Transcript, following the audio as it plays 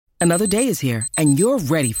Another day is here, and you're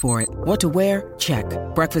ready for it. What to wear? Check.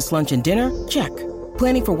 Breakfast, lunch, and dinner? Check.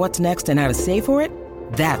 Planning for what's next and how to save for it?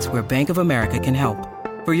 That's where Bank of America can help.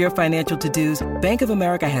 For your financial to-dos, Bank of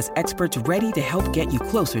America has experts ready to help get you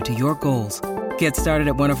closer to your goals. Get started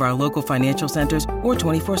at one of our local financial centers or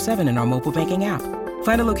 24/7 in our mobile banking app.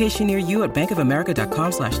 Find a location near you at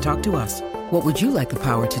bankofamerica.com/talktous. What would you like the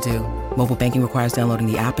power to do? Mobile banking requires downloading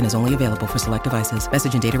the app and is only available for select devices.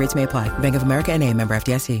 Message and data rates may apply. Bank of America N.A., member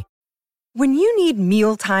FDIC. When you need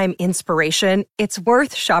mealtime inspiration, it's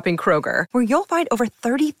worth shopping Kroger, where you'll find over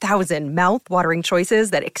 30,000 mouth-watering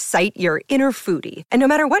choices that excite your inner foodie. And no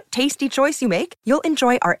matter what tasty choice you make, you'll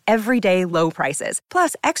enjoy our everyday low prices,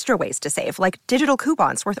 plus extra ways to save, like digital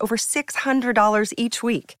coupons worth over $600 each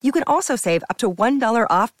week. You can also save up to $1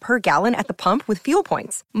 off per gallon at the pump with fuel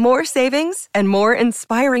points. More savings and more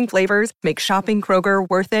inspiring flavors make shopping Kroger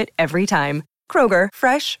worth it every time. Kroger,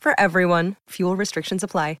 fresh for everyone. Fuel restrictions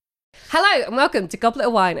apply. Hello and welcome to Goblet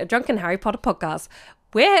of Wine, a drunken Harry Potter podcast.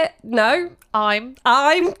 I'm Charlie.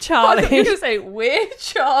 I was going to say, we're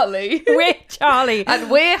Charlie. We're Charlie.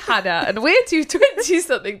 And we're Hannah. And we're two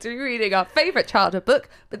 20-something to be reading our favourite childhood book,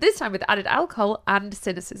 but this time with added alcohol and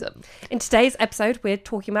cynicism. In today's episode, we're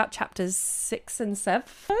talking about chapters 6 and 7.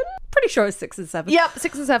 Pretty sure it's 6 and 7. Yep,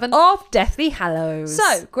 6 and 7. Of Deathly Hallows.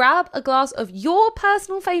 So, grab a glass of your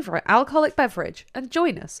personal favourite alcoholic beverage and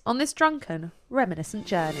join us on this drunken, reminiscent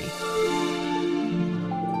journey.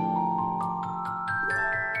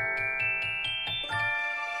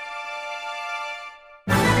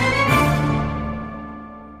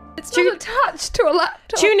 It's not attached to a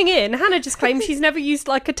laptop. Tuning in, Hannah just claimed she's never used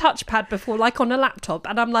like a touchpad before, like on a laptop.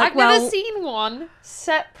 And I'm like, I've never seen one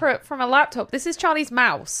separate from a laptop. This is Charlie's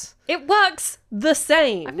mouse. It works the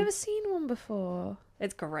same. I've never seen one before.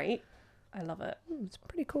 It's great. I love it. It's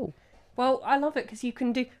pretty cool. Well, I love it because you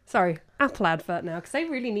can do... Sorry, Apple advert now, because they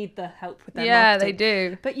really need the help with their Yeah, marketing. they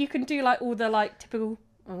do. But you can do like all the like typical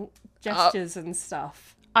gestures and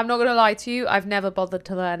stuff. I'm not going to lie to you. I've never bothered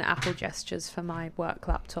to learn Apple gestures for my work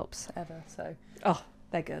laptops ever. So, oh,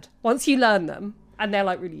 they're good. Once you learn them, and they're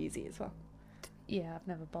like really easy as well. Yeah, I've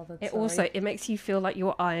never bothered. It makes you feel like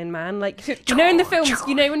you're Iron Man. Like, you know in the films,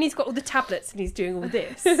 you know when he's got all the tablets and he's doing all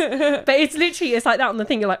this? But it's like that on the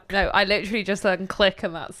thing. You're like... No, I literally just learn click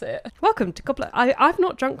and that's it. Welcome to Goblet. I've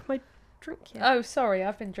not drunk my drink yet. Oh, sorry.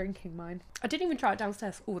 I've been drinking mine. I didn't even try it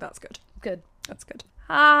downstairs. Oh, that's good. Good. That's good.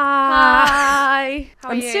 Hi. How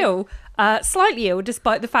are I'm you? still slightly ill,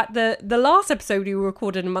 despite the fact that the last episode we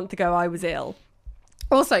recorded a month ago, I was ill.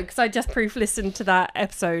 Also, because I just proof listened to that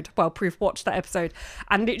episode, proof watched that episode,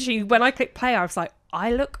 and literally when I clicked play, I was like,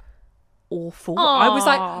 I look awful. Aww, I was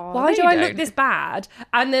like, why do you I look don't. this bad?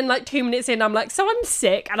 And then like 2 minutes in, I'm like, so I'm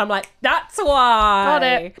sick, and I'm like, that's why. Got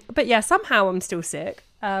it. But yeah, somehow I'm still sick.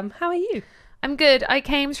 How are you? I'm good. I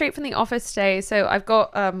came straight from the office today, so I've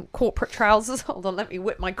got corporate trousers. Hold on, let me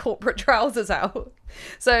whip my corporate trousers out.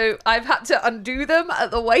 So I've had to undo them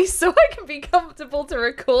at the waist so I can be comfortable to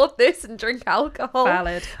record this and drink alcohol.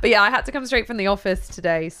 Valid. But yeah, I had to come straight from the office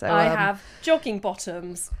today. So I have jogging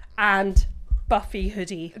bottoms and Buffy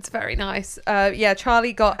hoodie. It's very nice. Yeah,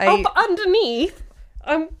 Charlie got a... Oh, but underneath,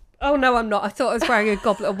 oh no, I'm not. I thought I was wearing a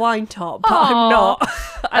Goblet of Wine top, but I'm not.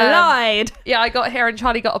 I lied. Yeah, I got here and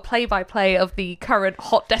Charlie got a play-by-play of the current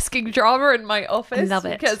hot desking drama in my office. I love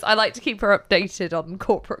it. Because I like to keep her updated on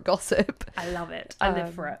corporate gossip. I love it. I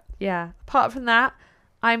live for it. Yeah. Apart from that,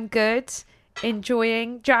 I'm good.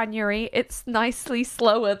 Enjoying January. It's nicely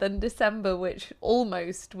slower than December, which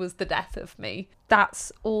almost was the death of me.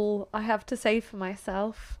 That's all I have to say for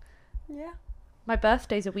myself. Yeah. My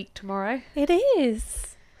birthday's a week tomorrow. It is.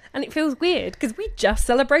 And it feels weird because we just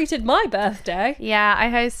celebrated my birthday. Yeah, I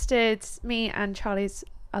hosted, me and Charlie's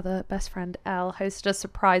other best friend Elle hosted a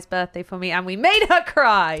surprise birthday for me and we made her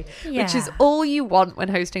cry, which is all you want when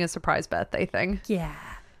hosting a surprise birthday thing. Yeah.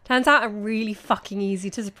 Turns out I'm really fucking easy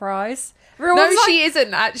to surprise. She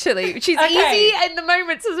isn't actually. She's easy in the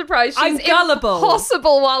moments of surprise. She's I'm gullible.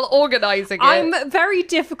 Impossible while organising it. I'm very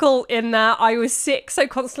difficult in that I was sick, so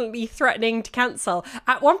constantly threatening to cancel.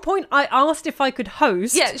 At one point, I asked if I could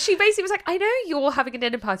host. Yeah, she basically was like, I know you're having a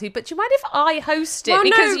dinner party, but do you mind if I host it? Well,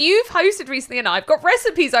 because no. you've hosted recently and I've got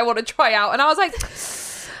recipes I want to try out. And I was like...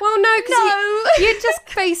 Well, no, because No. you'd just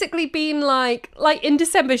basically been like in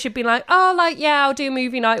December, she'd been like, oh, like, yeah, I'll do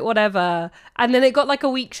movie night, whatever. And then it got like a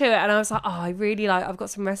week to it, and I was like, oh, I really like, I've got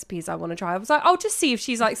some recipes I want to try. I was like, I'll just see if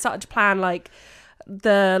she's like started to plan like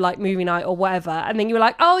the like movie night or whatever. And then you were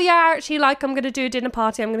like, oh, yeah, actually, like, I'm going to do a dinner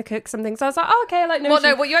party, I'm going to cook something. So I was like, oh, okay, like, no. Well,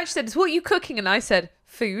 no, what you actually said is, what are you cooking? And I said,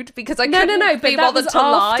 food because I No, couldn't but be that bothered was to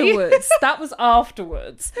lie. afterwards. That was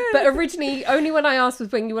afterwards. But originally, only when I asked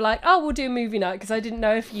was when you were like, oh, we'll do a movie night, because I didn't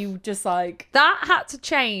know if you just like... That had to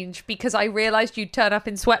change because I realised you'd turn up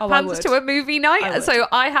in sweatpants would. to a movie night. I would. So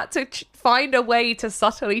I had to find a way to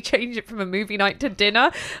subtly change it from a movie night to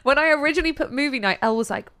dinner. When I originally put movie night, Elle was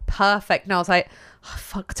like, perfect. And I was like, I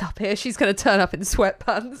fucked up here. She's going to turn up in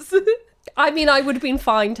sweatpants. I mean, I would have been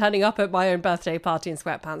fine turning up at my own birthday party in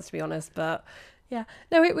sweatpants, to be honest, but... Yeah,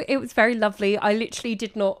 no, it was very lovely. I literally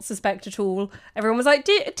did not suspect at all. Everyone was like,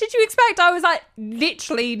 did you expect? I was like,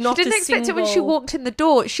 literally not She didn't expect it when she walked in the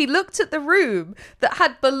door. She looked at the room that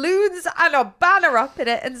had balloons and a banner up in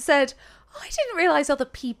it and said, I didn't realise other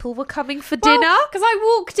people were coming for dinner. Because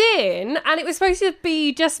I walked in and it was supposed to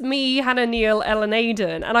be just me, Hannah, Neil, Ellen,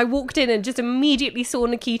 Aidan. And I walked in and just immediately saw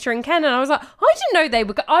Nikita and Ken. And I was like, I didn't know they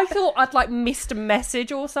were... I thought I'd like missed a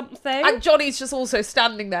message or something. And Johnny's just also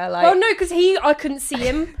standing there like... Well, no, because I couldn't see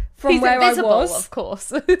him from He's where invisible, I was. of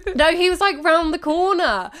course. No, he was like round the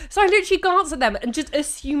corner. So I literally glanced at them and just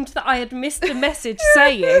assumed that I had missed a message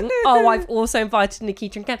saying, oh, I've also invited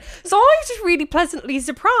Nikita and Ken. So I was just really pleasantly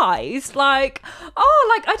surprised. Like,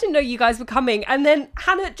 oh, like I didn't know you guys were coming. And then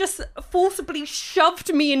Hannah just forcibly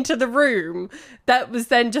shoved me into the room that was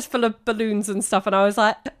then just full of balloons and stuff. And I was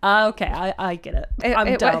like, okay, I get it.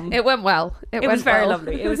 I'm dumb. It went well. It was very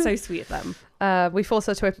lovely. It was so sweet of them. We force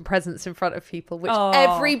her to open presents in front of people, which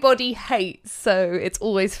everybody hates. So it's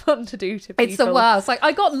always fun to do to people. It's the worst. Like,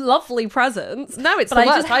 I got lovely presents. No, it's but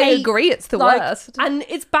the worst. I agree, it's the worst. And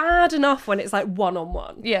it's bad enough when it's like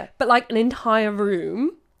one-on-one. Yeah. But like an entire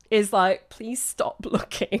room is like, please stop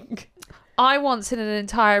looking. I once in an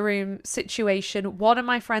entire room situation, one of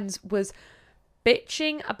my friends was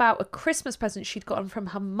bitching about a Christmas present she'd gotten from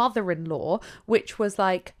her mother-in-law, which was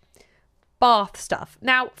like bath stuff.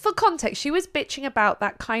 Now, for context, she was bitching about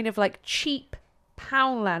that kind of like cheap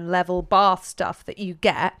Poundland level bath stuff that you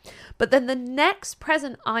get. But then the next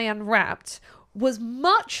present I unwrapped was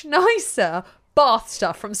much nicer bath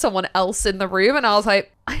stuff from someone else in the room. And I was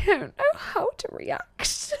like, I don't know how to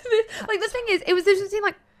react. Like, the thing is, it was this thing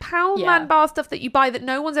like Poundland bath stuff that you buy that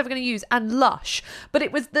no one's ever going to use, and Lush. But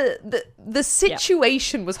it was the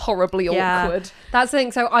situation was horribly awkward. That's the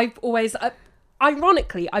thing. So I've always...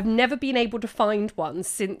 ironically, I've never been able to find one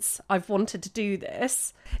since I've wanted to do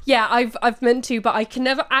this. Yeah, I've meant to, but I can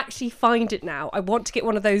never actually find it now. I want to get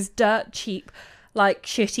one of those dirt cheap, like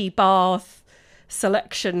shitty bath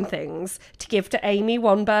selection things to give to Amy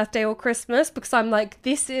one birthday or Christmas, because I'm like,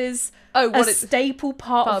 this is a staple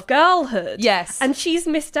part of girlhood. Yes. And she's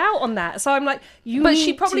missed out on that. So I'm like, But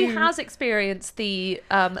she probably has experienced the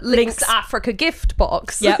Lynx Africa gift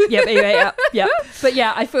box. Yep. But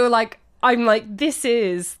yeah, I feel like I'm like, this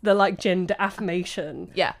is the like gender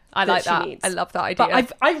affirmation. Yeah, I like that. Needs. I love that idea. But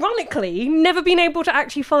I've ironically never been able to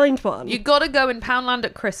actually find one. You gotta go in Poundland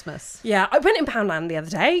at Christmas. Yeah, I went in Poundland the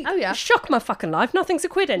other day. Oh yeah. Shock my fucking life. Nothing's a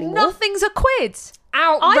quid anymore. Nothing's a quid.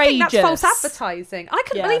 Outrageous. I think that's false advertising. I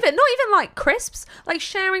couldn't believe it. Not even like crisps. Like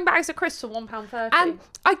sharing bags of crisps for £1.30. And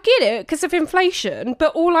I get it because of inflation,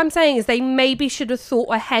 but all I'm saying is they maybe should have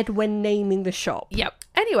thought ahead when naming the shop. Yep.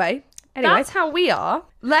 Anyway, that's how we are.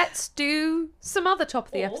 Let's do some other top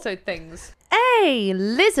of the episode things. A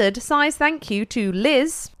lizard size thank you to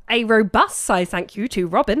Liz. A robust size thank you to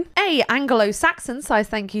Robin. A Anglo-Saxon size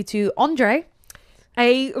thank you to Andre.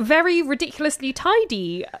 A very ridiculously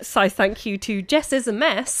tidy size thank you to Jess is a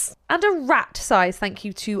Mess. And a rat size thank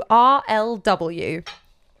you to RLW.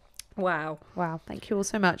 Wow. Thank you all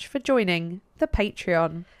so much for joining the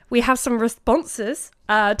Patreon. We have some responses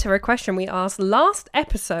to a question we asked last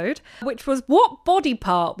episode, which was, what body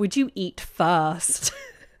part would you eat first?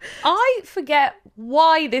 I forget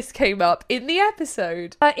why this came up in the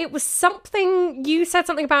episode. It was something, you said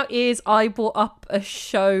something about ears. I brought up a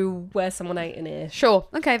show where someone ate an ear. Sure.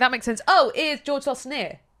 Okay, that makes sense. Oh, ears, George lost an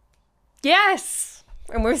ear. Yes!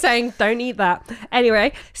 And we're saying, don't eat that.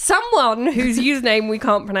 Anyway, someone whose username we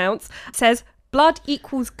can't pronounce says, blood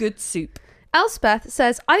equals good soup. Elspeth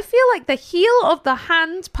says, I feel like the heel of the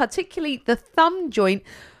hand, particularly the thumb joint,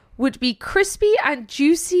 would be crispy and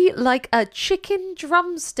juicy like a chicken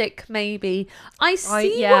drumstick, maybe. I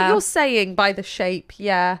see what you're saying by the shape,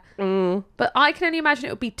 yeah. But I can only imagine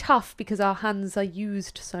it would be tough because our hands are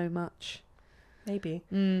used so much. Maybe.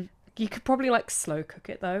 You could probably like slow cook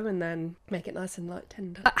it though and then make it nice and like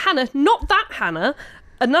tender. Hannah, not that Hannah,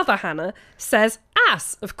 another Hannah, says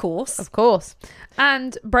ass, of course. Of course.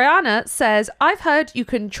 And Brianna says, I've heard you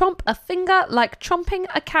can chomp a finger like chomping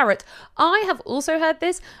a carrot. I have also heard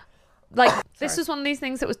this. Like, this was one of these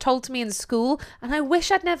things that was told to me in school, and I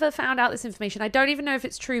wish I'd never found out this information. I don't even know if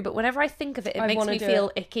it's true, but whenever I think of it, it makes me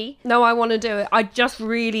feel icky. No, I want to do it. I just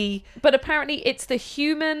really... But apparently it's the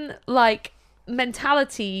human, like,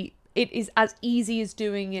 mentality. It is as easy as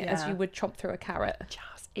doing it as you would chomp through a carrot.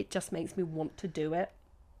 It just makes me want to do it.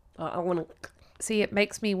 I want to... See, it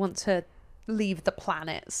makes me want to leave the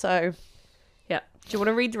planet, so... Yeah. Do you want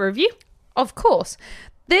to read the review? Of course.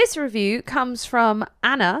 This review comes from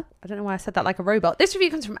Anna. I don't know why I said that like a robot. This review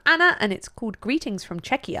comes from Anna, and it's called Greetings from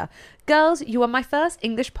Czechia. Girls, you are my first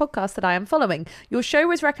English podcast that I am following. Your show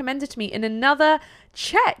was recommended to me in another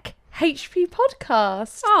Czech HP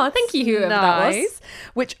podcast. Oh, thank you, whoever that was.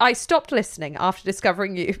 Which I stopped listening after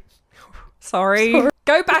discovering you. Sorry.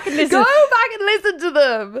 Go back and listen. Go back and listen to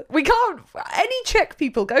them. We can't... Any Czech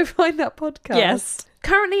people, go find that podcast. Yes.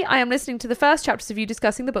 Currently, I am listening to the first chapters of you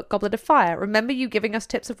discussing the book Goblet of Fire. Remember you giving us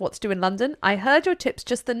tips of what to do in London? I heard your tips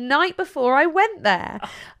just the night before I went there.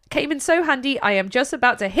 Came in so handy. I am just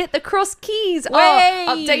about to hit the cross keys.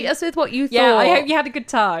 Update us with what you thought. Yeah, I hope you had a good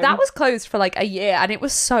time. That was closed for like a year, and it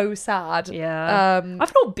was so sad. Yeah.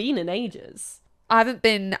 I've not been in ages. I haven't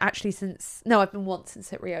been actually since... No, I've been once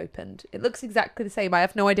since it reopened. It looks exactly the same. I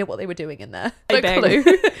have no idea what they were doing in there. No clue.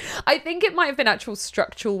 I think it might have been actual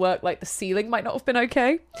structural work, like the ceiling might not have been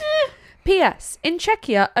okay. P.S. In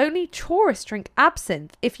Czechia, only tourists drink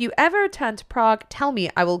absinthe. If you ever return to Prague, tell me.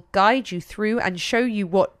 I will guide you through and show you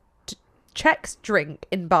what Czechs drink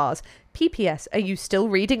in bars. P.P.S. Are you still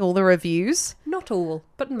reading all the reviews? Not all,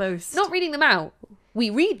 but most. Not reading them out. We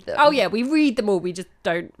read them. Oh, yeah, we read them all. We just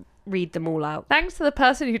don't read them all out. Thanks to the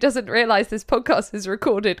person who doesn't realise this podcast is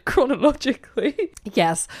recorded chronologically.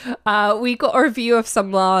 Yes. We got a review of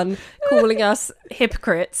someone calling us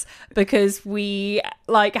hypocrites because we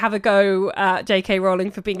have a go at J.K.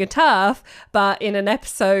 Rowling for being a TERF, but in an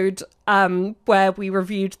episode where we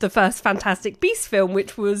reviewed the first Fantastic Beasts film,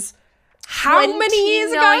 which was how many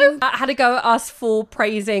years ago? Had a go at us for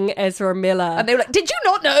praising Ezra Miller. And they were like, did you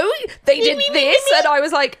not know they did this? And I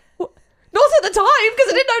was like... Not at the time, because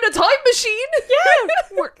I didn't own a time machine.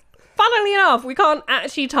 Yeah. Funnily enough, we can't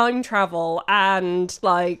actually time travel and,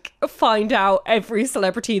 find out every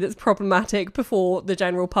celebrity that's problematic before the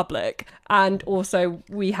general public. And also,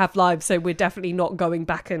 we have lives, so we're definitely not going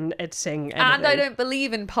back and editing anything. And I don't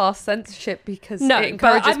believe in past censorship because it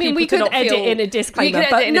encourages people we to could not edit feel... in a disclaimer. We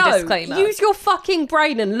could edit in a disclaimer. Use your fucking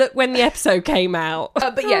brain and look when the episode came out.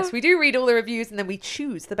 But yes, we do read all the reviews and then we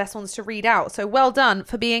choose the best ones to read out. So well done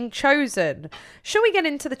for being chosen. Shall we get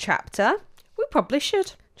into the chapter? We probably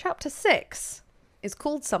should. Chapter 6 is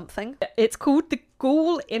called something. It's called The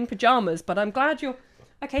Ghoul in Pyjamas, but I'm glad you're...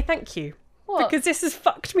 Okay, thank you. What? Because this has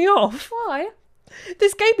fucked me off. Why?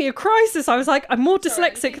 This gave me a crisis. I was like, I'm more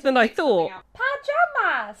dyslexic than I thought.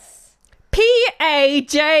 Pajamas.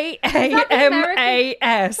 P-A-J-A-M-A-S.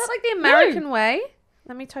 Is that like the American way?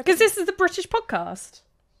 Let me type. Because this is the British podcast.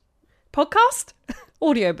 Podcast?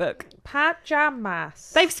 Audiobook.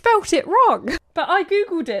 Pajamas. They've spelt it wrong. But I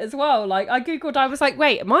Googled it as well. I was like,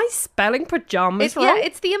 wait, am I spelling pajamas wrong? Yeah,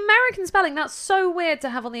 it's the American spelling. That's so weird to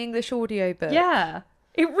have on the English audiobook. Yeah.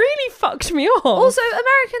 It really fucked me off. Also,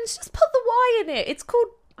 Americans, just put the Y in it. It's called...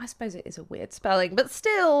 I suppose it is a weird spelling, but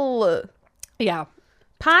still... Yeah.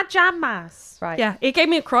 Pajamas. Right. Yeah, it gave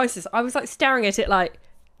me a crisis. I was staring at it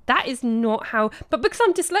that is not how... But because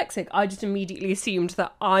I'm dyslexic, I just immediately assumed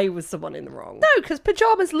that I was the one in the wrong. No, because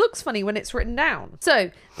pajamas looks funny when it's written down.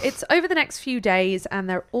 So, it's over the next few days and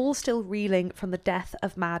they're all still reeling from the death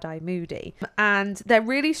of Mad Eye Moody. And they're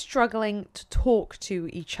really struggling to talk to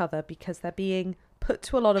each other because they're being put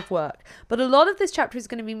to a lot of work. But a lot of this chapter is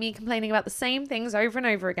going to be me complaining about the same things over and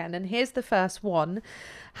over again. And here's the first one.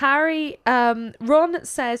 Ron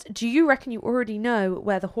says, do you reckon you already know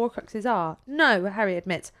where the Horcruxes are? No, Harry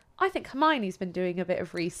admits. I think Hermione's been doing a bit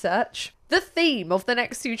of research. The theme of the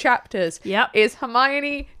next two chapters is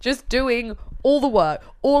Hermione just doing all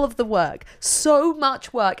of the work. So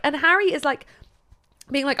much work. And Harry is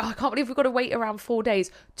being like, oh, I can't believe we've got to wait around 4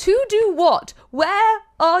 days. To do what? Where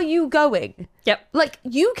are you going? Yep.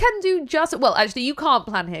 You can do just... Well, actually, you can't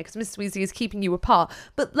plan here because Mrs. Weasley is keeping you apart.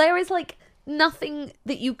 But there is, nothing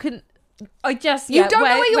that you can... I just... You don't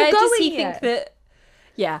know where you're going does he yet? think that...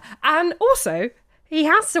 Yeah. And also, he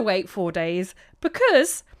has to wait 4 days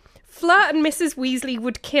because Fleur and Mrs. Weasley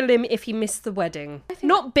would kill him if he missed the wedding.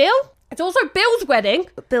 Not Bill. It's also Bill's wedding.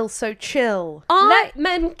 But Bill's so chill. Let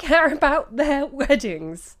men care about their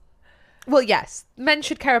weddings. Well, yes, men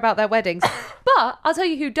should care about their weddings. But I'll tell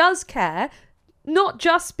you who does care, not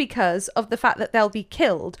just because of the fact that they'll be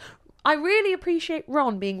killed. I really appreciate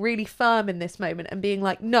Ron being really firm in this moment and being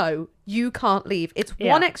like, no, you can't leave. It's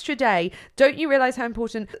one extra day. Don't you realise how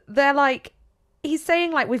important? They're like, he's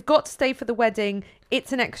saying like, we've got to stay for the wedding.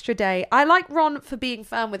 It's an extra day. I like Ron for being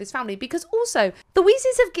firm with his family because also the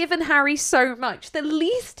Weasleys have given Harry so much. The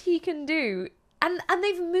least he can do, and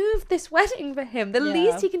they've moved this wedding for him. The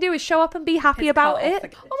least he can do is show up and be happy about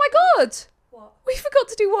it. Oh my God. We forgot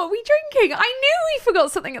to do What Are We Drinking? I knew we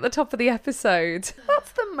forgot something at the top of the episode.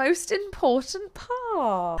 That's the most important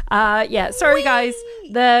part. Sorry guys.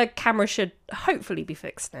 The camera should hopefully be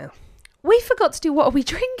fixed now. We forgot to do What Are We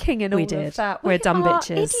Drinking in all did. of that. We're dumb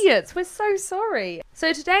bitches. Idiots. We're so sorry.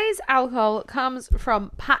 So today's alcohol comes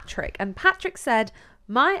from Patrick. And Patrick said,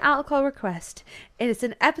 my alcohol request is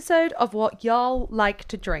an episode of what y'all like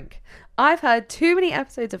to drink. I've heard too many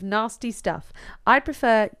episodes of nasty stuff. I'd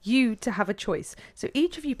prefer you to have a choice. So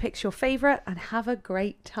each of you picks your favourite and have a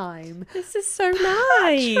great time. This is so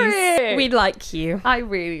nice. We like you. I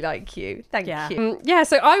really like you. Thank you.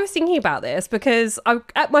 So I was thinking about this because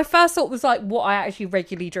my first thought was like what I actually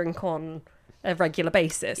regularly drink on a regular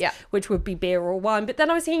basis, which would be beer or wine. But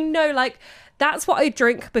then I was thinking, no, like that's what I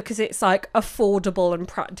drink because it's like affordable and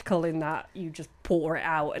practical in that you just pour it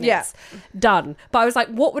out and it's done. But I was like,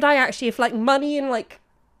 what would I actually, if like money and like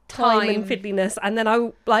time and fiddliness, and then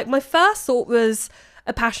I like my first thought was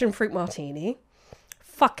a passion fruit martini.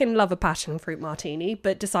 Fucking love a passion fruit martini,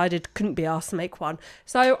 but decided couldn't be asked to make one.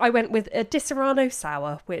 So I went with a Di Serrano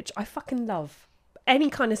sour, which I fucking love.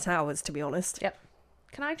 Any kind of sours, to be honest. Yep.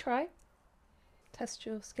 Can I try? Test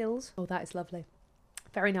your skills. Oh, that is lovely.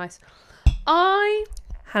 Very nice.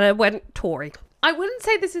 Hannah went Tory. I wouldn't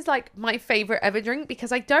say this is like my favourite ever drink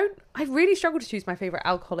because I really struggle to choose my favourite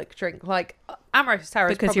alcoholic drink. Like Amaro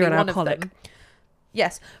Sour is probably one of them.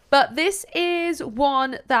 Yes, but this is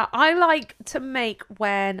one that I like to make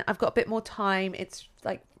when I've got a bit more time. It's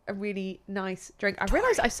like a really nice drink. I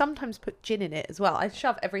realise I sometimes put gin in it as well. I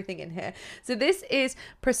shove everything in here. So this is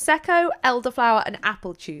Prosecco, elderflower and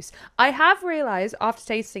apple juice. I have realised after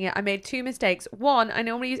tasting it I made two mistakes. One, I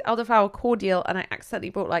normally use elderflower cordial and I accidentally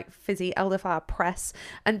brought like fizzy elderflower press.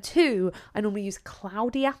 And two, I normally use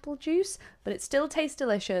cloudy apple juice, but it still tastes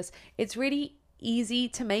delicious. It's really easy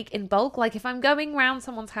to make in bulk. Like if I'm going round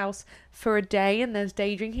someone's house for a day and there's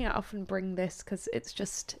day drinking, I often bring this because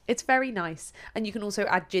it's very nice, and you can also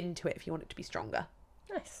add gin to it if you want it to be stronger.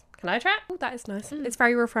 Nice. Can I try it? Oh, that is nice. It's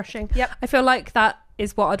very refreshing. Yep. I feel like that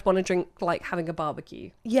is what I'd want to drink, like having a barbecue.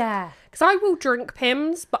 Yeah, because I will drink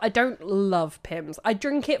Pimm's, but I don't love Pimm's. I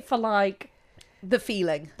drink it for like the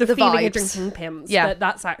feeling of vibes. Drinking Pimm's. Yeah, but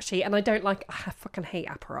that's actually, and I don't like, I fucking hate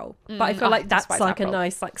Aperol, but I feel like that's like Aperol. A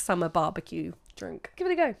nice like summer barbecue drink. Give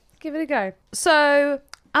it a go. So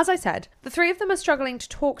as I said, the three of them are struggling to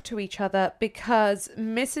talk to each other because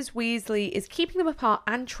Mrs. Weasley is keeping them apart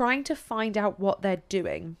and trying to find out what they're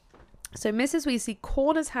doing. So Mrs. Weasley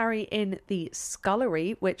corners Harry in the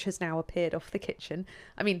scullery, which has now appeared off the kitchen.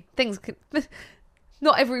 I mean, things can...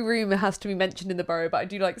 Not every room has to be mentioned in the Burrow, but I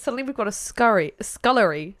do like... Suddenly we've got a scullery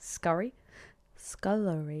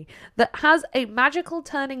that has a magical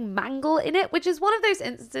turning mangle in it, which is one of those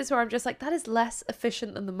instances where I'm just like, that is less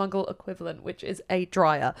efficient than the Muggle equivalent, which is a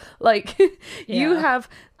dryer. Like, you have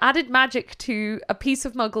added magic to a piece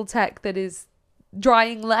of Muggle tech that is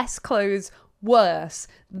drying less clothes worse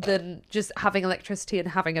than just having electricity and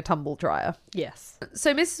having a tumble dryer. Yes.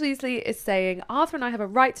 So Mrs. Weasley is saying, Arthur and I have a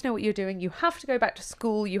right to know what you're doing. You have to go back to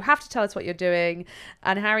school. You have to tell us what you're doing.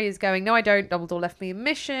 And Harry is going, no, I don't. Dumbledore left me a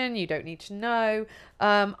mission. You don't need to know.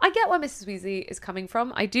 I get where Mrs. Weasley is coming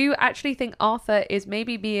from. I do actually think Arthur is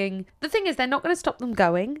maybe being... The thing is, they're not going to stop them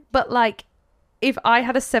going. But like, if I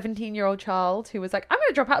had a 17-year-old child who was like, I'm going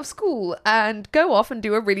to drop out of school and go off and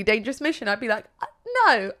do a really dangerous mission, I'd be like,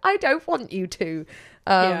 no, I don't want you to.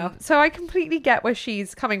 So I completely get where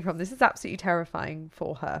she's coming from. This is absolutely terrifying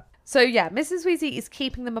for her. So yeah, Mrs. Weasley is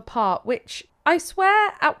keeping them apart, which I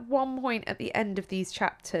swear at one point at the end of these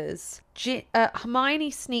chapters,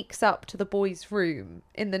 Hermione sneaks up to the boys' room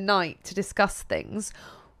in the night to discuss things.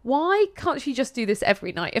 Why can't she just do this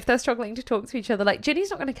every night if they're struggling to talk to each other? Like, Ginny's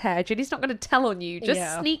not going to care. Ginny's not going to tell on you.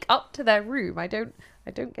 Just sneak up to their room. I don't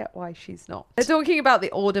get why she's not. They're talking about the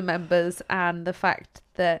Order members and the fact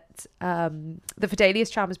that the Fidelius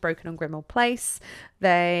charm is broken on Grimmauld Place.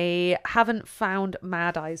 They haven't found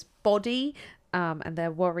Mad Eye's body. And they're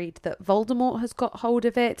worried that Voldemort has got hold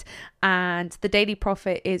of it. And the Daily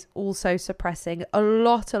Prophet is also suppressing a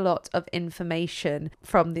lot of information,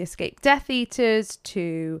 from the escaped Death Eaters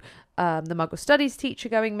to the Muggle Studies teacher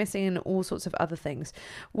going missing and all sorts of other things,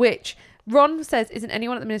 which Ron says, isn't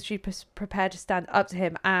anyone at the Ministry prepared to stand up to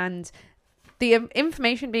him? And the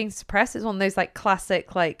information being suppressed is one of those like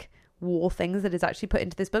classic, like, war things that is actually put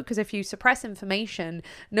into this book, because if you suppress information,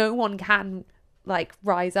 no one can like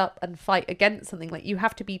rise up and fight against something. Like, you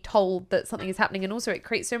have to be told that something is happening, and also it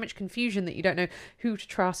creates so much confusion that you don't know who to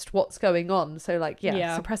trust, what's going on. So like,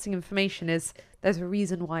 suppressing information there's a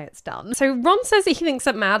reason why it's done. So Ron says that he thinks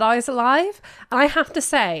that Mad Eye's alive, and I have to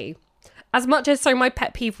say, as much as my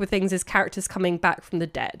pet peeve with things is characters coming back from the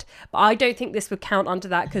dead, but I don't think this would count under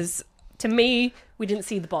that, because to me, we didn't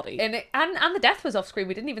see the body. And the death was off screen.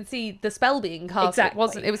 We didn't even see the spell being cast.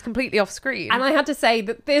 Exactly. It was completely off screen. And I had to say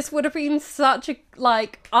that this would have been such a,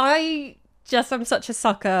 like, I just am such a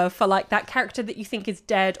sucker for like that character that you think is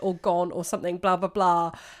dead or gone or something, blah, blah,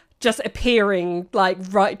 blah, just appearing like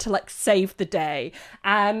right to like save the day.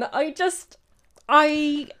 And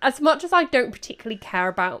as much as I don't particularly care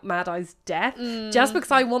about Mad Eye's death, just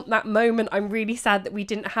because I want that moment, I'm really sad that we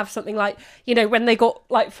didn't have something like, you know, when they got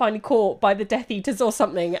like finally caught by the Death Eaters or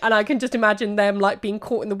something, and I can just imagine them like being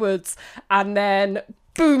caught in the woods, and then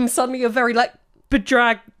boom, suddenly a very like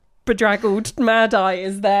bedraggled Mad Eye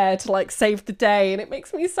is there to like save the day, and it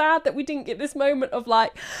makes me sad that we didn't get this moment of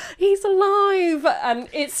like, he's alive. And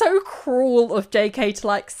it's so cruel of JK to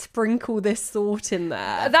like sprinkle this thought in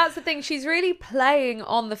there. That's the thing, she's really playing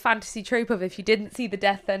on the fantasy trope of if you didn't see the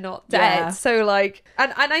death, they're not dead. Yeah. So like,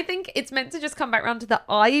 and I think it's meant to just come back around to the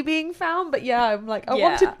eye being found, but yeah, I'm like, I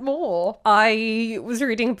wanted more. I was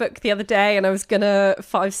reading a book the other day and I was gonna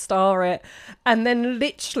 5-star it, and then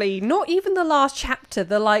literally not even the last chapter,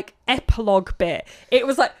 the like epilogue bit, it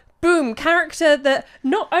was like, boom, character that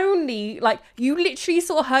not only like you literally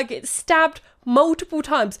saw her get stabbed multiple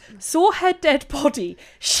times, saw her dead body,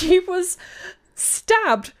 she was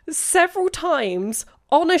stabbed several times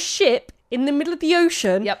on a ship in the middle of the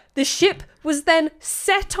ocean. Yep. The ship was then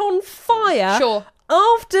set on fire. Sure.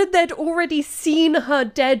 After they'd already seen her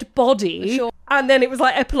dead body. Sure. And then it was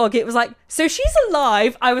like epilogue, it was like, so she's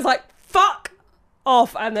alive. I was like, fuck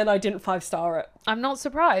off. And then I didn't 5-star it. I'm not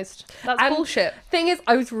surprised. That's bullshit. Thing is,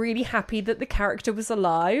 I was really happy that the character was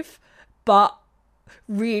alive, but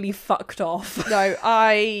really fucked off. No,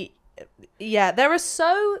 there are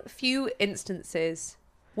so few instances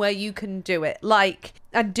where you can do it, like,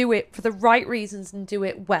 and do it for the right reasons and do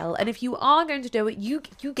it well. And if you are going to do it, you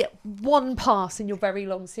get one pass in your very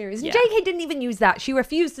long series. And JK didn't even use that. She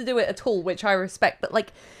refused to do it at all, which I respect. But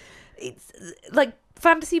like, it's like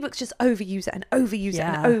fantasy books just overuse it and overuse it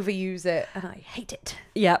and overuse it, and I hate it.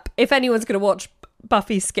 Yep. If anyone's going to watch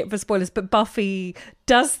Buffy, skip for spoilers, but Buffy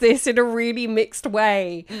does this in a really mixed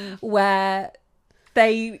way where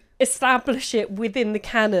they establish it within the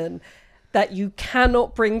canon that you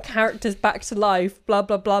cannot bring characters back to life, blah,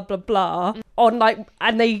 blah, blah, blah, blah, on like,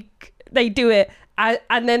 and they do it,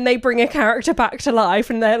 and then they bring a character back to life,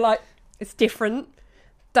 and they're like, it's different.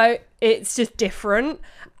 It's just different.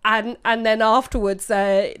 And then afterwards,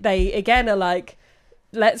 they again are like,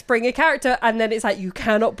 let's bring a character, and then it's like, you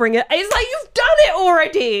cannot bring it. It's like, you've done it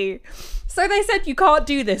already. So they said you can't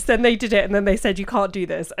do this, then they did it, and then they said you can't do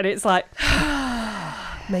this, and it's like,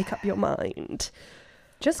 make up your mind.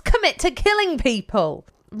 Just commit to killing people.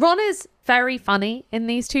 Ron is very funny in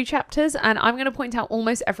these 2 chapters, and I'm going to point out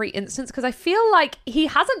almost every instance, because I feel like he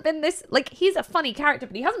hasn't been this, like, he's a funny character,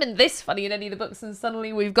 but he hasn't been this funny in any of the books, and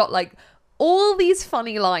suddenly we've got like all these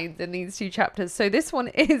funny lines in these 2 chapters. So this one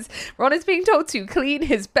is, Ron is being told to clean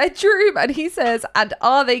his bedroom, and he says, and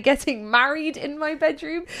are they getting married in my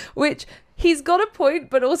bedroom? Which, he's got a point,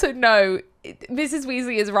 but also no, Mrs.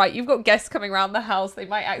 Weasley is right. You've got guests coming around the house. They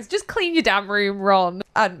might ask, just clean your damn room, Ron.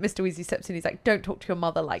 And Mr. Weasley steps in. He's like, don't talk to your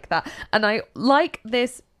mother like that. And I like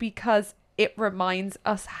this because it reminds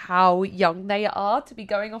us how young they are to be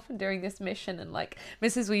going off and doing this mission. And like,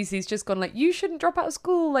 Mrs. Weasley's just gone like, you shouldn't drop out of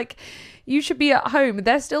school. Like, you should be at home.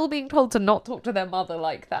 They're still being told to not talk to their mother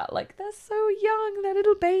like that. Like, they're so young. They're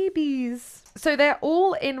little babies. So they're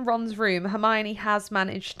all in Ron's room. Hermione has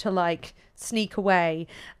managed to like sneak away,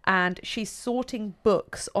 and she's sorting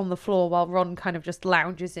books on the floor while Ron kind of just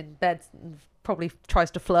lounges in bed and probably tries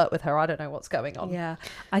to flirt with her. I don't know what's going on. Yeah.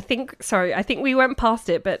 I think we went past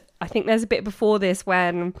it, but I think there's a bit before this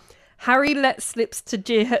when Harry slip to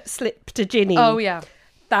Ginny. Oh, yeah.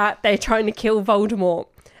 That they're trying to kill Voldemort.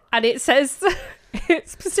 And it says, it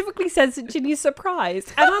specifically says that Ginny's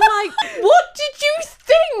surprised. And I'm like, what did you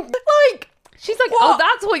think? Like, she's like, what? oh,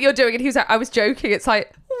 that's what you're doing. And he was like, I was joking. It's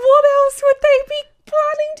like, what else would they be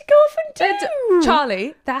planning to go off and do?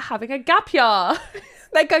 Charlie, they're having a gap year.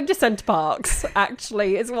 They're going to Centre Parks,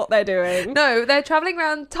 actually, is what they're doing. No, they're travelling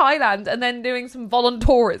around Thailand and then doing some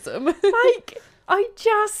voluntourism. Like,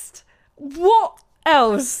 what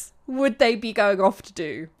else would they be going off to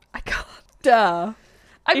do? I can't. Duh.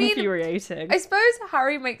 infuriating. I suppose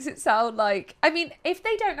Harry makes it sound like, I mean, if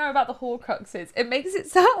they don't know about the Horcruxes, it makes it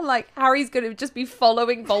sound like Harry's going to just be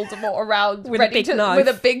following Voldemort around with a big knife. With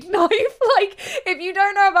a big knife. Like, if you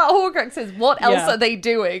don't know about Horcruxes, what else are they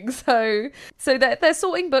doing? So they're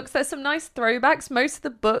sorting books. There's some nice throwbacks.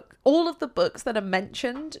 All of the books that are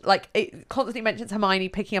mentioned, like it constantly mentions Hermione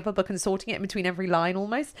picking up a book and sorting it in between every line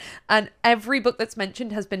almost. And every book that's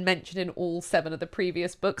mentioned has been mentioned in all 7 of the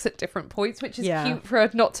previous books at different points, which is cute for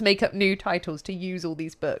her not to make up new titles, to use all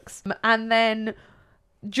these books. And then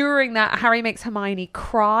during that, Harry makes Hermione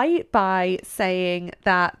cry by saying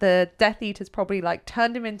that the Death Eaters probably like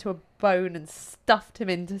turned him into a bone and stuffed him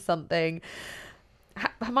into something.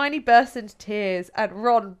 Hermione bursts into tears and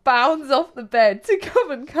Ron bounds off the bed to come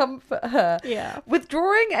and comfort her. Yeah.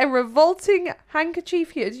 Withdrawing a revolting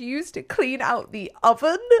handkerchief he had used to clean out the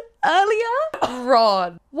oven earlier.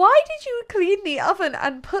 Ron, why did you clean the oven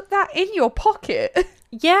and put that in your pocket?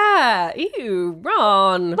 Yeah. Ew,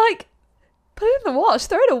 Ron. Like, put it in the wash,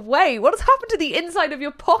 throw it away. What has happened to the inside of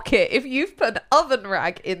your pocket if you've put an oven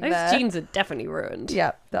rag in there? Those jeans are definitely ruined.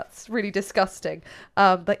 Yeah, that's really disgusting.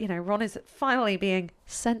 But, you know, Ron is finally being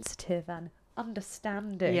sensitive and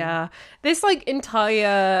understanding. Yeah. This, like,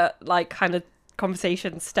 entire, like, kind of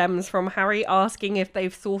conversation stems from Harry asking if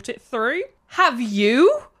they've thought it through. Have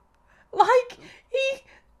you? Like, he...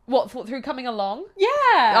 What, thought through coming along?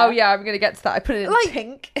 Yeah. Oh, yeah, I'm going to get to that. I put it in like,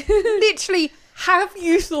 pink. Literally, have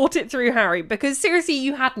you thought it through, Harry? Because seriously,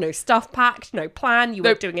 you had no stuff packed, no plan, you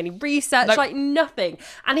weren't doing any research, like nothing.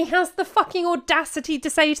 And he has the fucking audacity to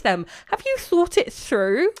say to them, have you thought it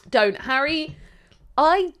through? Don't. Harry,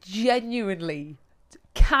 I genuinely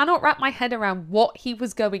cannot wrap my head around what he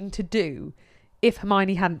was going to do if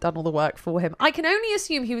Hermione hadn't done all the work for him. I can only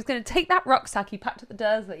assume he was going to take that rucksack he packed at the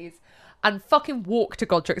Dursleys and fucking walk to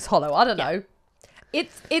Godric's Hollow. I don't know.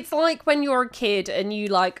 It's like when you're a kid and you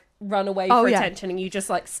like run away for attention and you just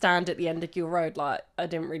like stand at the end of your road like, I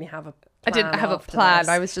didn't really have a plan. I didn't have a plan.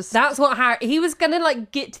 I was just... That's what Harry... He was going to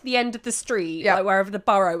like get to the end of the street, like wherever the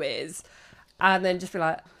burrow is, and then just be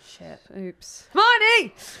like, shit, oops.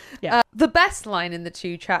 Hermione! Yeah. The best line in the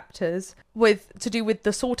 2 chapters to do with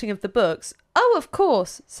the sorting of the books. Oh, of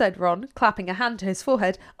course, said Ron, clapping a hand to his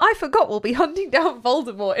forehead. I forgot we'll be hunting down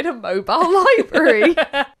Voldemort in a mobile library.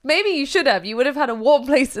 Maybe you should have. You would have had a warm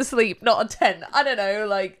place to sleep, not a tent. I don't know,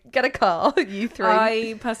 like, get a car, you 3.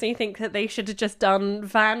 I personally think that they should have just done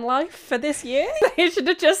van life for this year. They should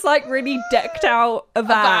have just, like, really decked out a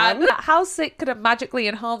van. How sick could a magically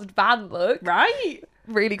enhanced van look? Right?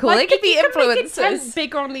 Really cool. Like, they could be influencers. Make a tent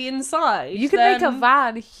bigger on the inside. You could make a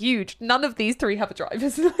van huge. None of these 3 have a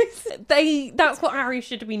driver's license. That's what Harry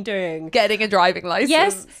should have been doing. Getting a driving license.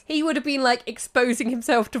 Yes, he would have been like exposing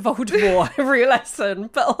himself to Voldemort every lesson.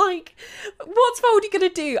 But like, what's Voldy gonna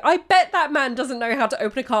do? I bet that man doesn't know how to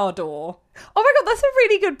open a car door. Oh my god, that's a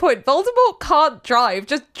really good point. Voldemort can't drive.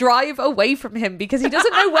 Just drive away from him because he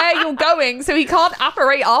doesn't know where you're going, so he can't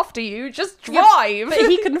apparate after you. Just drive. But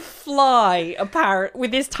he can fly, apparently,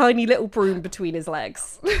 with his tiny little broom between his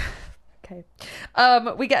legs. Okay.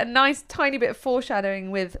 We get a nice tiny bit of foreshadowing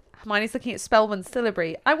with Hermione's looking at Spellman's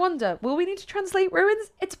syllabary. I wonder, will we need to translate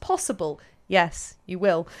ruins? It's possible. Yes, you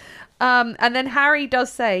will. And then Harry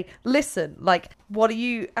does say, listen, like, what are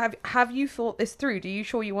you, have you thought this through? Do you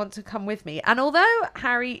sure you want to come with me? And although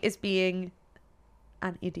Harry is being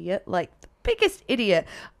an idiot, like the biggest idiot,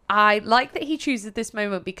 I like that he chooses this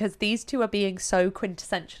moment because these 2 are being so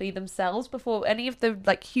quintessentially themselves before any of the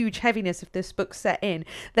like huge heaviness of this book set in.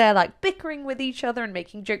 They're like bickering with each other and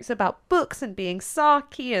making jokes about books and being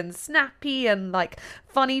sarky and snappy and like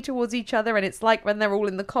funny towards each other. And it's like when they're all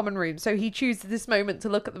in the common room. So he chooses this moment to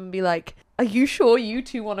look at them and be like, are you sure you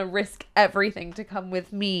 2 want to risk everything to come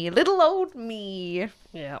with me? Little old me.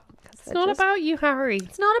 Yeah. It's not about you, Harry.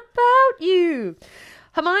 It's not about you.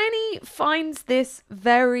 Hermione finds this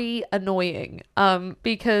very annoying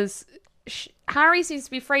because Harry seems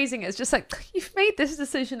to be phrasing it as just like, you've made this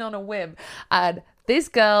decision on a whim. And this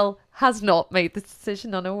girl has not made this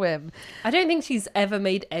decision on a whim. I don't think she's ever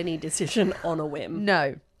made any decision on a whim.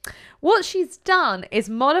 No. What she's done is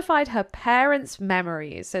modified her parents'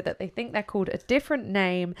 memories so that they think they're called a different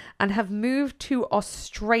name and have moved to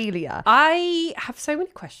Australia. I have so many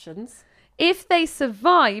questions. If they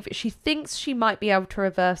survive, she thinks she might be able to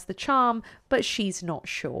reverse the charm, but she's not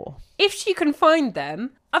sure. If she can find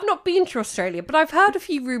them, I've not been to Australia, but I've heard a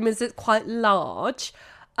few rumours it's quite large.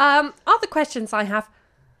 Other questions I have,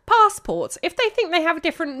 passports. If they think they have a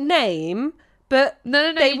different name, but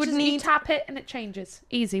no, they you would just, need... you tap it and it changes.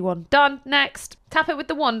 Easy one. Done. Next. Tap it with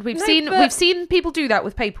the wand. We've seen people do that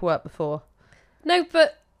with paperwork before. No,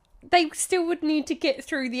 but they still would need to get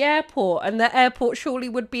through the airport, and the airport surely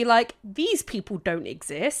would be like, these people don't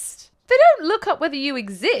exist. They don't look up whether you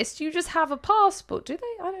exist. You just have a passport, do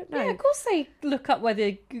they? I don't know. Yeah, of course they look up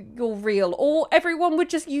whether you're real, or everyone would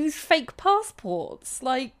just use fake passports.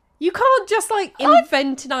 Like, you can't just, like,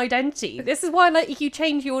 invent an identity. This is why, like, if you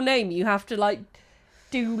change your name, you have to, like,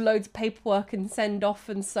 do loads of paperwork and send off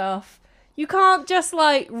and stuff. You can't just,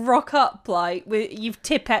 like, rock up, like, you've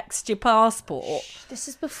Tipp-X'd your passport. This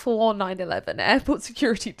is before 9/11. Airport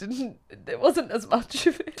security there wasn't as much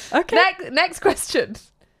of it. Okay. Next question.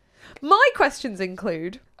 My questions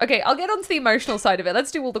include... Okay, I'll get onto the emotional side of it. Let's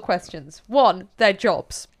do all the questions. 1, their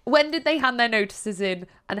jobs. When did they hand their notices in?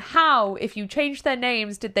 And how, if you changed their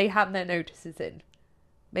names, did they hand their notices in?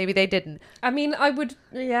 Maybe they didn't. I mean, I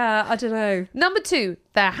don't know. Number 2,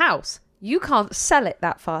 their house. You can't sell it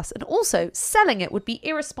that fast. And also, selling it would be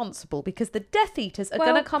irresponsible because the Death Eaters are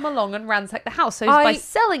going to come along and ransack the house. So by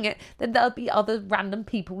selling it, then there'll be other random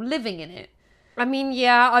people living in it. I mean,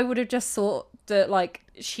 yeah, I would have just thought that, like,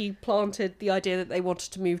 she planted the idea that they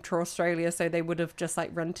wanted to move to Australia, so they would have just,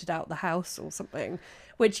 like, rented out the house or something.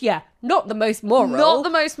 Which, yeah, not the most moral. Not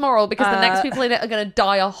the most moral, because the next people in it are going to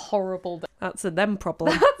die a horrible death. That's a them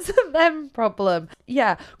problem. That's a them problem.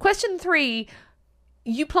 Yeah. Question 3.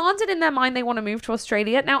 You planted in their mind they want to move to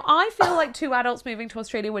Australia. Now, I feel like 2 adults moving to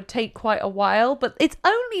Australia would take quite a while, but it's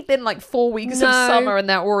only been like 4 weeks of summer and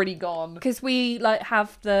they're already gone. Because we, like,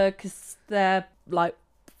 because they're, like,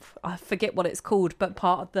 I forget what it's called, but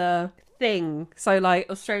part of the thing. So, like,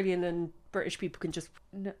 Australian and British people can just...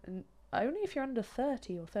 Only if you're under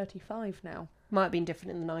 30 or 35 now. Might have been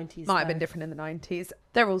different in the 90s. Might have been different in the 90s.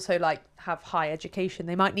 They're also, like, have high education.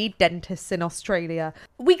 They might need dentists in Australia.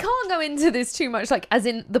 We can't go into this too much, like, as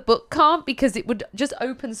in the book can't, because it would just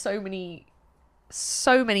open so many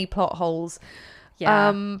plot holes.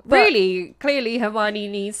 Yeah. Really, clearly Hermione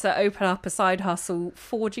needs to open up a side hustle,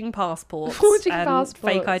 forging passports and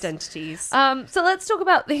fake identities. So let's talk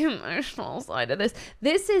about the emotional side of this.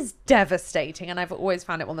 This is devastating, and I've always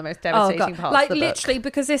found it one of the most devastating parts like, of the book. literally,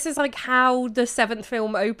 because this is, like, how the 7th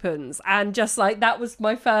film opens, and just, like, that was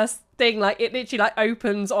my first thing. Like, it literally, like,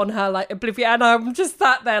 opens on her, like, oblivion, and I'm just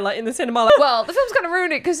sat there, like, in the cinema, like... Well, the film's going to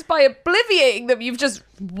ruin it, because by obliviating them, you've just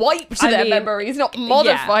wiped their memories, not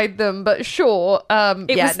modified them, but sure.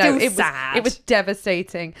 It was sad. It was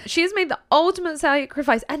devastating. She has made the ultimate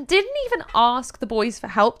sacrifice and didn't even ask the boys for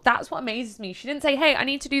help. That's what amazes me. She didn't say, hey, I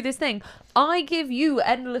need to do this thing. I give you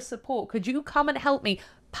endless support. Could you come and help me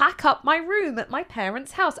pack up my room at my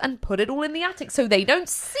parents' house and put it all in the attic so they don't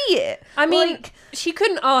see it? I mean, like, she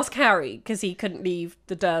couldn't ask Harry because he couldn't leave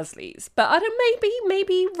the Dursleys. But I don't,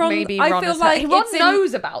 maybe Ron... Maybe I Ron feel like Ron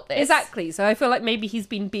knows about this. Exactly. So I feel like maybe he's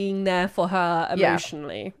been being there for her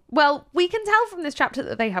emotionally. Yeah. Well, we can tell from this chapter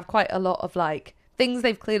that they have quite a lot of, like, things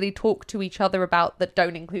they've clearly talked to each other about that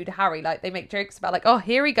don't include Harry. Like, they make jokes about, like, oh,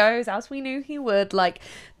 here he goes, as we knew he would. Like,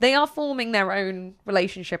 they are forming their own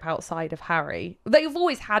relationship outside of Harry. They've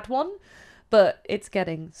always had one, but it's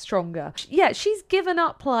getting stronger. Yeah, she's given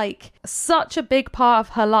up, like, such a big part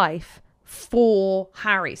of her life for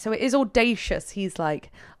Harry. So it is audacious. He's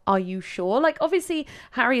like, are you sure? Like, obviously,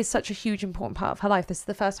 Harry is such a huge, important part of her life. This is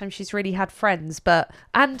the first time she's really had friends,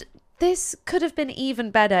 and this could have been even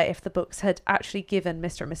better if the books had actually given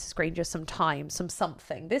Mr. and Mrs. Granger some time,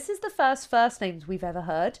 something. This is the first names we've ever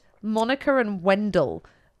heard. Monica and Wendell,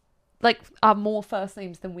 like, are more first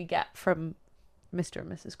names than we get from Mr.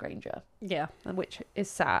 and Mrs. Granger. Yeah. Which is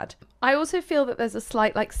sad. I also feel that there's a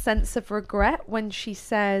slight, like, sense of regret when she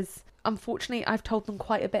says, unfortunately, I've told them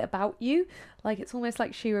quite a bit about you. Like, it's almost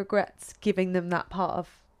like she regrets giving them that part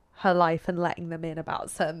of her life and letting them in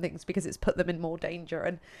about certain things because it's put them in more danger,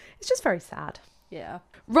 and it's just very sad. Yeah.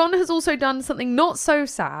 Ron has also done something not so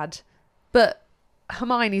sad, but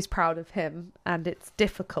Hermione's proud of him and it's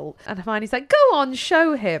difficult, and Hermione's like, go on,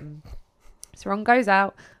 show him. So Ron goes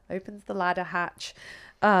out, opens the ladder hatch,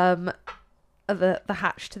 the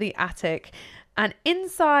hatch to the attic, and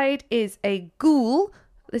inside is a ghoul.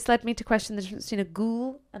 This led me to question the difference between a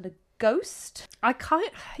ghoul and a ghost.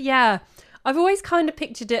 I've always kind of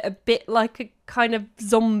pictured it a bit like a kind of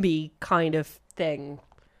zombie kind of thing.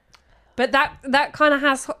 But that kind of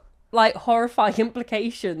has, like, horrifying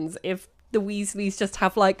implications if the Weasleys just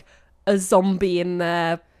have, like, a zombie in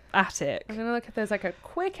their attic. I'm going to look if there's, like, a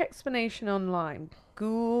quick explanation online.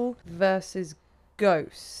 Ghoul versus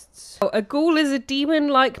ghosts. A ghoul is a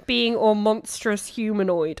demon-like being or monstrous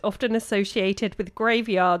humanoid, often associated with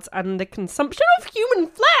graveyards and the consumption of human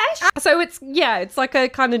flesh. So it's like a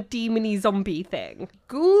kind of demony zombie thing.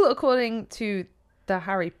 Ghoul, according to the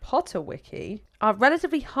Harry Potter wiki, are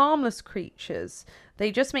relatively harmless creatures.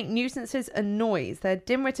 They just make nuisances and noise. They're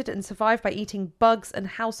dim-witted and survive by eating bugs and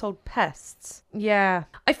household pests. Yeah.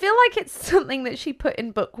 I feel like it's something that she put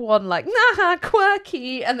in book 1, like, nah,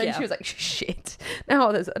 quirky. And then she was like, shit. Now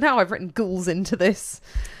I've written ghouls into this.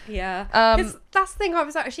 Yeah. Because that's the thing, I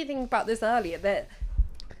was actually thinking about this earlier, that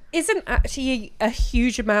isn't actually a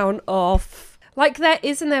huge amount of... Like, there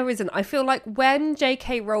is and there isn't. I feel like when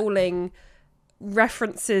J.K. Rowling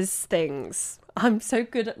references things... I'm so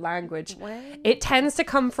good at language. It tends to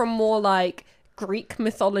come from more like Greek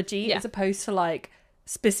mythology as opposed to like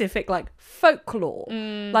specific like folklore.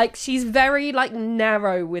 Like she's very like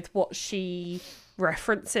narrow with what she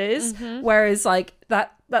references, whereas like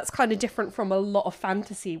that's kind of different from a lot of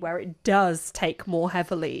fantasy where it does take more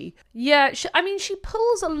heavily. Yeah, I mean, she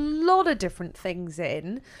pulls a lot of different things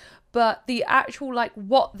in, but the actual like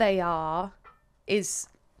what they are is...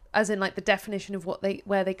 As in, like, the definition of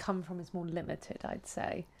where they come from is more limited, I'd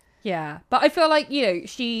say. Yeah. But I feel like, you know,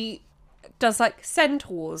 she does, like,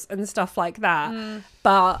 centaurs and stuff like that.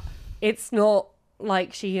 But it's not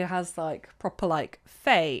like she has, like, proper, like,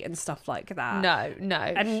 fae and stuff like that. No.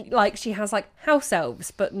 And, like, she has, like, house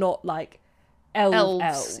elves, but not, like,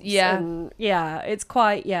 elves. Yeah. And, yeah, it's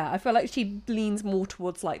quite, I feel like she leans more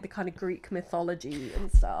towards, like, the kind of Greek mythology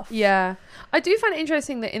and stuff. Yeah. I do find it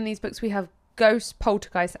interesting that in these books we have ghosts,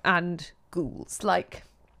 poltergeists, and ghouls. Like,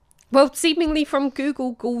 well, seemingly from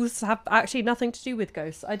Google, ghouls have actually nothing to do with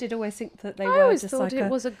ghosts. I did always think that they were always just thought like it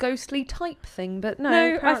was a ghostly type thing, but no, I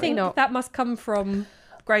apparently think not. that must come from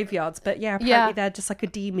graveyards. But apparently they're just like a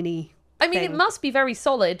demony. I mean, it must be very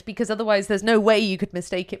solid because otherwise there's no way you could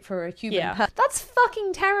mistake it for a human. Yeah. That's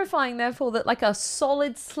fucking terrifying, therefore, that like a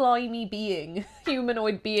solid, slimy being,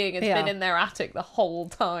 humanoid being, has been in their attic the whole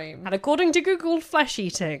time. And according to Google, flesh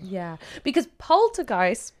eating. Yeah. Because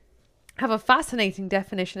poltergeists have a fascinating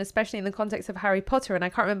definition, especially in the context of Harry Potter, and I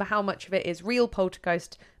can't remember how much of it is real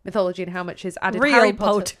poltergeist mythology and how much is added Harry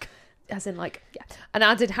Potter. As in, like, and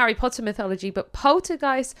added Harry Potter mythology, but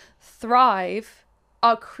poltergeists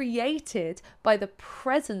are created by the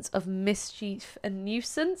presence of mischief and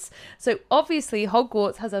nuisance. So obviously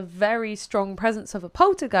Hogwarts has a very strong presence of a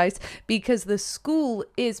poltergeist because the school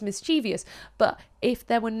is mischievous. But if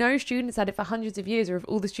there were no students at it for hundreds of years, or if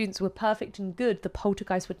all the students were perfect and good, the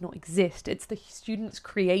poltergeist would not exist. It's the students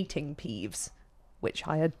creating Peeves, which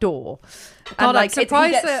I adore. God, and like I'm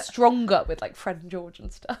surprised he gets stronger with like Fred and George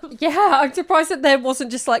and stuff. Yeah, I'm surprised that there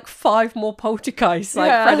wasn't just like 5 more poltergeists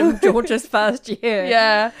like Fred and George's first year.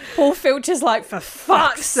 Yeah. Paul Filcher's like, for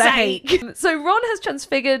fuck's sake. So Ron has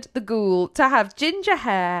transfigured the ghoul to have ginger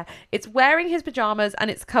hair. It's wearing his pajamas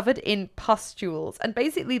and it's covered in pustules. And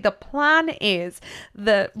basically the plan is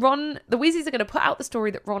that the Weasleys are going to put out the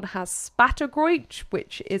story that Ron has spattergroich,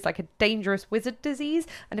 which is like a dangerous wizard disease.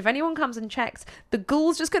 And if anyone comes and checks, the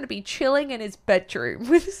ghoul's just going to be chilling in his bedroom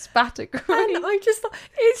with spattergroich. And I just thought,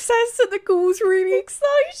 it says that the ghoul's really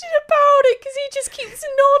excited about it because he just keeps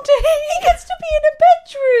nodding. He gets to be in a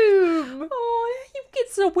bedroom. Oh, he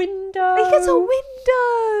gets a window. He gets a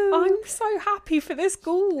window. I'm so happy for this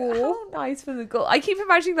ghoul. How nice for the ghoul. I keep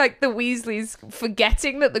imagining like the Weasleys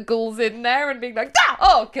forgetting that the ghoul's in there and being like, ah!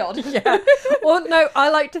 Oh god. Yeah. Well, no, I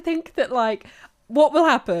like to think that like what will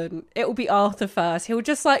happen, it will be Arthur first. He'll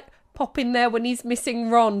just like pop in there when he's missing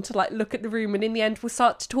Ron to like look at the room, and in the end we'll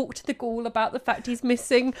start to talk to the ghoul about the fact he's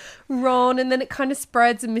missing Ron, and then it kind of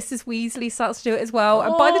spreads and Mrs. Weasley starts to do it as well.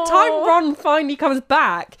 And by the time Ron finally comes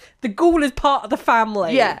back, the ghoul is part of the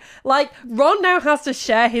family. Yeah. Like Ron now has to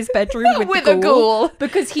share his bedroom with the ghoul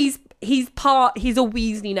because he's a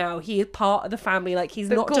Weasley now. He is part of the family. Like he's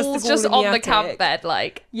not just the ghoul just in on the the attic. camp bed.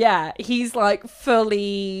 Like, yeah, he's like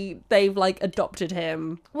fully. They've like adopted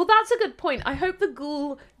him. well, that's a good point. I hope the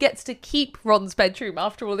ghoul gets to keep Ron's bedroom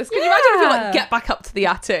after all this. Can you imagine if you like get back up to the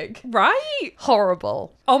attic? Right?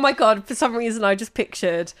 Horrible. Oh my god! For some reason, I just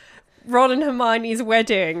pictured Ron and Hermione's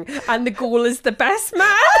wedding, and the ghoul is the best man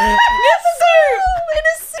in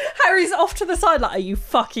a suit. Harry's off to the side, like, are you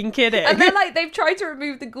fucking kidding? And then like they've tried to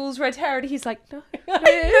remove the ghoul's red hair, and he's like, no.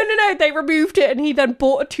 No. They removed it, and he then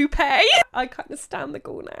bought a toupee. I kind of stand the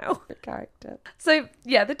ghoul now. The character. So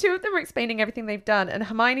yeah, the two of them are explaining everything they've done, and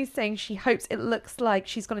Hermione's saying she hopes it looks like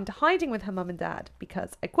she's gone into hiding with her mum and dad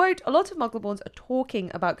because, I quote, a lot of Muggleborns are talking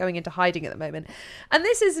about going into hiding at the moment. And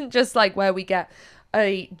this isn't just like where we get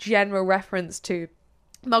a general reference to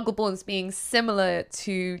Muggleborns being similar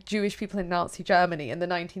to Jewish people in Nazi Germany in the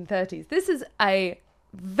 1930s. This is a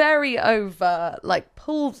very over, like,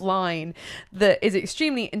 pulled line that is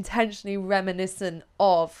extremely intentionally reminiscent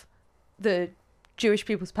of the Jewish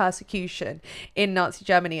people's persecution in Nazi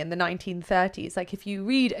Germany in the 1930s. Like, if you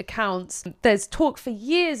read accounts, there's talk for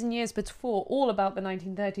years and years before all about the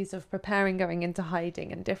 1930s of preparing, going into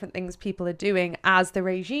hiding, and different things people are doing as the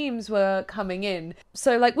regimes were coming in.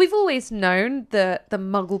 So, like, we've always known that the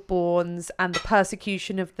Muggle-borns and the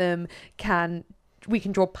persecution of them we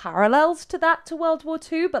can draw parallels to that, to World War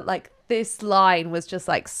II, but like this line was just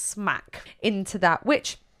like smack into that,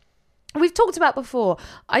 which we've talked about before.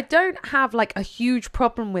 I don't have like a huge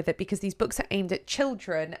problem with it because these books are aimed at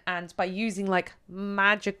children, and by using like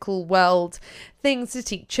magical world things to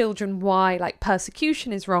teach children why like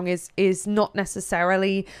persecution is wrong is not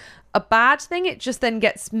necessarily a bad thing. It just then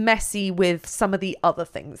gets messy with some of the other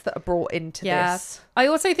things that are brought into this. I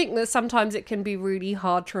also think that sometimes it can be really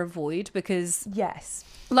hard to avoid because Yes.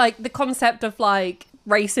 like the concept of like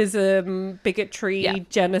racism, bigotry,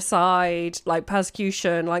 genocide, like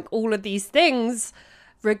persecution, like all of these things,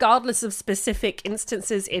 regardless of specific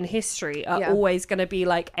instances in history, are always going to be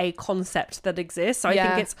like a concept that exists. So I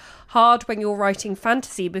think it's hard when you're writing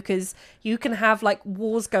fantasy because you can have like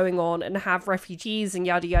wars going on and have refugees and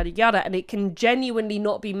yada yada yada, and it can genuinely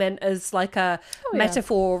not be meant as like a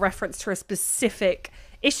metaphor or reference to a specific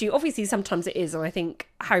issue. Obviously sometimes it is, and I think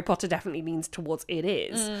Harry Potter definitely leans towards it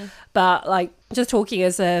is, but like just talking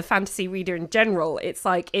as a fantasy reader in general, it's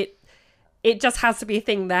like it just has to be a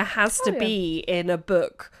thing. There has to be in a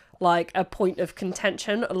book like a point of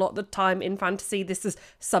contention. A lot of the time in fantasy, this is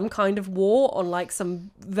some kind of war on like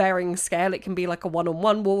some varying scale. It can be like a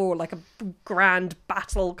one-on-one war or like a grand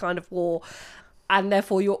battle kind of war, and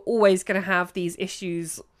therefore you're always going to have these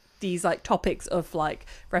issues, these like topics of like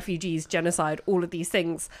refugees, genocide, all of these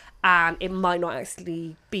things, and it might not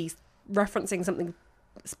actually be referencing something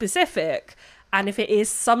specific. And if it is,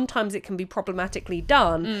 sometimes it can be problematically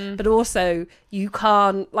done, but also you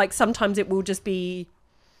can't, like, sometimes it will just be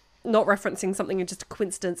not referencing something and just a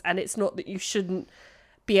coincidence, and it's not that you shouldn't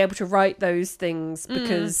be able to write those things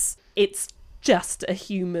because it's just a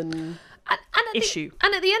human issue.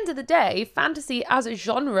 And at the end of the day, fantasy as a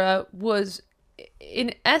genre was,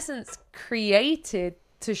 in essence, created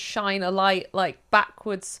to shine a light, like,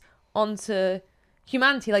 backwards onto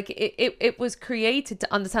humanity. Like it was created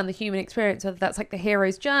to understand the human experience, whether that's like the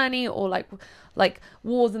hero's journey or like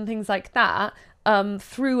wars and things like that,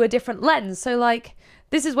 through a different lens. So like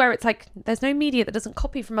this is where it's like there's no media that doesn't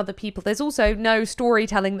copy from other people. There's also no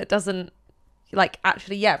storytelling that doesn't like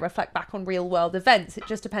actually reflect back on real world events. It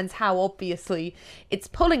just depends how obviously it's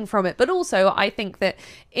pulling from it. But also I think that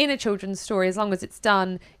in a children's story, as long as it's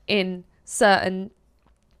done in certain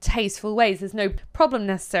tasteful ways, there's no problem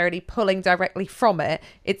necessarily pulling directly from it.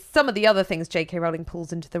 It's some of the other things J.K. Rowling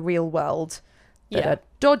pulls into the real world that are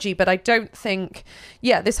dodgy. But I don't think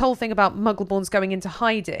this whole thing about Muggleborns going into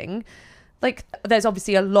hiding, like there's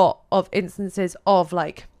obviously a lot of instances of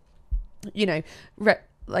like, you know,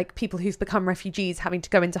 like people who've become refugees having to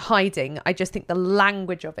go into hiding. I just think the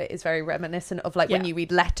language of it is very reminiscent of like when you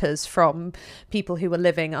read letters from people who were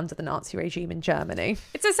living under the Nazi regime in Germany.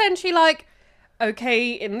 It's essentially like,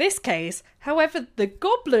 okay, in this case, however, the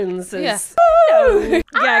goblins is, kind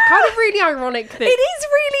of really ironic. That, it is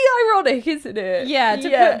really ironic, isn't it? Yeah, to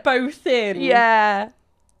put both in. Yeah.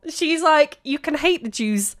 She's like, you can hate the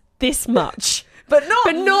Jews this much. But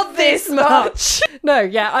not this much. No,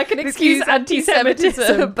 I can excuse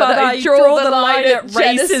anti-Semitism, but I draw the line at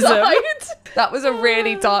racism. That was a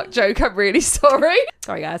really dark joke. I'm really sorry.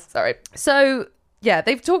 Sorry, guys. Sorry. So... yeah,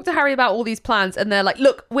 they've talked to Harry about all these plans and they're like,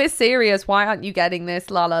 look, we're serious. Why aren't you getting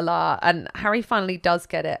this? La, la, la. And Harry finally does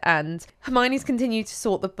get it. And Hermione's continued to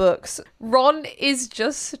sort the books. Ron is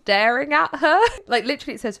just staring at her. Like,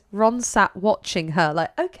 literally it says, Ron sat watching her.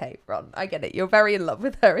 Like, okay, Ron, I get it. You're very in love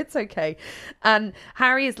with her. It's okay. And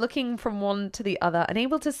Harry is looking from one to the other,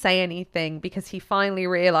 unable to say anything because he finally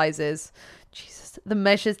realizes, Jesus, the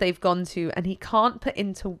measures they've gone to, and he can't put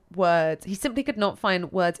into words. He simply could not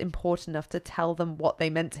find words important enough to tell them what they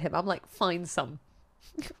meant to him. I'm like, find some.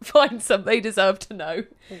 Find some. They deserve to know.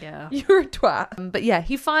 Yeah. You're a twat. But yeah,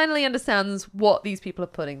 he finally understands what these people are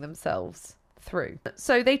putting themselves through.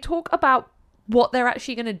 So they talk about what they're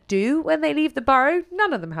actually going to do when they leave the burrow.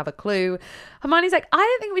 None of them have a clue. Hermione's like, I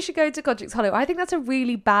don't think we should go to Godric's Hollow. I think that's a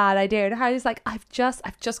really bad idea. And Harry's like, I've just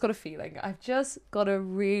got a feeling. I've just got a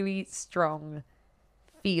really strong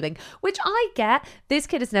feeling, which I get. This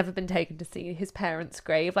kid has never been taken to see his parents'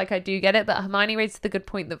 grave. Like, I do get it. But Hermione raises the good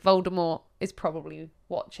point that Voldemort is probably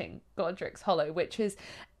watching Godric's Hollow, which is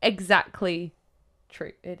exactly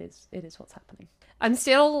true. It is what's happening. I'm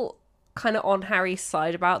still kind of on Harry's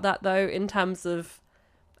side about that, though, in terms of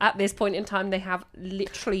at this point in time they have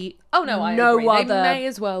literally no other. They may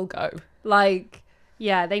as well go. Like,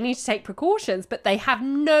 Yeah, they need to take precautions, but they have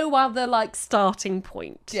no other, like, starting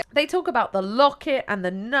point. Yeah. They talk about the locket and the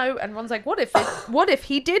note, and Ron's like, what if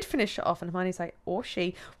he did finish it off? And Hermione's like, or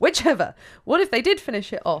she, whichever. What if they did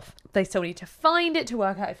finish it off? They still need to find it to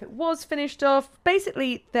work out if it was finished off.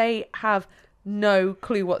 Basically, they have no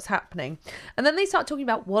clue what's happening. And then they start talking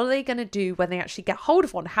about what are they going to do when they actually get hold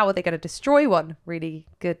of one? How are they going to destroy one? Really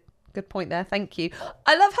good point there. Thank you.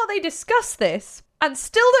 I love how they discuss this and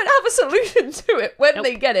still don't have a solution to it when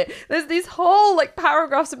they get it. There's these whole like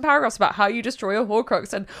paragraphs and paragraphs about how you destroy a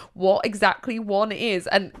Horcrux and what exactly one is.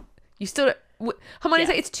 And you still don't... Hermione's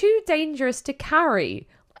like, it's too dangerous to carry.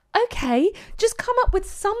 Okay, just come up with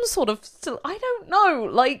some sort of... I don't know,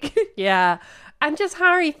 like... Yeah. And just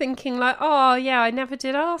Harry thinking like, oh, yeah, I never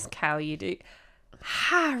did ask how you do.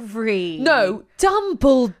 Harry. No,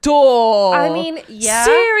 Dumbledore. I mean, yeah.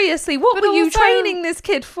 Seriously, what But were you also- training this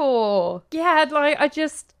kid for? Yeah, like,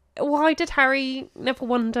 why did Harry never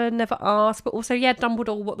wonder, never ask? But also, yeah,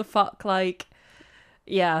 Dumbledore, what the fuck? Like,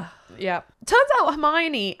 yeah. Yeah. Turns out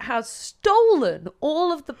Hermione has stolen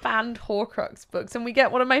all of the banned Horcrux books, and we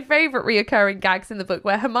get one of my favourite reoccurring gags in the book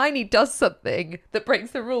where Hermione does something that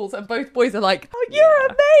breaks the rules, and both boys are like, oh, you're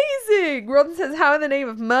amazing! Ron says, how in the name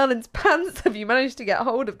of Merlin's pants have you managed to get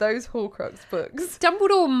hold of those Horcrux books?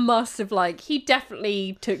 Dumbledore must have, like, he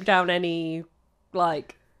definitely took down any,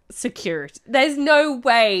 like, security. There's no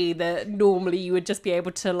way that normally you would just be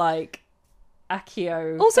able to, like,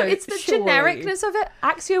 Accio. Also, So it's the surely- genericness of it.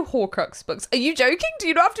 Accio Horcrux books. Are you joking? Do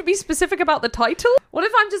you not have to be specific about the title? What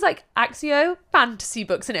if I'm just like, Accio fantasy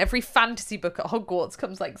books, and every fantasy book at Hogwarts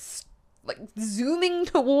comes like zooming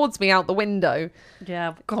towards me out the window?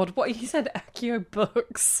 Yeah, God, what you said, Accio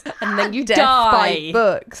books, and then you Death die. by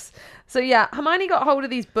books. So yeah, Hermione got hold of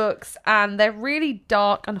these books, and they're really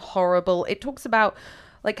dark and horrible. It talks about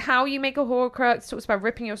like how you make a Horcrux. It talks about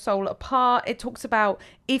ripping your soul apart. It talks about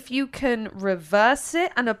if you can reverse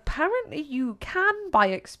it, and apparently you can by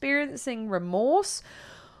experiencing remorse,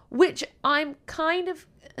 which I'm kind of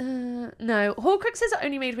no. Horcruxes are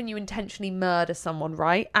only made when you intentionally murder someone,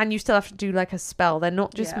 right? And you still have to do like a spell. They're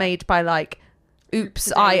not just made by like,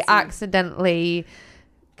 oops, I accidentally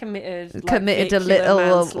committed a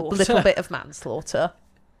little bit of manslaughter,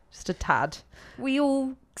 just a tad. We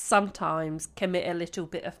all sometimes commit a little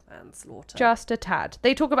bit of manslaughter. Just a tad.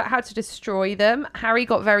 They talk about how to destroy them. Harry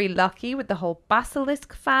got very lucky with the whole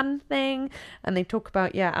basilisk fan thing. And they talk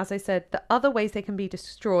about, yeah, as I said, the other ways they can be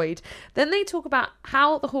destroyed. Then they talk about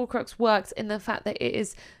how the Horcrux works in the fact that it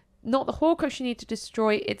is not the Horcrux you need to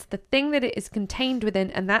destroy, it's the thing that it is contained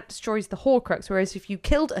within, and that destroys the Horcrux. Whereas if you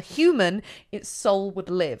killed a human, its soul would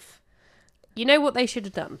live. You know what they should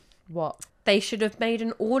have done? What? They should have made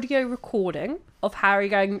an audio recording of Harry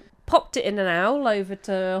going, popped it in an owl over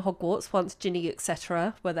to Hogwarts once Ginny,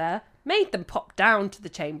 etc. were there, made them pop down to the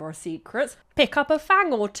Chamber of Secrets, pick up a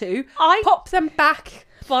fang or two, pop them back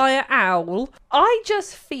via owl. I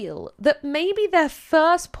just feel that maybe their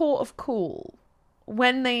first port of call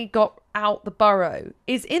when they got out the burrow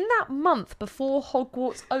is in that month before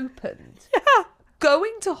Hogwarts opened. Yeah.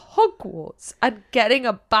 Going to Hogwarts and getting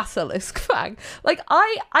a basilisk fang. Like,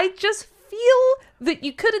 I just feel that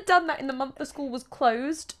you could have done that in the month the school was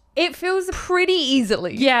closed. It feels pretty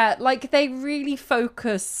easily. Yeah, like they really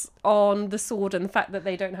focus on the sword and the fact that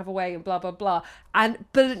they don't have a way and blah, blah, blah. But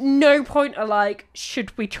at no point are like,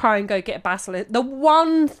 should we try and go get a basilisk? The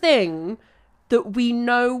one thing that we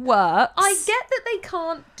know works. I get that they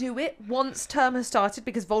can't do it once term has started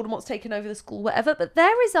because Voldemort's taken over the school, whatever, but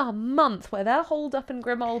there is a month where they're holed up in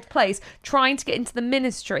Grimmauld Place trying to get into the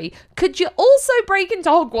Ministry. Could you also break into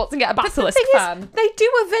Hogwarts and get a basilisk fan? They do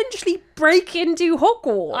eventually break into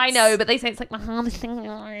Hogwarts. I know, but they say it's like the hardest thing.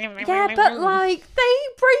 Yeah, but like they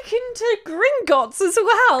break into Gringotts as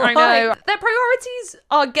well. I know. Their priorities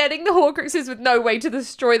are getting the Horcruxes with no way to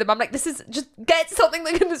destroy them. I'm like, this is just get something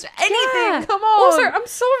that can destroy anything. Yeah. Come on. Also, I'm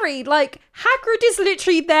sorry, like Hagrid is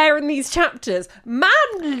literally there in these chapters. Man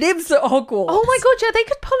lives at Hogwarts. Oh my god, yeah, they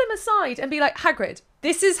could pull him aside and be like, Hagrid,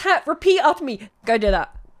 this is repeat after me. Go do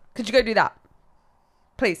that. Could you go do that?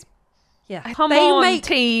 Please. Yeah. Come they on, make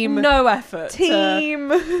team. no effort. Team.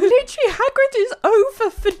 Literally, Hagrid is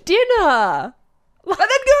over for dinner. And then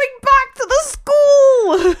going back to the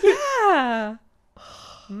school. Yeah.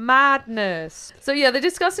 Madness. So yeah, they're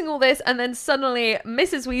discussing all this, and then suddenly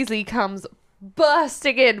Mrs. Weasley comes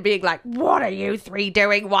bursting in, being like, what are you three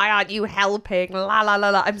doing? Why aren't you helping? La la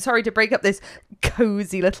la la. I'm sorry to break up this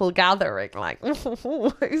cozy little gathering. Like,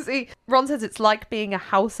 cozy. Ron says it's like being a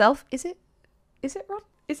house elf. Is it? Is it, Ron?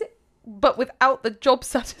 Is it? But without the job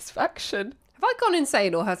satisfaction. Have I gone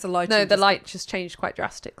insane, or has the light? No, the light just changed quite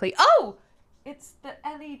drastically. Oh! It's the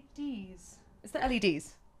LEDs. It's the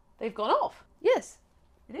LEDs. They've gone off. Yes.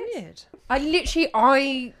 It is.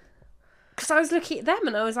 Weird. Because I was looking at them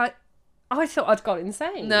and I was like, I thought I'd gone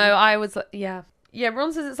insane. No, I was, yeah. Yeah,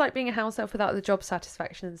 Ron says it's like being a house elf without the job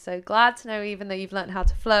satisfaction. And so glad to know, even though you've learned how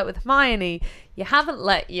to flirt with Hermione, you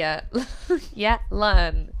haven't yet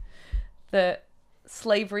learn that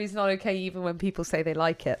slavery is not okay even when people say they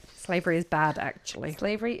like it. Slavery is bad, actually.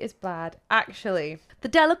 Slavery is bad, actually. The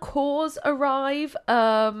Delacours arrive,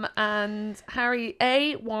 and Harry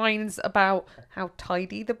whines about how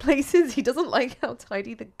tidy the place is. He doesn't like how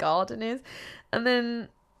tidy the garden is. And then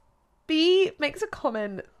B makes a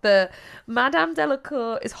comment that Madame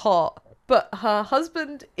Delacour is hot, but her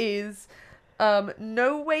husband is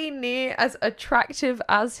no way near as attractive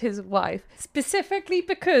as his wife. Specifically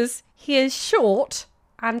because he is short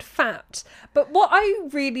and fat. But what I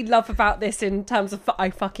really love about this in terms of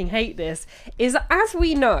I fucking hate this is, as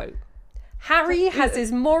we know, Harry has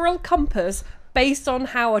his moral compass based on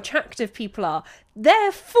how attractive people are.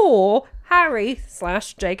 Therefore, Harry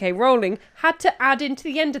 / J.K. Rowling had to add into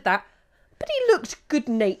the end of that, but he looked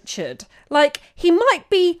good-natured. Like, he might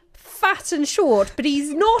be fat and short, but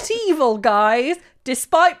he's not evil, guys.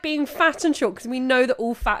 Despite being fat and short, because we know that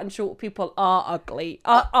all fat and short people are ugly.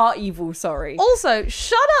 Are evil, sorry. Also,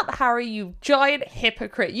 shut up, Harry, you giant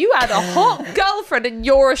hypocrite. You had a hot girlfriend and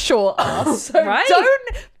you're a short ass. So Right?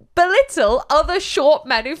 don't belittle other short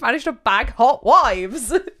men who've managed to bag hot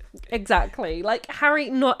wives. Exactly. Like,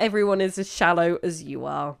 Harry, not everyone is as shallow as you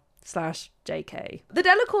are. / JK. The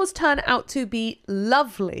Delacours turn out to be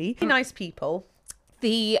lovely, nice people.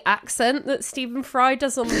 The accent that Stephen Fry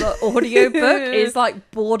does on the audiobook is like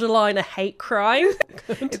borderline a hate crime.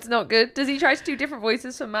 It's not good. Does he try to do different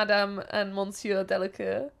voices for Madame and Monsieur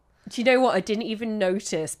Delacour? Do you know what? I didn't even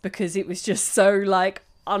notice because it was just so like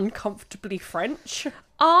uncomfortably French.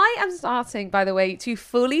 I am starting, by the way, to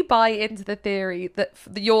fully buy into the theory that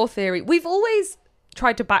your theory. We've always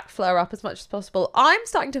tried to back Fleur up as much as possible. I'm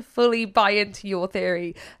starting to fully buy into your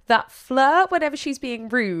theory that Fleur, whenever she's being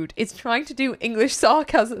rude, is trying to do English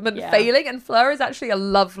sarcasm and failing, and Fleur is actually a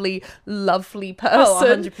lovely, lovely person.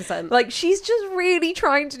 Oh, 100%. Like, she's just really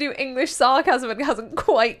trying to do English sarcasm and hasn't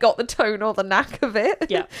quite got the tone or the knack of it.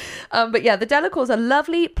 Yeah. But yeah, the Delacours are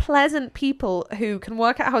lovely, pleasant people who can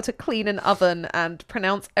work out how to clean an oven and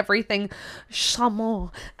pronounce everything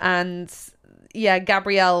chamon. And yeah,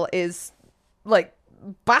 Gabrielle is like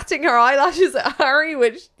batting her eyelashes at Harry,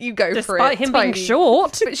 which you go for it. Despite him being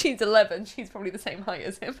short. But she's 11. She's probably the same height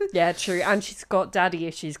as him. Yeah, true. And she's got daddy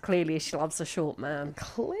issues. Clearly, she loves a short man.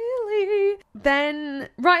 Clearly. Then,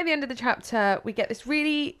 right at the end of the chapter, we get this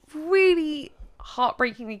really, really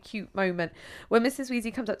heartbreakingly cute moment where Mrs.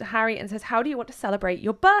 Weasley comes up to Harry and says, how do you want to celebrate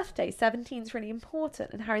your birthday? 17's really important.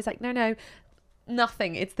 And Harry's like, no,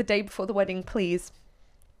 nothing. It's the day before the wedding, please.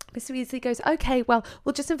 Miss Weasley goes, okay, well,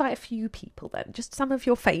 we'll just invite a few people then, just some of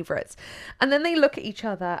your favourites. And then they look at each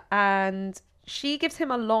other and she gives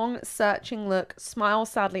him a long, searching look, smiles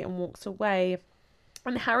sadly and walks away.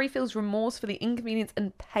 And Harry feels remorse for the inconvenience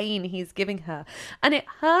and pain he's giving her. And it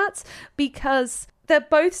hurts because they're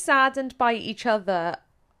both saddened by each other.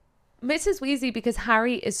 Mrs. Weasley, because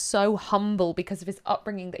Harry is so humble because of his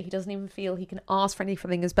upbringing that he doesn't even feel he can ask for anything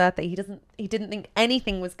for his birthday. He didn't think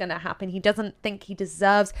anything was going to happen. He doesn't think he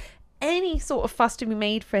deserves any sort of fuss to be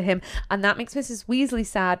made for him. And that makes Mrs. Weasley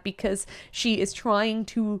sad because she is trying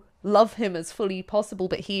to love him as fully possible,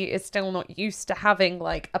 but he is still not used to having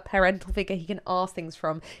like a parental figure he can ask things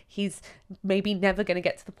from. He's maybe never going to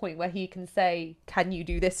get to the point where he can say, can you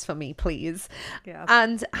do this for me, please? Yeah.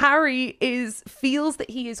 And Harry feels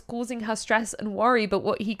that he is causing her stress and worry, but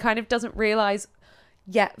what he kind of doesn't realize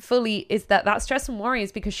yet fully is that stress and worry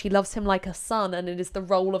is because she loves him like a son, and it is the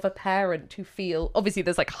role of a parent to feel. Obviously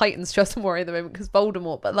there's like heightened stress and worry at the moment because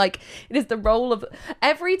Voldemort, but like it is the role of,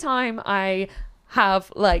 every time I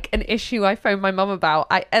have like an issue I phone my mum about,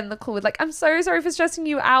 I end the call with like, I'm so sorry for stressing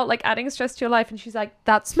you out, like adding stress to your life. And she's like,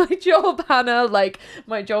 that's my job, Hannah. Like,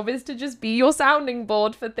 my job is to just be your sounding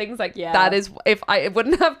board for things like that. Is, if I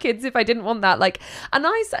wouldn't have kids if I didn't want that. Like, and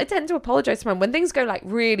I tend to apologize to mum when things go like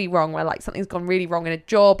really wrong, where like something's gone really wrong in a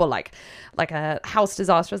job or like a house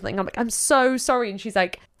disaster or something. I'm like, I'm so sorry. And she's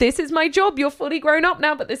like, this is my job. You're fully grown up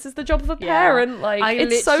now, but this is the job of a parent. Like,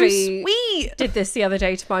 it's so sweet. Did this the other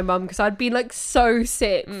day to my mum because I'd been like so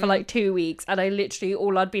sick for like 2 weeks, and I literally,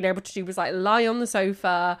 all I'd been able to do was like lie on the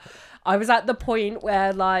sofa. I was at the point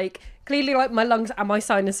where like clearly like my lungs and my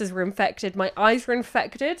sinuses were infected, my eyes were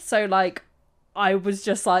infected, so like I was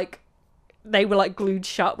just like, they were like glued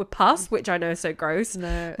shut with pus, which I know is so gross.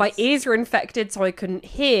 No, my ears were infected, so I couldn't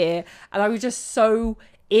hear, and I was just so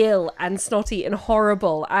ill and snotty and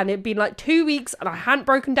horrible, and it'd been like 2 weeks and I hadn't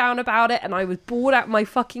broken down about it, and I was bored out of my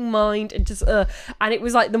fucking mind, and just and it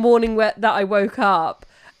was like the morning that I woke up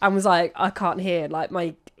and was like, I can't hear, like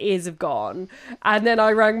my ears have gone. And then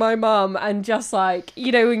I rang my mum, and just like,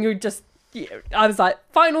 you know, when you're just, I was like,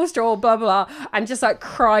 final straw, blah blah blah, and just like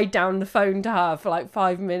cried down the phone to her for like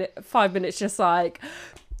 5 minutes, just like,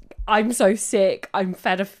 I'm so sick. I'm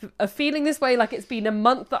fed of feeling this way. Like, it's been a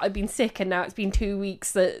month that I've been sick, and now it's been 2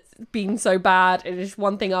 weeks that it's been so bad. And it's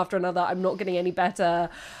one thing after another. I'm not getting any better.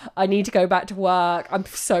 I need to go back to work. I'm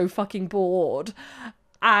so fucking bored.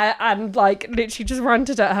 And like literally just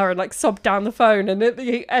ranted at her and like sobbed down the phone. And at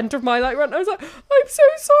the end of my like rant, I was like, I'm so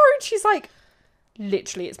sorry. And she's like,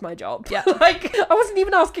 literally, it's my job. Yeah. Like, I wasn't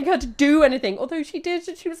even asking her to do anything, although she did.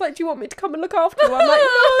 And she was like, do you want me to come and look after you? I'm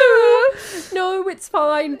like, no, it's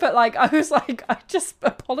fine. But like, I was like, I just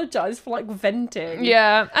apologized for like venting.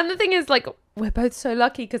 Yeah. And the thing is, like, we're both so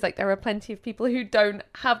lucky because like there are plenty of people who don't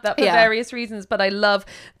have that for various reasons. But I love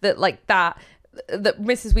that, like, that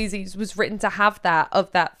Mrs. Weasley was written to have that,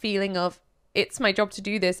 of that feeling of, it's my job to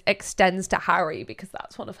do this, extends to Harry, because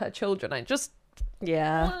that's one of her children. I just,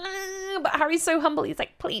 yeah. But Harry's so humble. He's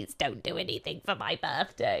like, please don't do anything for my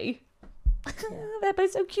birthday. Yeah. They're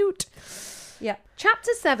both so cute. Yeah.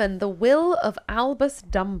 Chapter 7, The Will of Albus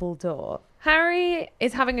Dumbledore. Harry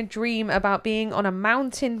is having a dream about being on a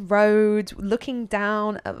mountain road, looking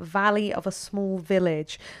down a valley of a small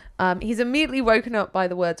village. He's immediately woken up by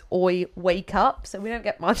the words, "Oi, wake up." So we don't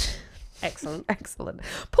get much. Excellent. Excellent.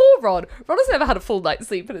 Poor Ron. Ron has never had a full night's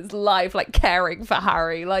sleep in his life, like, caring for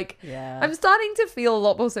Harry. Like, yeah. I'm starting to feel a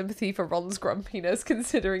lot more sympathy for Ron's grumpiness,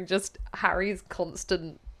 considering just Harry's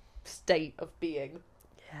constant state of being.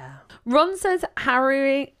 Yeah. Ron says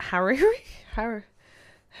Harry.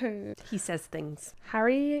 He says things.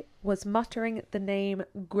 Harry was muttering the name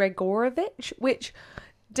Gregorovitch, which,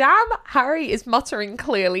 damn, Harry is muttering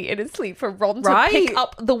clearly in his sleep for Ron to pick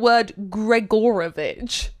up the word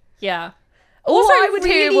Gregorovitch. Yeah. All I would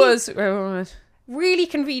hear was really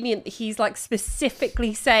convenient that he's like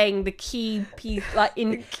specifically saying the key piece, like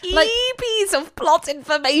in the key piece of plot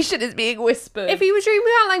information is being whispered. If he was dreaming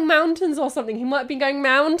about like mountains or something, he might have been going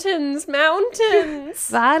mountains,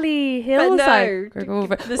 valley, hills. But no,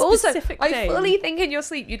 but also, I fully think in your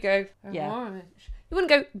sleep you'd go, yeah. You wouldn't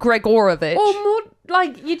go Gregorovitch. Or more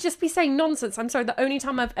like, you'd just be saying nonsense. I'm sorry, the only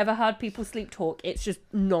time I've ever heard people sleep talk, it's just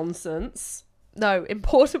nonsense. No,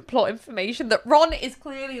 important plot information that Ron is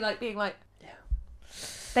clearly like being like, yeah.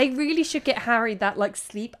 They really should get Harry that like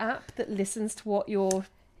sleep app that listens to what you're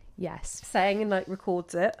saying and like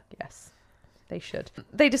records it. Yes. They should.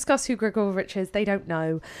 They discuss who Gregorovitch is. They don't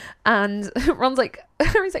know. And Ron's like,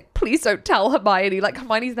 Harry's like, please don't tell Hermione. Like,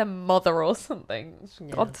 Hermione's their mother or something.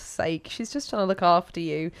 Yeah. God's sake. She's just trying to look after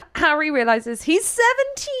you. Harry realizes he's 17.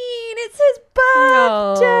 It's his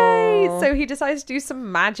birthday. Aww. So he decides to do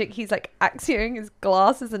some magic. He's like axioing his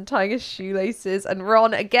glasses and tying his shoelaces. And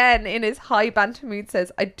Ron, again, in his high banter mood, says,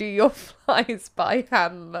 I do your flies by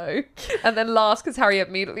hand, though. And then laughs because Harry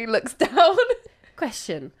immediately looks down.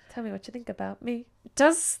 Question. Tell me what you think about me.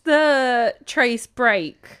 Does the trace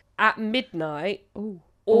break at midnight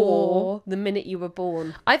or the minute you were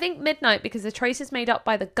born? I think midnight, because the trace is made up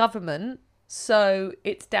by the government, so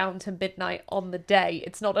it's down to midnight on the day.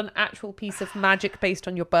 It's not an actual piece of magic based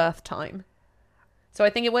on your birth time. So I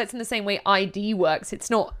think it works in the same way ID works. It's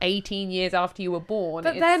not 18 years after you were born.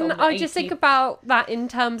 But then I just think about that in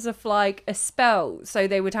terms of like a spell. So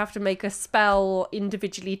they would have to make a spell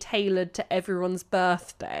individually tailored to everyone's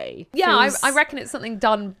birthday. Yeah, I reckon it's something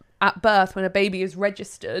done at birth when a baby is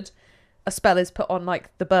registered. A spell is put on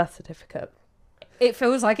like the birth certificate. It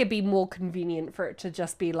feels like it'd be more convenient for it to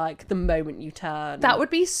just be like the moment you turn. That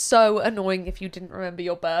would be so annoying if you didn't remember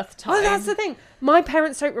your birth time. Oh, that's the thing. My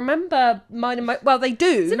parents don't remember mine and well, they do.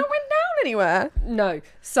 Is it not written down anywhere? No.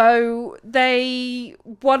 So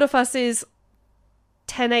one of us is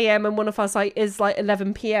 10 a.m. and one of us is like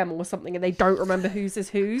 11 p.m. or something, and they don't remember whose is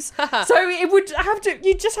whose. So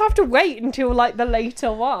you just have to wait until like the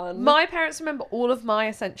later one. My parents remember all of my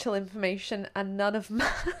essential information and none of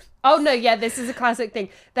mine. Oh no, yeah, this is a classic thing.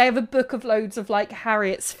 They have a book of loads of like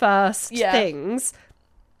Harriet's first things.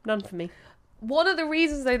 None for me. One of the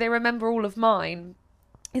reasons though they remember all of mine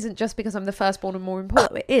isn't just because I'm the firstborn and more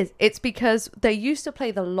important. It's because they used to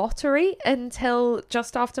play the lottery until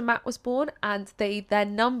just after Matt was born, and their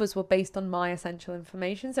numbers were based on my essential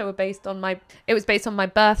information. So it was based on my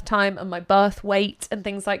birth time and my birth weight and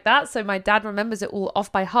things like that. So my dad remembers it all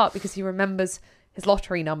off by heart because he remembers his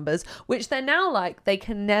lottery numbers, which they're now like, they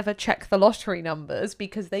can never check the lottery numbers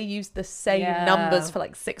because they use the same numbers for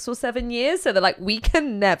like 6 or 7 years. So they're like, we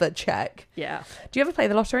can never check. Yeah. Do you ever play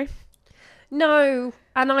the lottery? No.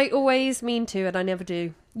 And I always mean to, and I never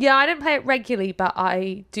do. Yeah, I don't play it regularly, but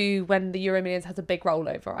I do when the Euro Millions has a big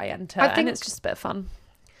rollover, I enter. And it's just a bit of fun.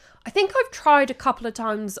 I think I've tried a couple of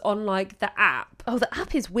times on like the app. Oh, the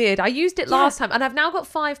app is weird. I used it last time and I've now got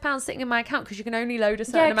 £5 sitting in my account because you can only load a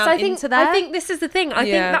certain amount into there. I think this is the thing. I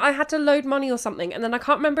think that I had to load money or something, and then I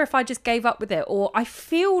can't remember if I just gave up with it, or I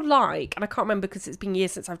feel like, and I can't remember because it's been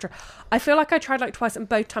years since I've tried, I feel like I tried like twice and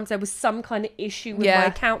both times there was some kind of issue with my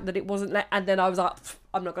account that it wasn't and then I was like,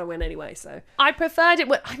 I'm not going to win anyway, so. I preferred it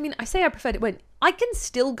when, I say I preferred it when, I can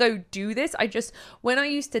still go do this. When I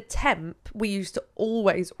used to temp, we used to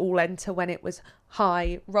always all enter when it was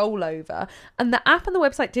high rollover. And the app and the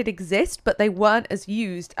website did exist, but they weren't as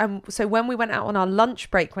used. And so when we went out on our lunch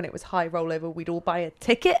break, when it was high rollover, we'd all buy a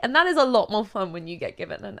ticket. And that is a lot more fun when you get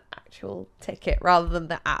given an actual ticket rather than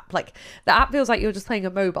the app. Like, the app feels like you're just playing a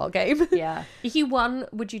mobile game. Yeah. If you won,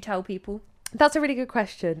 would you tell people? That's a really good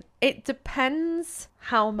question. It depends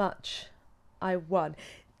how much I won.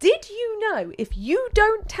 Did you know if you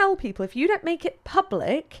don't tell people, if you don't make it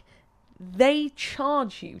public, they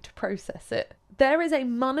charge you to process it? There is a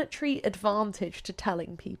monetary advantage to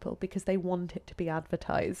telling people because they want it to be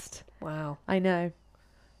advertised. Wow. I know.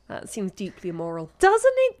 That seems deeply immoral.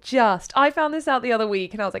 Doesn't it just? I found this out the other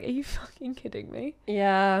week and I was like, are you fucking kidding me?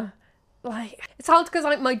 Yeah. Like, it's hard because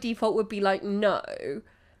like my default would be like, no.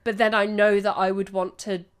 But then I know that I would want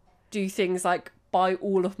to do things like buy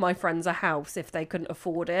all of my friends a house if they couldn't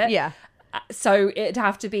afford it. Yeah. So it'd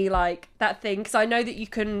have to be like that thing. Because I know that you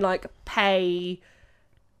can like pay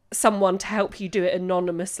someone to help you do it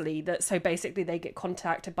anonymously. So basically they get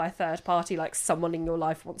contacted by a third party, like someone in your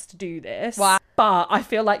life wants to do this. Wow. But I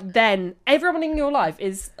feel like then everyone in your life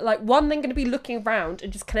is like, one, they're going to be looking around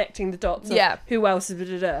and just connecting the dots of who else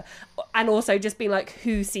is, and also just being like,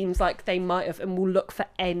 who seems like they might have, and will look for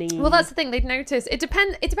any. Well, that's the thing, they'd notice. It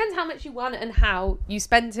depends how much you won and how you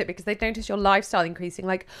spent it, because they'd notice your lifestyle increasing.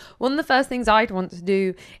 Like, one of the first things I'd want to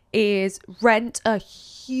do is rent a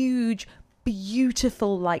huge,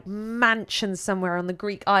 beautiful like mansion somewhere on the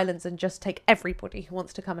Greek islands and just take everybody who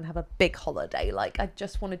wants to come and have a big holiday. Like, I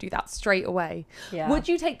just want to do that straight away. Would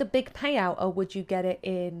you take the big payout, or would you get it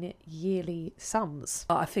in yearly sums?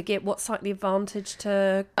 I forget what's like the advantage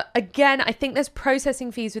to. Again, I think there's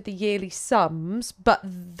processing fees with the yearly sums, but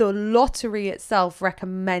the lottery itself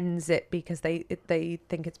recommends it because they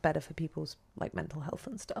think it's better for people's like mental health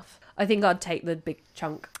and stuff. I think I'd take the big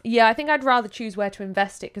chunk. Yeah, I think I'd rather choose where to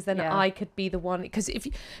invest it, because then I could be the one, because if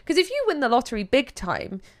you win the lottery big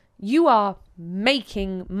time, you are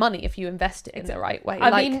making money if you invest it in the right way.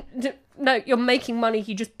 I mean, no, you're making money,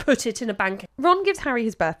 you just put it in a bank. Ron gives Harry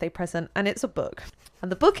his birthday present, and it's a book, and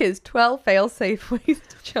the book is 12 fail-safe ways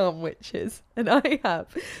to charm witches, and I have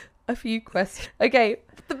a few questions. Okay,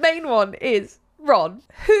 the main one is, Ron,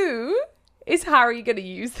 who is Harry going to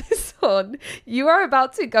use this on? You are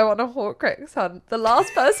about to go on a Horcrux hunt. The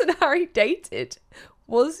last person Harry dated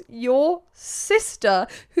was your sister,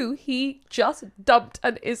 who he just dumped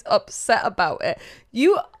and is upset about it.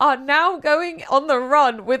 You are now going on the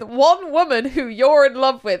run with one woman who you're in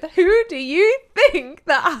love with. Who do you think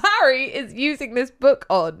that Harry is using this book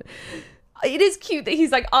on? It is cute that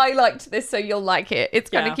he's like, I liked this, so you'll like it. It's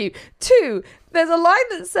kind of cute. 2, there's a line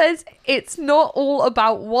that says, it's not all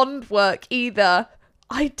about wand work either.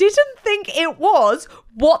 I didn't think it was.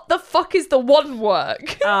 What the fuck is the wand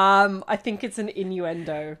work? I think it's an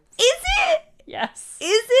innuendo. Is it? Yes.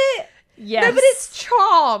 Is it? Yes. No, but it's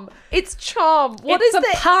charm. It's charm. It's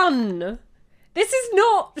a pun. This is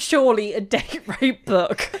not surely a date rape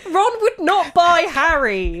book. Ron would not buy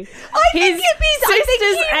Harry. I think he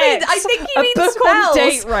means book spells. On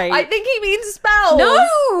date rape. I think he means spells.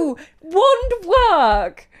 No, wand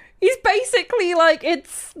work. He's basically like,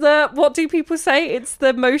 it's the, what do people say? It's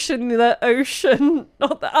the motion, the ocean.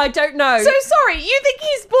 Not the, I don't know. So sorry, you think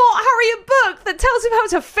he's bought Harry a book that tells him how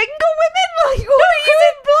to finger women? Like, what are you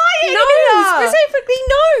implying? No, specifically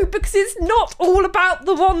no, because it's not all about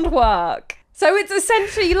the wand work. So it's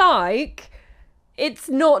essentially like, it's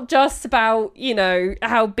not just about, you know,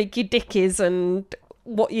 how big your dick is and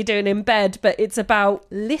what you're doing in bed, but it's about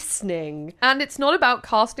listening. And it's not about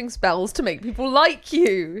casting spells to make people like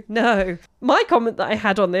you. No. My comment that I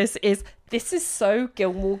had on this is, this is so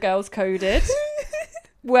Gilmore Girls coded.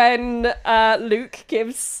 When Luke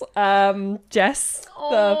gives Jess the...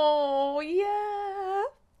 Oh, yeah.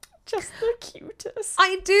 just the cutest.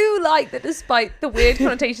 I do like that despite the weird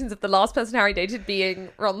connotations of the last person Harry dated being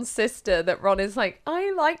Ron's sister, that Ron is like,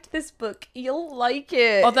 I liked this book, you'll like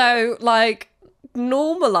it. Although, like,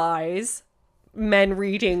 normalize men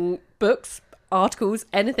reading books, articles,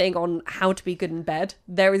 anything on how to be good in bed.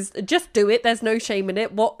 There is, just do it. There's no shame in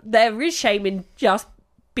it. What there is shame in just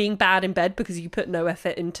being bad in bed because you put no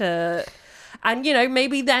effort into, and you know,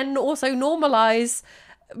 maybe then also normalize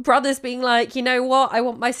brothers being like, you know what, I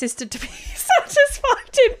want my sister to be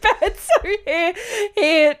satisfied in bed, so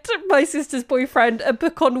here to my sister's boyfriend a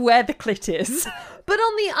book on where the clit is. But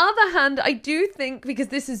on the other hand, I do think, because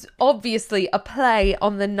this is obviously a play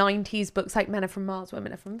on the 90s books like Men Are From Mars,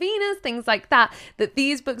 Women Are From Venus, things like that, that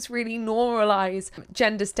these books really normalize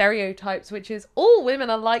gender stereotypes, which is all women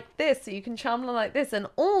are like this, so you can charm them like this, and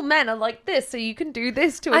all men are like this, so you can do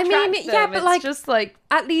this to attract them. Yeah, but it's like, just like,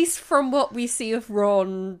 at least from what we see of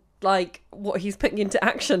Ron, like what he's putting into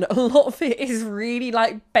action, a lot of it is really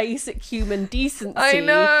like basic human decency. I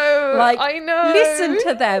know. Listen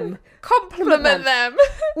to them. Compliment them.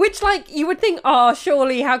 Which, like, you would think, oh,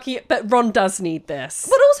 surely how cute, but Ron does need this.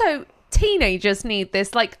 But also, teenagers need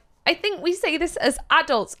this. Like, I think we say this as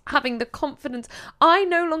adults, having the confidence. I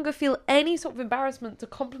no longer feel any sort of embarrassment to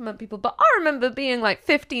compliment people, but I remember being like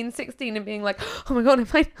 15, 16 and being like, oh my God,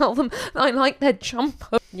 if I tell them that I like their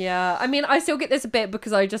jumper. Yeah, I mean, I still get this a bit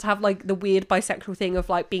because I just have like the weird bisexual thing of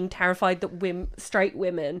like being terrified that straight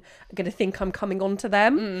women are going to think I'm coming on to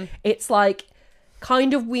them. It's like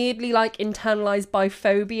kind of weirdly like internalized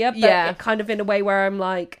biphobia, but kind of in a way where I'm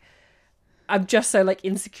like, I'm just so like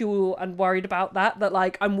insecure and worried about that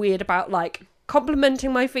like I'm weird about like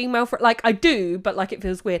complimenting my female friend. Like I do, but like it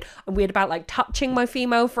feels weird. I'm weird about like touching my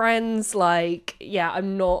female friends. Like, yeah,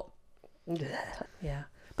 I'm not. Yeah,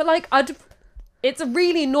 but like it's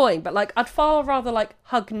really annoying. But like I'd far rather like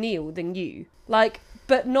hug Neil than you. Like,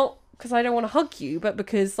 but not because I don't want to hug you, but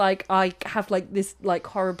because like I have like this like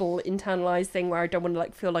horrible internalized thing where I don't want to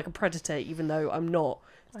like feel like a predator, even though I'm not.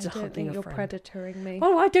 I don't think you're predatoring me.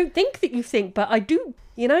 Well, I don't think that you think, but I do,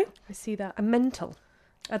 you know? I see that. I'm mental.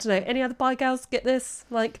 I don't know. Any other bi girls get this?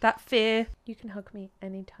 Like, that fear? You can hug me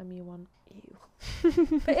anytime you want.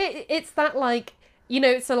 But it's that, like, you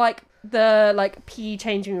know, so, like, the, like, PE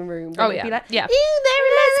changing room. Oh, yeah. Be like, yeah. ew,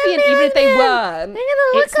 they're a lesbian, even if they weren't. They're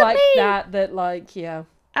gonna look it's at like me. that, like, yeah.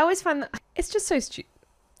 I always find that it's just so stupid.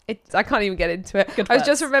 I can't even get into it. Good I was words.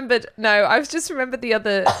 just remembered the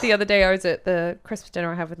other day I was at the Christmas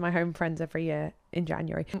dinner I have with my home friends every year in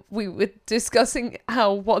January. We were discussing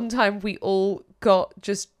how one time we all got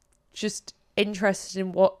just interested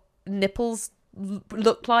in what nipples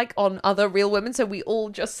looked like on other real women. So we all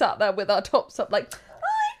just sat there with our tops up like,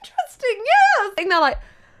 oh, interesting, yeah. And they're like,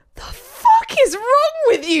 the fuck is wrong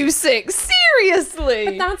with you six? Seriously.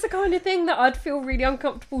 But that's the kind of thing that I'd feel really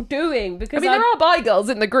uncomfortable doing because I mean, there are bi girls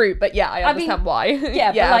in the group, but yeah, I understand why.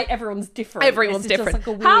 Yeah, but like everyone's different. Everyone's This is different. just,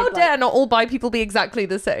 like, a How weird, dare not all bi people be exactly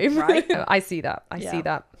the same? Right? I see that. I Yeah. see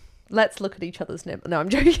that. Let's look at each other's nip. No, I'm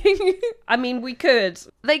joking. I mean, we could.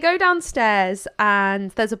 They go downstairs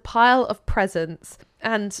and there's a pile of presents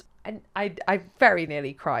and I very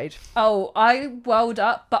nearly cried. Oh, I welled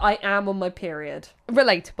up, but I am on my period.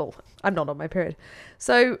 Relatable. I'm not on my period.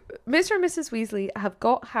 So Mr. and Mrs. Weasley have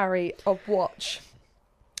got Harry a watch,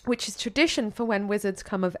 which is tradition for when wizards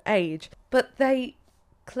come of age. But they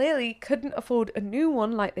clearly couldn't afford a new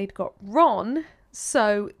one like they'd got Ron.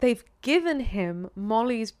 So they've given him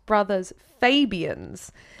Molly's brother's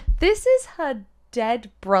Fabian's. This is her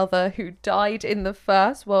dead brother who died in the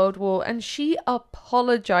First World War, and she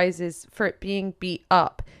apologizes for it being beat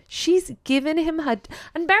up. She's given him her,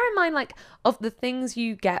 and bear in mind, like, of the things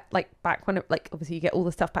you get, like, back when, like, obviously you get all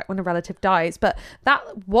the stuff back when a relative dies, but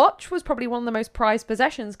that watch was probably one of the most prized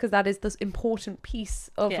possessions because that is this important piece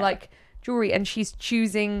of like jewelry, and she's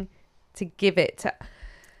choosing to give it to.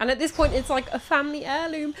 And at this point, it's like a family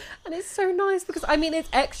heirloom. And it's so nice because, I mean, it's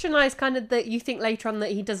extra nice kind of that you think later on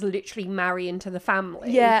that he does literally marry into the family.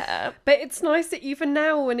 Yeah. But it's nice that even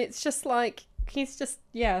now, and it's just like, he's just,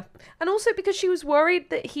 yeah. And also because she was worried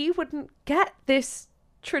that he wouldn't get this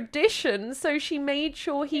tradition. So she made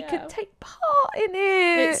sure he could take part in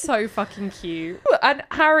it. It's so fucking cute. And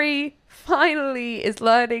Harry finally is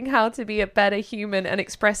learning how to be a better human and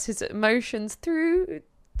express his emotions through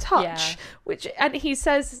touch, and he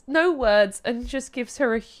says no words and just gives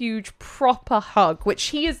her a huge proper hug, which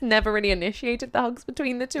he has never really initiated the hugs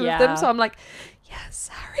between the two of them. So I'm like, yes,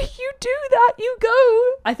 Harry, you do that, you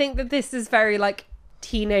go. I think that this is very like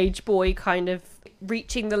teenage boy kind of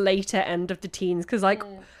reaching the later end of the teens because like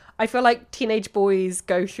I feel like teenage boys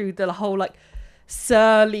go through the whole like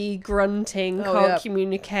surly grunting, can't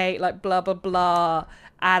communicate, like blah blah blah.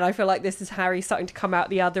 And I feel like this is Harry starting to come out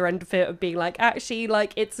the other end of it, of being like, actually,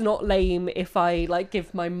 like, it's not lame if I, like,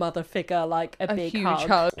 give my mother figure, like, a big huge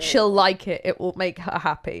hug. She'll like it. It will make her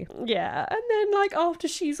happy. Yeah. And then, like, after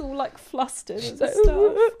she's all, like, flustered and stuff.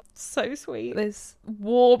 So sweet. This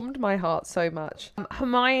warmed my heart so much.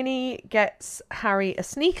 Hermione gets Harry a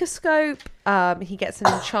sneaker scope. He gets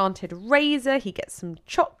an enchanted razor. He gets some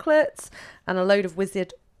chocolates and a load of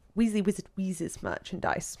Weasley's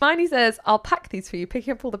merchandise. Hermione says, I'll pack these for you,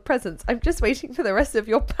 picking up all the presents. I'm just waiting for the rest of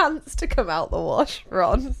your pants to come out the wash,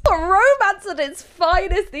 Ron. A romance at its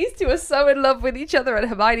finest. These two are so in love with each other and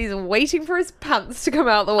Hermione's waiting for his pants to come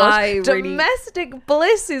out the wash. Domestic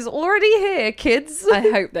bliss is already here, kids. I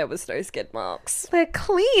hope there was no skid marks. They're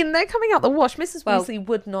clean. They're coming out the wash. Mrs. Weasley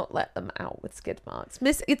would not let them out with skid marks.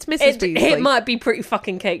 It's Mrs. Weasley. It might be pretty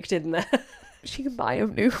fucking caked in there. She can buy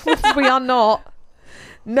them new ones. We are not.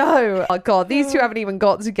 No, oh god, these two haven't even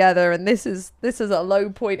got together, and this is a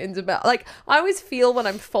low point in debate. Like, I always feel when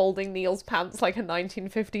I'm folding Neil's pants like a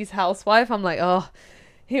 1950s housewife, I'm like, oh,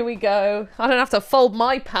 here we go. I don't have to fold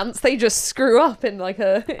my pants; they just screw up in like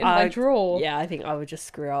my drawer. Yeah, I think I would just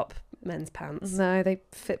screw up men's pants. No, they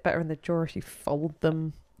fit better in the drawer if you fold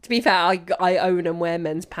them. To be fair, I own and wear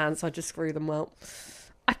men's pants. I just screw them up.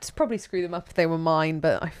 I'd probably screw them up if they were mine,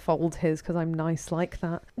 but I fold his because I'm nice like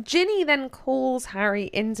that. Ginny then calls Harry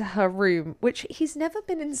into her room, which he's never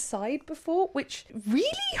been inside before, which really?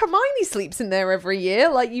 Hermione sleeps in there every year.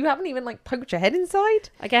 Like, you haven't even, like, poked your head inside?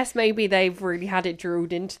 I guess maybe they've really had it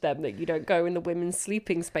drilled into them that you don't go in the women's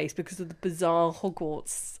sleeping space because of the bizarre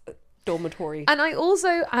Hogwarts dormitory. And I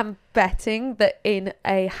also am betting that in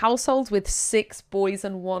a household with 6 boys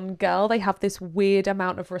and 1 girl, they have this weird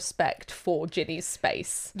amount of respect for Ginny's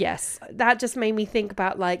space. Yes, that just made me think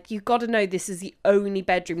about, like, you've got to know this is the only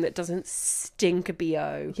bedroom that doesn't stink a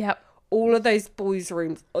BO. Yep. All of those boys'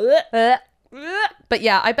 rooms. But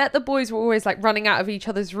yeah, I bet the boys were always like running out of each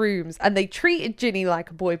other's rooms and they treated Ginny like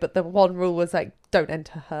a boy, but the one rule was like, don't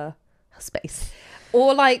enter her space.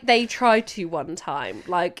 Or, like, they tried to one time.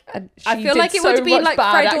 Like, I feel like it so would be like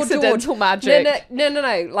Fred or George. Magic.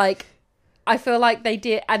 No. Like, I feel like they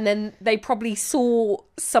did, and then they probably saw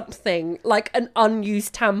something, like an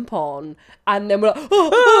unused tampon, and then were like,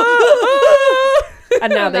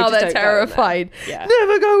 and now they're terrified. Yeah.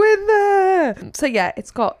 Never go in there. So yeah,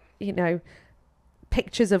 it's got, you know,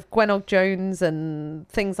 pictures of Gwenog Jones and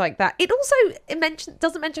things like that. It also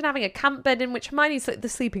doesn't mention having a camp bed in which Hermione's the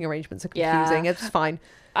sleeping arrangements are confusing. Yeah. It's fine.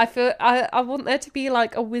 I feel I want there to be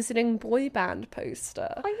like a Wizarding boy band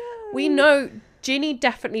poster. I know. We know Ginny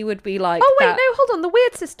definitely would be like. Oh wait, no, hold on. The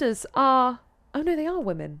Weird Sisters are. Oh no, they are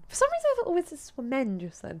women. For some reason, I thought the Weird Sisters were men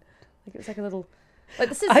just then. Like it was like a little. Like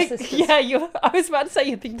the Scissor Sisters. Yeah, I was about to say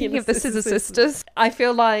you're thinking of the Scissor Sisters. I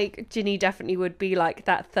feel like Ginny definitely would be like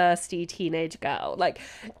that thirsty teenage girl. Like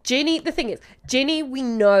Ginny, the thing is, Ginny, we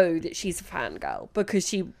know that she's a fangirl because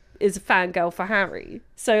she is a fangirl for Harry.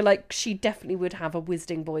 So like she definitely would have a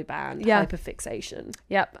Wizarding boy band hyperfixation.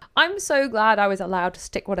 Yep. I'm so glad I was allowed to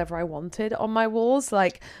stick whatever I wanted on my walls.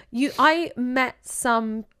 Like I met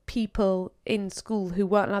some people in school who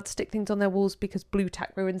weren't allowed to stick things on their walls because blue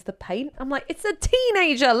tack ruins the paint. I'm like, it's a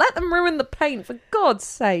teenager, let them ruin the paint for God's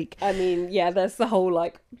sake. I mean, yeah, there's the whole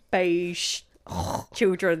like beige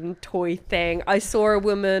children toy thing. I saw a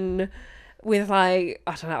woman with like,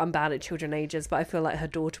 I don't know, I'm bad at children ages, but I feel like her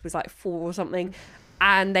daughter was like 4 or something,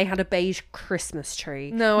 and they had a beige Christmas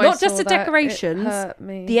tree. No, not just the decorations. It hurt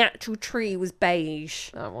me. The actual tree was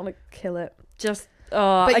beige. I want to kill it.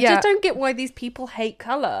 I just don't get why these people hate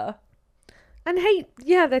colour. And hate,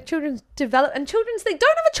 their children's children's things.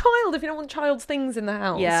 Don't have a child if you don't want child's things in the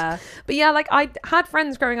house. Yeah. But yeah, like I had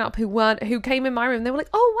friends growing up who came in my room. They were like,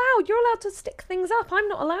 oh wow, you're allowed to stick things up. I'm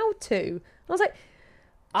not allowed to. And I was like,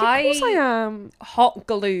 of course I am. Hot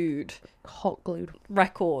glued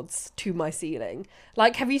records to my ceiling.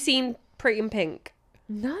 Like, have you seen Pretty in Pink?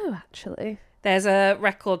 No, actually. There's a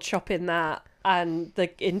record shop in that, and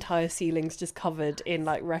the entire ceiling's just covered in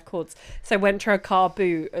like records. So I went to a car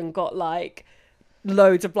boot and got like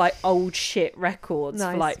loads of like old shit records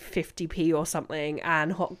for like 50p or something,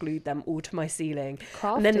 and hot glued them all to my ceiling.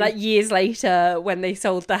 Crafty. And then like years later when they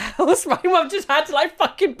sold the house, my mum just had to like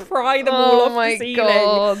fucking pry them all off the ceiling.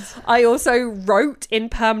 God. I also wrote in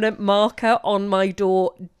permanent marker on my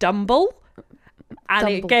door Dumble, and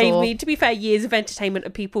it gave me, to be fair, years of entertainment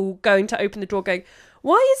of people going to open the door going,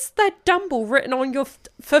 why is there Dumble written on your...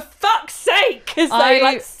 for fuck's sake! Because they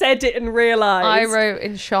like said it and realised. I wrote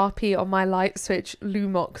in Sharpie on my light switch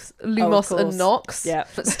Lumos and Nox. Yeah.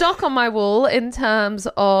 But stuck on my wall in terms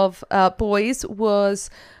of boys was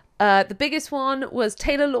The biggest one was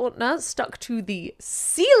Taylor Lautner stuck to the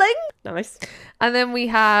ceiling. Nice. And then we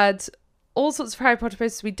had all sorts of Harry Potter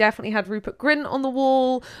posters. We definitely had Rupert Grint on the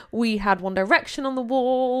wall. We had One Direction on the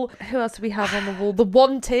wall. Who else did we have on the wall? The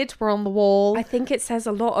Wanted were on the wall. I think it says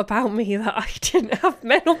a lot about me that I didn't have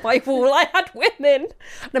men on my wall. I had women.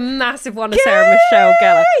 And a massive one of Sarah Michelle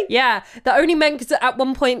Gellar. Yeah. The only men, because at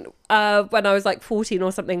one point when I was like 14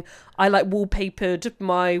 or something, I like wallpapered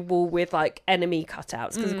my wall with like enemy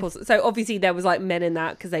cutouts. Because of course, so obviously there was like men in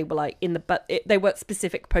that because they were like in the, but they weren't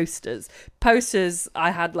specific posters. Posters,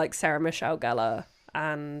 I had like Sarah Michelle Gellar,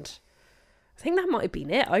 and I think that might have been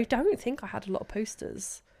it. I don't think I had a lot of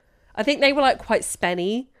posters. I think they were like quite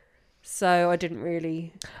spenny, so I didn't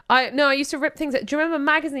really. I used to rip things. Do you remember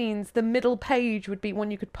magazines? The middle page would be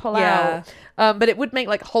one you could pull out, but it would make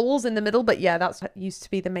like holes in the middle. But yeah, that's used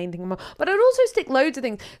to be the main thing. But I'd also stick loads of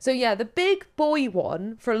things. So yeah, the big boy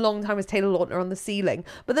one for a long time was Taylor Lautner on the ceiling.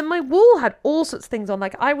 But then my wall had all sorts of things on.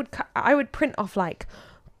 Like I would print off like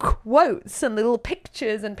quotes and little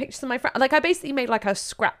pictures and pictures of my friends. Like I basically made like a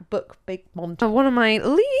scrapbook big montage. One of my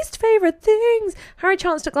least favorite things, Harry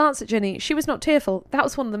chanced to glance at Ginny. She was not tearful. That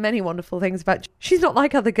was one of the many wonderful things about she's not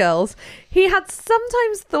like other girls. He had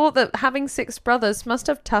sometimes thought that having 6 brothers must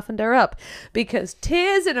have toughened her up, because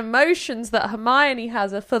tears and emotions that Hermione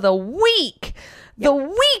has are for the weak. The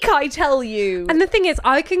weak, I tell you. And the thing is,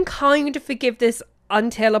 I can kind of forgive this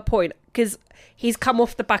until a point, because he's come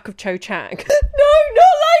off the back of Cho Chang. No,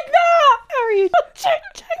 not like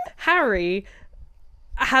that! Harry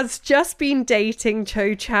has just been dating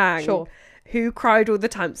Cho Chang, sure, who cried all the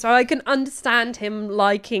time. So I can understand him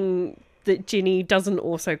liking that Ginny doesn't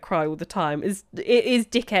also cry all the time. It is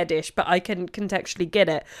dickheadish, but I can contextually get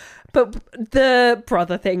it. But the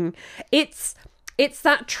brother thing, it's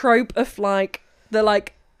that trope of like the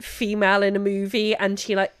like female in a movie, and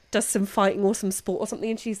she like does some fighting or some sport or something,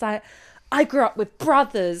 and she's like, I grew up with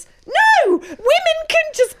brothers. No! Women can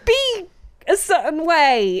just be a certain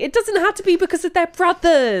way. It doesn't have to be because of their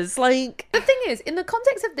brothers. Like, the thing is, in the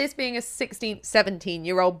context of this being a 16,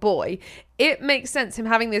 17-year-old boy, it makes sense him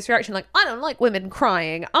having this reaction like, I don't like women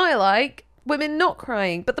crying. I like women not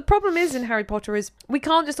crying. But the problem is in Harry Potter is we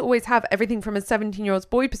can't just always have everything from a 17-year-old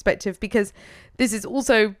boy perspective, because this is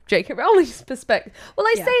also J.K. Rowling's perspective. Well,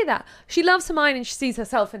 I say that. She loves Hermione and she sees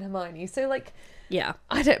herself in Hermione. So like, yeah,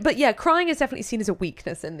 I don't, but yeah, crying is definitely seen as a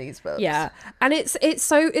weakness in these books. Yeah. And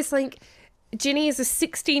it's like Ginny is a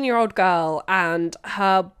 16-year-old girl, and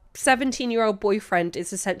her 17-year-old boyfriend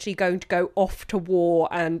is essentially going to go off to war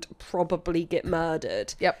and probably get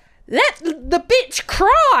murdered. Yep. Let the bitch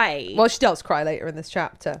cry. Well, she does cry later in this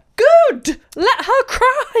chapter. Good. Let her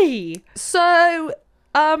cry. So,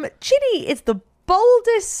 Ginny is the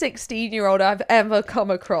boldest 16-year-old I've ever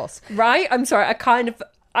come across. Right? I'm sorry.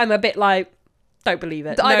 I'm a bit like, don't believe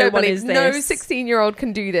it. I don't believe no 16-year-old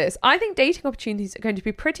can do this. I think dating opportunities are going to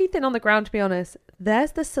be pretty thin on the ground, to be honest.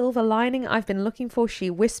 There's the silver lining I've been looking for, she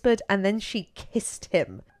whispered, and then she kissed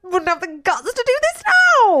him. Wouldn't have the guts to do this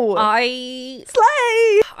now. Slay.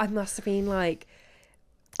 I must have been like,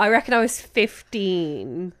 I reckon I was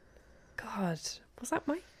 15. God, was that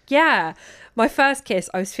my first kiss?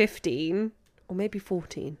 I was 15 or maybe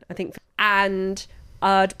 14, I think. And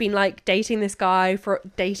I'd been like dating this guy for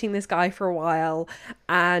a while,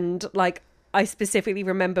 and like I specifically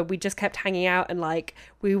remember we just kept hanging out, and like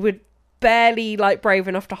we would barely like brave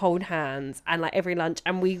enough to hold hands, and like every lunch,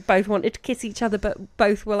 and we both wanted to kiss each other but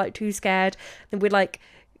both were like too scared, and we'd like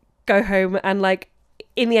go home and like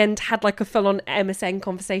in the end had like a full-on MSN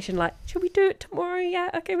conversation like, should we do it tomorrow? Yeah,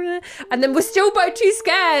 okay. And then we're still both too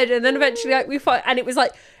scared, and then eventually like we fight, and it was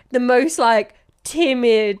like the most like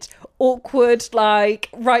timid, awkward, like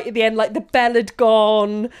right at the end, like the bell had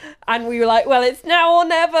gone and we were like, well, it's now or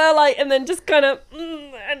never, like, and then just kind of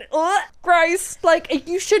gross, like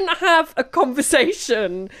you shouldn't have a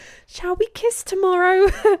conversation. Shall we kiss tomorrow?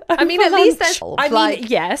 I mean, at least there's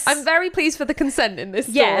yes, I'm very pleased for the consent in this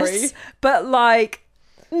story. Yes, but like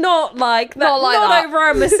not like that, not over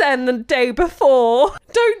MSN the day before.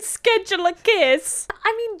 Don't schedule a kiss.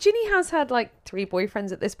 I mean, Ginny has had like 3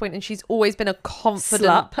 boyfriends at this point, and she's always been a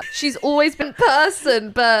confident Slut. She's always been a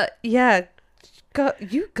person, but yeah,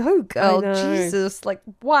 you go, girl. Jesus, like,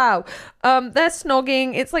 wow. They're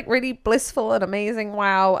snogging. It's like really blissful and amazing.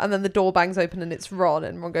 Wow. And then the door bangs open and it's Ron,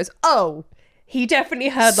 and Ron goes, oh, he definitely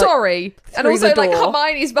heard, sorry. And through also, the like, door.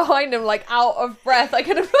 Hermione's behind him, like, out of breath. I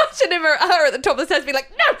can imagine her at the top of the stairs being like,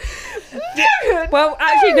 no! Well,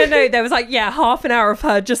 actually, no. There was, like, half an hour of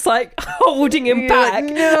her just, like, holding him back.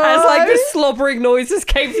 Like, no. As, like, the slobbering noises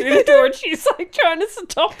came through the door, and she's, like, trying to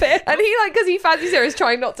stop it. And he, like, because he fancies her, is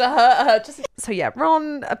trying not to hurt her. So, yeah,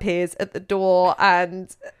 Ron appears at the door,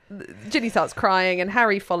 and Ginny starts crying and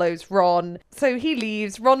Harry follows Ron. So he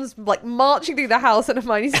leaves. Ron's like marching through the house and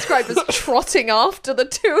Hermione's described as trotting after the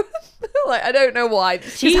two of them. Like, I don't know why.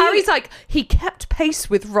 Because Harry's like, he kept pace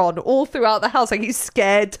with Ron all throughout the house. Like, he's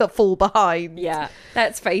scared to fall behind. Yeah,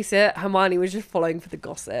 let's face it, Hermione was just following for the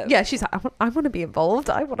gossip. Yeah, she's like, I want to be involved.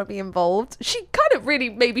 I want to be involved. She kind of really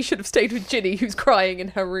maybe should have stayed with Ginny, who's crying in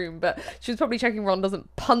her room, but she was probably checking Ron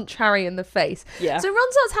doesn't punch Harry in the face. Yeah. So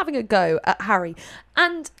Ron starts having a go at Harry.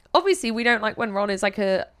 And obviously we don't like when Ron is like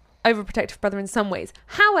a overprotective brother in some ways.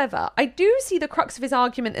 However, I do see the crux of his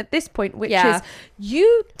argument at this point, which is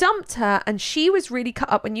you dumped her and she was really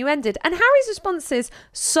cut up when you ended. And Harry's response is,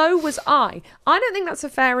 so was I. I don't think that's a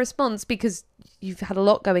fair response because you've had a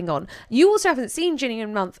lot going on. You also haven't seen Ginny in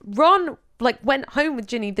a month. Ron went home with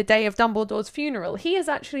Ginny the day of Dumbledore's funeral. He has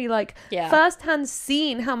actually firsthand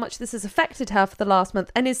seen how much this has affected her for the last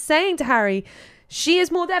month and is saying to Harry, she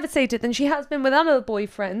is more devastated than she has been with other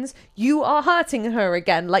boyfriends. You are hurting her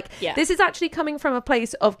again. This is actually coming from a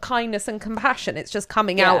place of kindness and compassion. It's just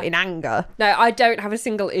coming out in anger. No, I don't have a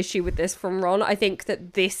single issue with this from Ron. I think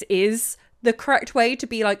that this is the correct way to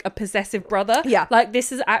be like a possessive brother. Yeah. Like,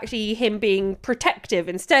 this is actually him being protective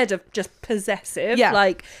instead of just possessive. Yeah.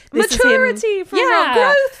 Like, this maturity is him, from Ron.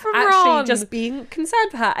 Growth from Ron. Actually just being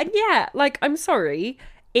concerned for her. And I'm sorry,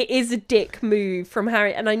 it is a dick move from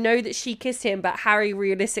Harry. And I know that she kissed him, but Harry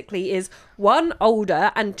realistically is, one,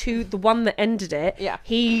 older, and two, the one that ended it. Yeah.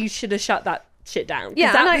 He should have shut that shit down.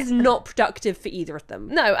 Yeah, that was not productive for either of them.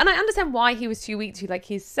 No, and I understand why he was too weak to. Like,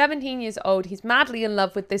 he's 17 years old, he's madly in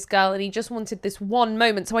love with this girl, and he just wanted this one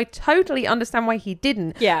moment. So I totally understand why he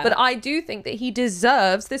didn't. Yeah. But I do think that he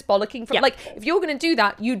deserves this bollocking from, if you're going to do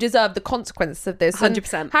that, you deserve the consequence of this.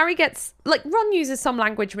 100%. And Harry gets, Ron uses some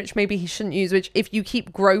language which maybe he shouldn't use, which if you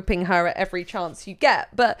keep groping her at every chance you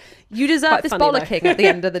get, but you deserve Quite this funny, bollocking at the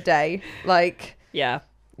end of the day. Yeah.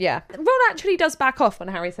 Yeah. Ron actually does back off when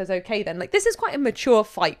Harry says, okay then. This is quite a mature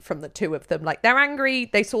fight from the two of them. They're angry,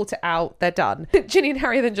 they sort it out, they're done. Ginny and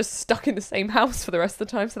Harry are then just stuck in the same house for the rest of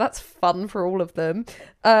the time, so that's fun for all of them.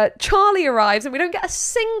 Charlie arrives and we don't get a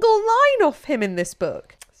single line off him in this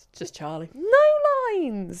book. It's just Charlie. No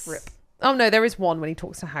lines. Rip. Oh no, there is one when he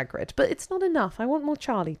talks to Hagrid, but it's not enough. I want more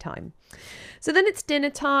Charlie time. So then it's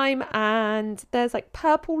dinner time and there's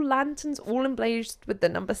purple lanterns all emblazoned with the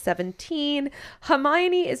number 17.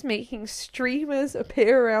 Hermione is making streamers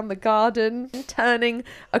appear around the garden, turning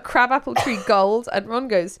a crabapple tree gold, and Ron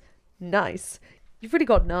goes, nice. You've really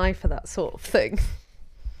got an eye for that sort of thing.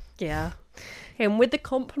 Yeah. And with the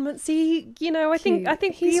compliments, I think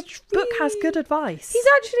the book has good advice. He's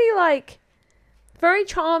actually very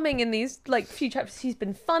charming in these few chapters. He's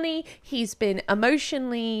been funny. He's been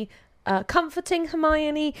emotionally comforting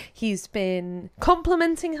Hermione. He's been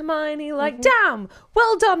complimenting Hermione. Damn,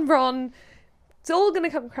 well done, Ron. It's all going to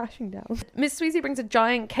come crashing down. Miss Weasley brings a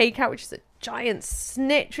giant cake out, which is a giant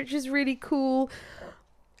snitch, which is really cool.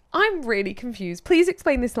 I'm really confused. Please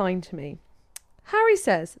explain this line to me. Harry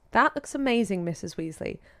says, that looks amazing, Mrs.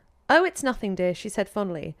 Weasley. Oh, it's nothing, dear, she said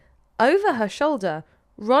fondly. Over her shoulder,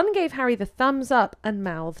 Ron gave Harry the thumbs up and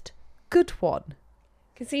mouthed, good one.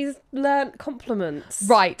 Because he's learnt compliments.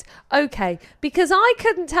 Right, okay. Because I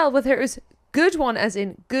couldn't tell whether it was good one as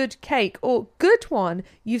in good cake or good one,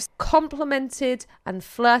 you've complimented and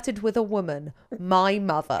flirted with a woman, my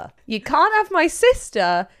mother. You can't have my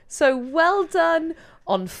sister, so well done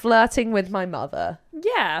on flirting with my mother.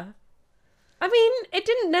 Yeah. I mean, it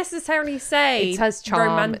didn't necessarily say it has charm.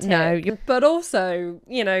 Romantic, no, but also,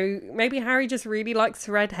 maybe Harry just really likes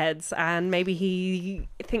redheads and maybe he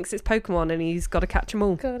thinks it's Pokemon and he's got to catch them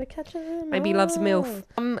all. Gotta catch them Maybe he loves a MILF.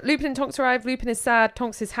 Lupin and Tonks arrive. Lupin is sad.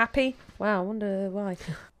 Tonks is happy. Wow, I wonder why.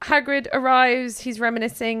 Hagrid arrives. He's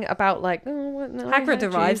reminiscing about Hagrid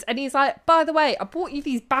arrives and he's like, by the way, I bought you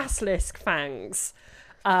these basilisk fangs.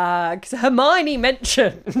 Because Hermione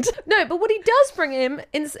mentioned. No, but what he does bring him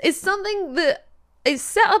is something that is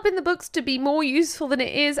set up in the books to be more useful than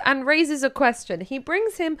it is and raises a question. He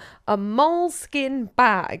brings him a moleskin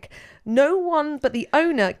bag. No one but the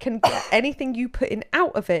owner can get anything you put in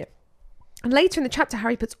out of it. And later in the chapter,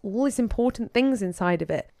 Harry puts all his important things inside of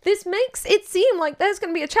it. This makes it seem like there's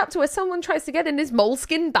going to be a chapter where someone tries to get in his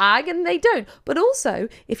moleskin bag and they don't. But also,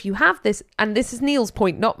 if you have this, and this is Neil's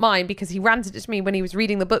point, not mine, because he ranted it to me when he was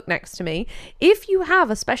reading the book next to me. If you have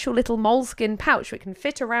a special little moleskin pouch that can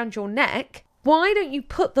fit around your neck, why don't you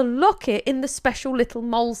put the locket in the special little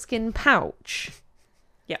moleskin pouch?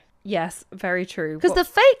 Yeah. Yes, very true. Because the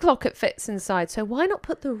fake locket fits inside, so why not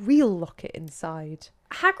put the real locket inside?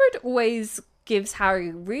 Hagrid always gives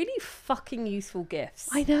Harry really fucking useful gifts.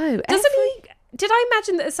 I know. Doesn't he? Did I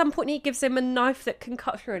imagine that at some point he gives him a knife that can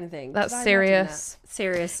cut through anything? That's Did I imagine serious. that?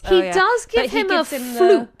 Serious. He does give him a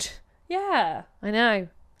flute. Yeah. I know.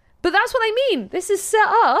 But that's what I mean. This is set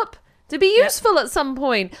up to be useful at some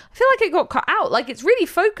point. I feel like it got cut out. Like, it's really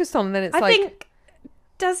focused on, and then it's I think...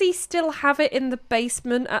 Does he still have it in the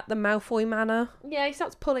basement at the Malfoy Manor? Yeah, he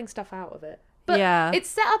starts pulling stuff out of it. But yeah. It's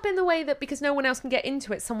set up in the way that because no one else can get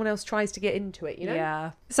into it, someone else tries to get into it, you know?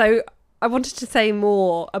 Yeah. So I wanted to say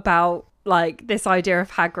more about, like, this idea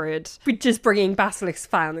of Hagrid just bringing basilisk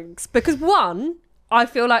fangs. Because, one, I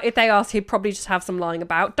feel like if they asked, he'd probably just have some lying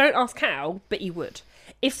about. Don't ask how, but he would.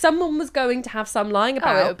 If someone was going to have some lying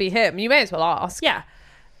about... Oh, it would be him. You may as well ask. Yeah.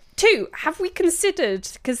 Two, have we considered...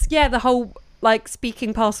 Because, yeah, the whole... like,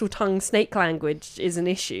 speaking parcel tongue snake language is an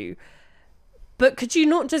issue. But could you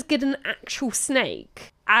not just get an actual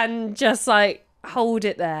snake and just, like, hold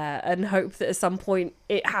it there and hope that at some point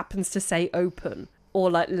it happens to say open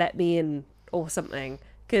or, like, let me in or something?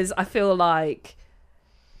 Because I feel like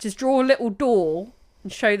just draw a little door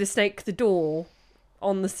and show the snake the door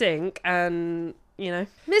on the sink and, you know.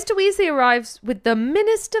 Mr. Weasley arrives with the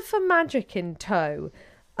Minister for Magic in tow.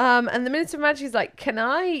 And the Minister of Magic is like, can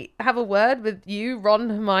I have a word with you, Ron,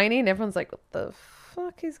 Hermione? And everyone's like, what the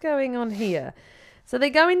fuck is going on here? So they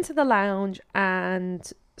go into the lounge and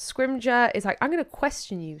Scrimgeour is like, I'm going to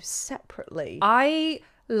question you separately. I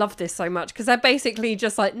love this so much because they're basically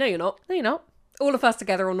just like, no, you're not. No, you're not. All of us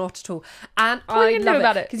together or not at all. And What do I you know love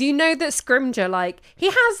about it it? because you know that Scrimgeour, like, he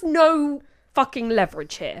has no fucking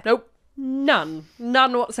leverage here. Nope. None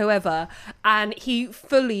whatsoever. And he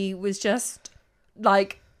fully was just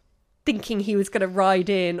like thinking he was going to ride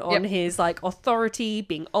in on his like authority,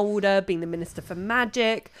 being older, being the Minister for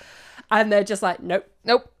Magic, and they're just like, nope.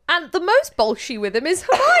 And the most bolshy with him is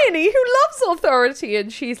Hermione, who loves authority,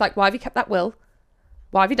 and she's like, why have you kept that will?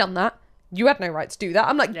 Why have you done that? You had no right to do that.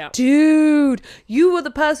 I'm like, dude, you were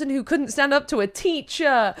the person who couldn't stand up to a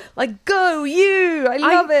teacher. Like, go you. I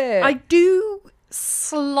love it. I do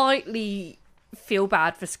slightly feel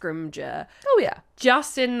bad for Scrimgeour. Oh, yeah.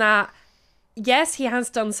 Just in that, yes, he has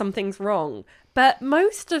done some things wrong, but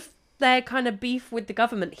most of their kind of beef with the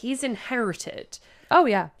government, he's inherited. Oh,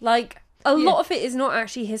 yeah. Like, a lot of it is not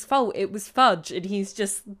actually his fault. It was Fudge, and he's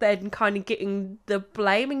just then kind of getting the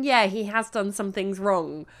blame. And yeah, he has done some things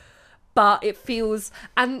wrong, but it feels...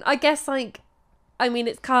 And I guess, like, I mean,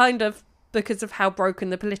 it's kind of because of how broken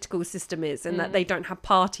the political system is and that they don't have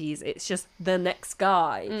parties. It's just the next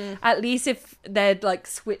guy. At least if they'd, like,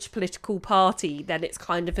 switch political party, then it's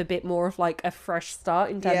kind of a bit more of, like, a fresh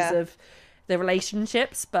start in terms of the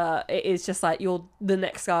relationships. But it is just, like, you're the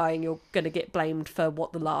next guy and you're going to get blamed for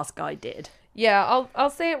what the last guy did. Yeah, I'll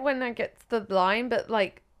say it when I get to the line, but,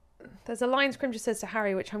 like, there's a line Scrimgeour says to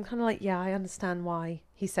Harry, which I'm kind of like, yeah, I understand why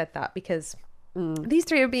he said that, because these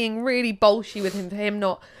three are being really bolshy with him for him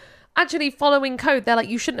not actually following code. They're like,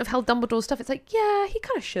 you shouldn't have held Dumbledore's stuff. It's like, yeah, he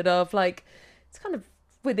kind of should have. Like, it's kind of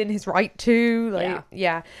within his right to. Like,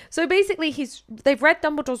 yeah. So basically, they've read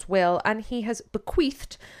Dumbledore's will, and he has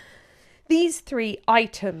bequeathed these 3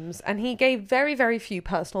 items, and he gave very, very few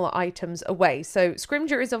personal items away. So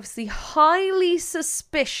Scrimgeour is obviously highly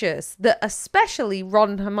suspicious that especially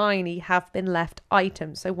Ron and Hermione have been left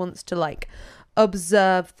items. So wants to, like,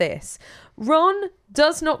 observe this. Ron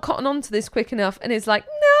does not cotton on to this quick enough and is like, no,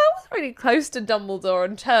 I was really close to Dumbledore,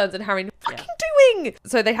 and turns, and Harry, fucking doing?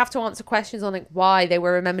 So they have to answer questions on, like, why they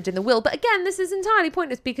were remembered in the will. But again, this is entirely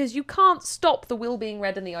pointless because you can't stop the will being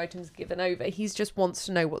read and the items given over. He just wants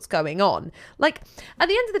to know what's going on. Like, at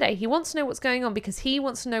the end of the day, he wants to know what's going on because he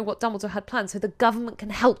wants to know what Dumbledore had planned so the government can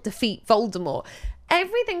help defeat Voldemort.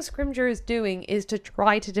 Everything Scrimgeour is doing is to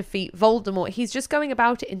try to defeat Voldemort. He's just going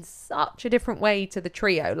about it in such a different way to the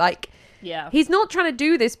trio. Like, he's not trying to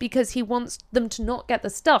do this because he wants them to not get the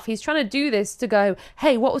stuff. He's trying to do this to go,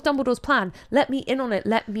 hey, what was Dumbledore's plan? Let me in on it.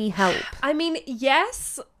 Let me help. I mean,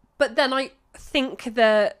 yes, but then I think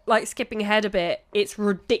that, like, skipping ahead a bit, it's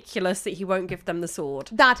ridiculous that he won't give them the sword.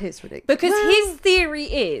 That is ridiculous. Because his theory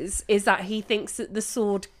is that he thinks that the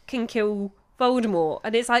sword can kill Voldemort.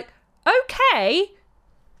 And it's like, okay,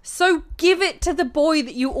 so give it to the boy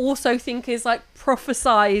that you also think is, like,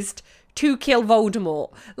 prophesized to kill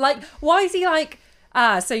Voldemort. Like, why is he like,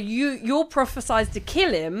 so you're prophesized to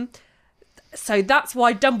kill him, so that's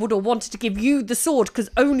why Dumbledore wanted to give you the sword, because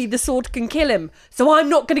only the sword can kill him. So I'm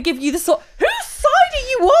not going to give you the sword. Whose side are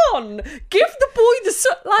you on? Give the boy the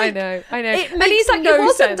sword. Like, I know. It and he's like, no it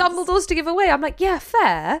wasn't sense. Dumbledore's to give away. I'm like, yeah,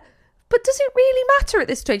 fair. But does it really matter at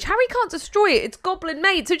this stage? Harry can't destroy it. It's goblin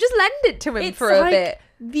made. So just lend it to him for a bit.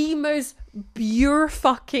 The most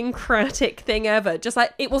bureaucratic thing ever. Just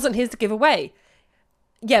like, it wasn't his to give away.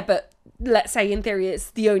 Yeah, but let's say in theory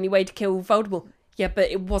it's the only way to kill Voldemort. Yeah,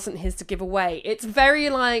 but it wasn't his to give away. It's very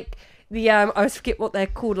like the I always forget what they're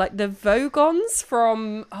called, like the Vogons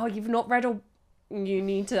from, you've not read, or you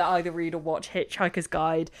need to either read or watch Hitchhiker's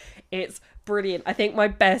Guide. It's brilliant. I think my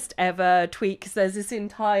best ever tweet, because there's this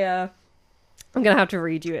entire, I'm gonna have to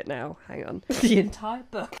read you it now, hang on, the entire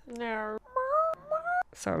book. No.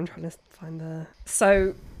 So I'm trying to find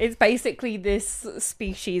so it's basically this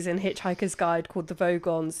species in Hitchhiker's Guide called the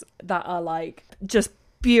Vogons that are like, just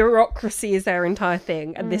bureaucracy is their entire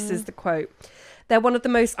thing. And this is the quote: "They're one of the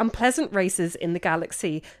most unpleasant races in the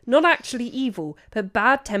galaxy. Not actually evil, but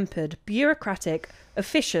bad-tempered, bureaucratic,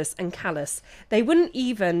 officious and callous. They wouldn't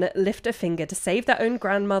even lift a finger to save their own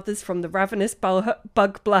grandmothers from the ravenous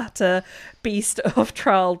bug blatter beast of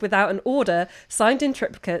Trial without an order, signed in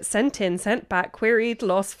triplicate, sent in, sent back, queried,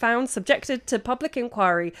 lost, found, subjected to public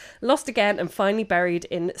inquiry, lost again, and finally buried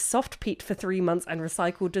in soft peat for 3 months and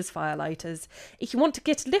recycled as firelighters. If you want to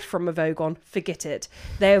get a lift from a Vogon, forget it.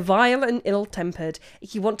 They are vile and ill-tempered.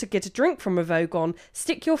 If you want to get a drink from a Vogon,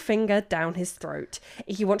 stick your finger down his throat.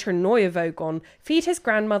 If you want to annoy a Vogon, feed his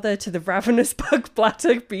grandmother to the ravenous bug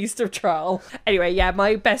blatter beast of Trial." Anyway, yeah,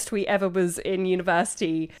 my best tweet ever was in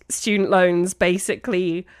university. Student loans,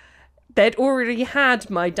 basically, they'd already had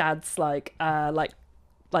my dad's like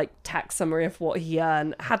tax summary of what he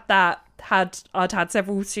earned. I'd had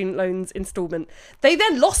several student loans installment. They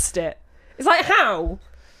then lost it. It's like, how?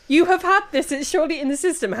 You have had this, it's surely in the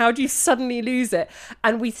system. How do you suddenly lose it?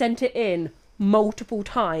 And we sent it in multiple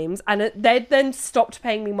times, and they then stopped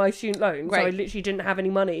paying me my student loan, so I literally didn't have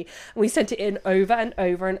any money, and we sent it in over and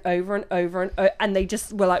over and over and over and they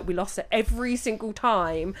just were like, we lost it every single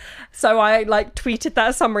time. So I like tweeted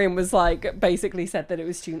that summary and was like, basically said that it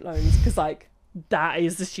was student loans, because like that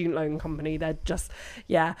is the student loan company. They're just,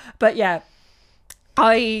 yeah. But yeah,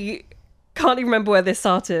 I can't even remember where this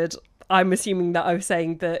started. I'm assuming that I was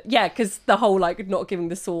saying that, yeah, because the whole like not giving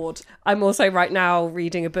the sword. I'm also right now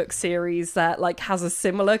reading a book series that like has a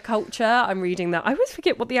similar culture. I'm reading that. I always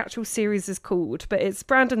forget what the actual series is called, but it's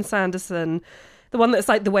Brandon Sanderson, the one that's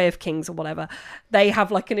like The Way of Kings or whatever. They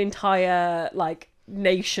have like an entire like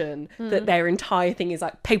nation that their entire thing is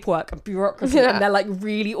like paperwork and bureaucracy, and they're like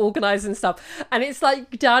really organized and stuff, and it's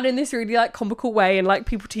like done in this really like comical way, and like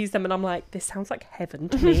people tease them, and I'm like, this sounds like heaven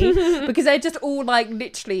to me. Because they're just all like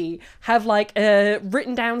literally have like a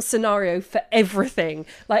written down scenario for everything.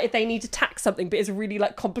 Like if they need to tax something but it's a really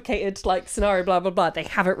like complicated like scenario, blah blah blah, they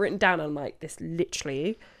have it written down, and I'm like, this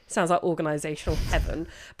literally sounds like organizational heaven.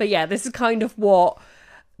 But yeah, this is kind of what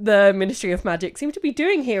the Ministry of Magic seem to be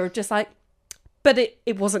doing here, of just like, but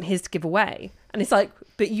it wasn't his to give away. And it's like,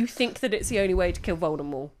 but you think that it's the only way to kill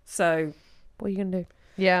Voldemort. So what are you going to do?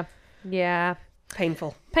 Yeah. Yeah.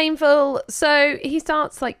 Painful. So he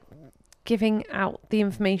starts like giving out the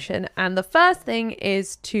information. And the first thing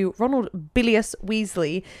is to Ronald Bilious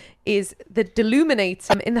Weasley is the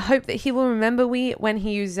Deluminator, in the hope that he will remember when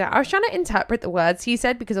he uses it. I was trying to interpret the words he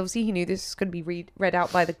said, because obviously he knew this was going to be read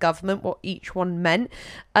out by the government, what each one meant.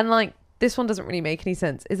 And like, this one doesn't really make any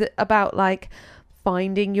sense. Is it about like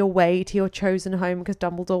finding your way to your chosen home? Because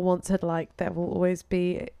Dumbledore once said like, I'll always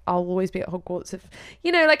be at Hogwarts. If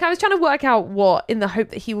you know, like I was trying to work out what, in the hope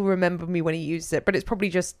that he will remember me when he uses it, but it's probably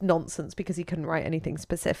just nonsense because he couldn't write anything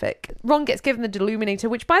specific. Ron gets given the Deluminator,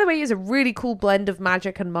 which by the way is a really cool blend of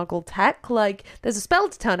magic and muggle tech. Like there's a spell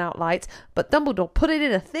to turn out lights, but Dumbledore put it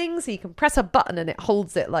in a thing so you can press a button and it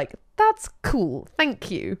holds it. Like, that's cool. Thank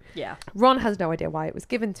you. Yeah. Ron has no idea why it was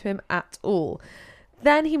given to him at all.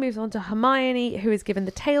 Then he moves on to Hermione, who is given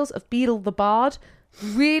the Tales of Beedle the Bard.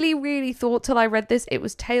 Really, really thought till I read this it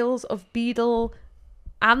was Tales of Beedle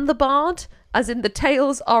and the Bard, as in the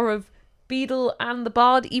tales are of Beedle and the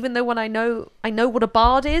Bard, even though when I know what a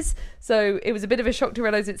bard is. So it was a bit of a shock to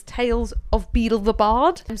realise it's Tales of Beedle the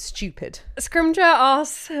Bard. I'm stupid. Scrimgeour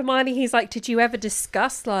asks Hermione, he's like, did you ever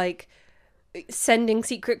discuss like sending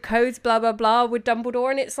secret codes, blah blah blah, with Dumbledore?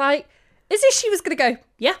 And it's like, as if she was gonna go,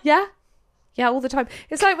 yeah, all the time.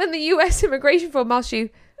 It's like when the US immigration form asks you,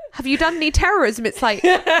 have you done any terrorism? It's like,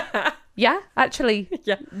 yeah, actually,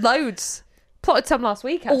 loads. Plotted some last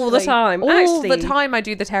week, actually. All the time. All the time I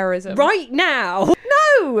do the terrorism. Right now.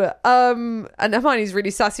 No! And Hermione's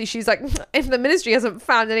really sassy. She's like, if the ministry hasn't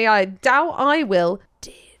found any, I doubt I will.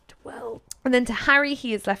 Did well. And then to Harry,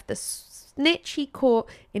 he has left the snitch he caught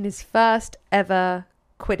in his first ever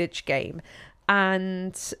Quidditch game.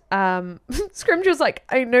 And Scrimgeour's like,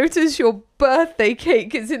 I noticed your birthday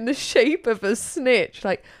cake is in the shape of a snitch.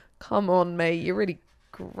 Like, come on, mate, you're really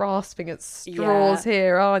grasping at straws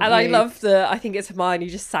here, aren't and you? I love I think it's Hermione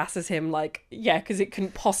just sasses him like, yeah, because it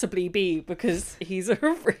couldn't possibly be because he's a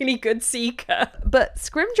really good seeker. But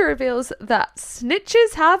Scrimgeour reveals that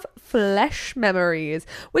snitches have flesh memories,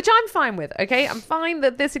 which I'm fine with, okay? I'm fine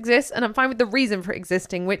that this exists, and I'm fine with the reason for it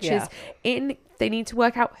existing, which is they need to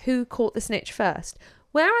work out who caught the snitch first.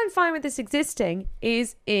 Where I'm fine with this existing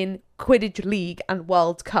is in Quidditch League and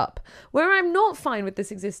World Cup. Where I'm not fine with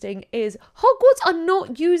this existing is Hogwarts are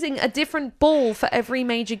not using a different ball for every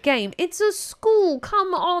major game. It's a school.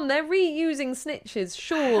 Come on, they're reusing snitches,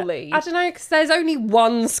 surely. I don't know, because there's only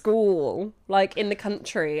one school, like, in the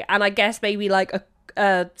country, and I guess maybe, like,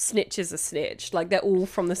 a snitch is a snitch. Like, they're all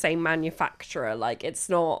from the same manufacturer. Like, it's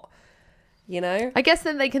not, you know? I guess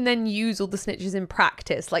then they can then use all the snitches in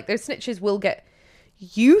practice. Like, those snitches will get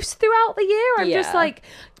use throughout the year. I'm just like,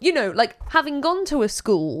 you know, like having gone to a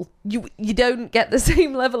school, you don't get the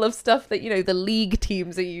same level of stuff that, you know, the league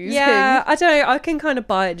teams are using. Yeah, I don't know, I can kind of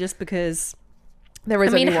buy it just because there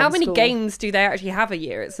is, I mean, only how one many school. games do they actually have a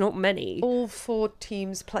year? It's not many. All 4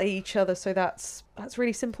 teams play each other, so that's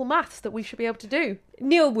really simple maths that we should be able to do.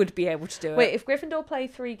 Neil would be able to do it. Wait, if Gryffindor play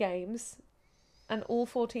 3 games and all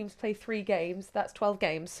 4 teams play 3 games, that's 12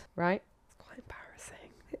 games, right? It's quite embarrassing.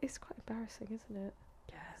 It is quite embarrassing, isn't it?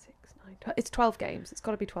 It's 12 games. It's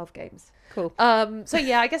got to be 12 games. Cool. So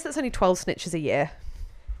yeah, I guess that's only 12 snitches a year.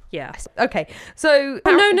 Yeah. Okay. So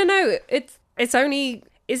no. It's only.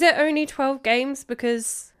 Is it only 12 games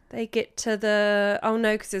because they get to the? Oh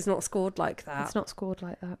no, because it's not scored like that. It's not scored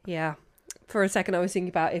like that. Yeah. For a second, I was thinking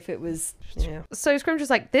about if it was. Yeah. So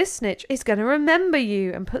Scrimgeour's like, this snitch is going to remember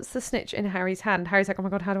you, and puts the snitch in Harry's hand. Harry's like, oh my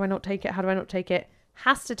god, how do I not take it? How do I not take it?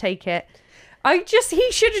 Has to take it.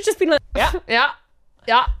 He should have just been like,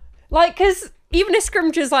 yeah. Like, because even if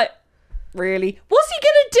Scrimgeour's like, really? What's he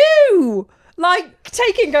going to do? Like,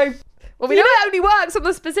 take it and go, well, we know it only works on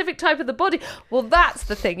the specific type of the body. Well, that's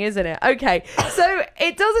the thing, isn't it? Okay, so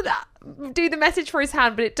it doesn't do the message for his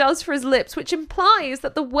hand, but it does for his lips, which implies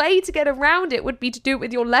that the way to get around it would be to do it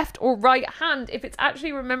with your left or right hand if it's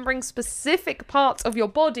actually remembering specific parts of your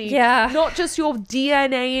body, not just your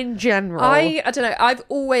DNA in general. I don't know. I've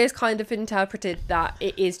always kind of interpreted that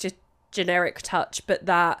it is just generic touch, but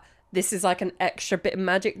that this is like an extra bit of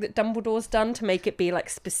magic that Dumbledore's done to make it be like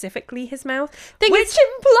specifically his mouth. Which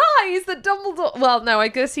implies that Dumbledore... Well, no, I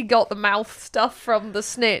guess he got the mouth stuff from the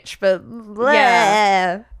snitch, but...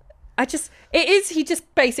 Yeah. He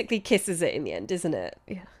just basically kisses it in the end, isn't it?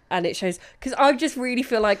 Yeah. And it shows... Because I just really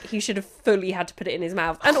feel like he should have fully had to put it in his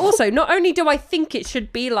mouth. And also, not only do I think it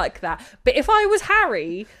should be like that, but if I was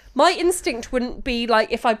Harry... My instinct wouldn't be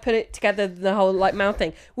like, if I put it together, the whole like mouth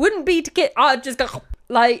thing, wouldn't be to get, just go,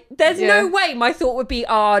 like, there's no way my thought would be,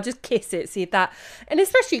 just kiss it, see that. And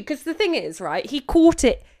especially because the thing is, right, he caught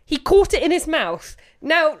it in his mouth.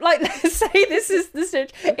 Now, like, let's say this is the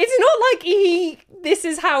snitch. It's not like this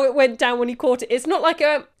is how it went down when he caught it. It's not like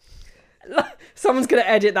someone's going to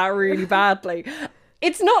edit that really badly.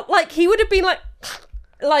 It's not like he would have been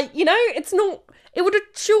like, you know, it's not. It would have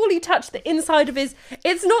surely touched the inside of his...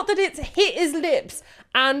 It's not that it's hit his lips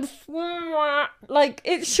and... Like,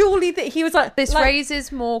 it's surely that he was like... This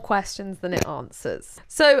raises more questions than it answers.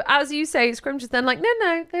 So, as you say, Scrimgeour's then like,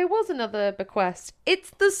 no, there was another bequest. It's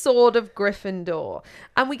the Sword of Gryffindor.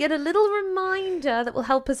 And we get a little reminder that will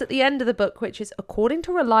help us at the end of the book, which is, according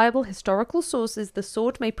to reliable historical sources, the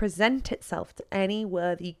sword may present itself to any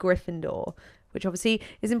worthy Gryffindor. Which obviously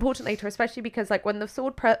is important later, especially because like when the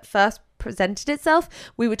sword first presented itself,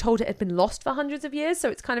 we were told it had been lost for hundreds of years. So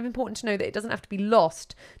it's kind of important to know that it doesn't have to be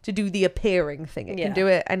lost to do the appearing thing. It can do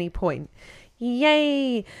it at any point.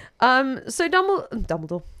 Yay. So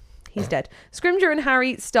Dumbledore, he's dead. Scrimgeour and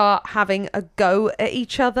Harry start having a go at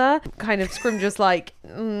each other. Kind of Scrimgeour's like,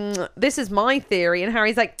 this is my theory. And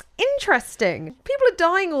Harry's like, interesting. People are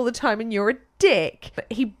dying all the time and you're a dick. But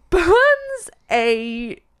he burns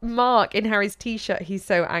a mark in Harry's t-shirt. He's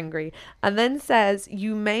so angry, and then says,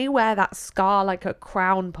 you may wear that scar like a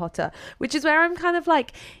crown, Potter, which is where I'm kind of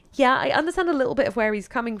like, yeah, I understand a little bit of where he's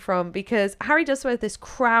coming from, because Harry does wear this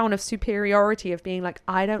crown of superiority of being like,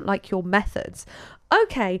 I don't like your methods.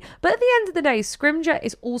 Okay, but at the end of the day, Scrimgeour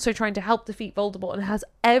is also trying to help defeat Voldemort and has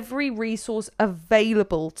every resource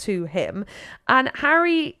available to him. And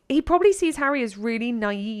Harry, he probably sees Harry as really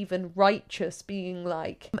naive and righteous, being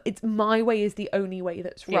like, it's my way is the only way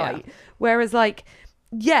that's right. Yeah. Whereas like,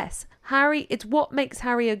 yes, Harry, it's what makes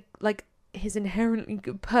Harry his inherently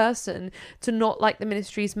good person to not like the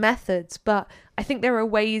Ministry's methods. But I think there are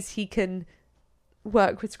ways he can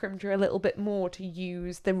work with Scrimgeour a little bit more to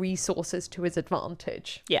use the resources to his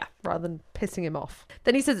advantage. Yeah. Rather than pissing him off.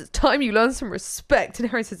 Then he says, it's time you learn some respect. And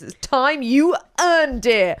Harry says, it's time you earned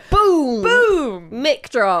it. Boom! Boom! Mic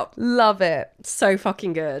drop. Love it. So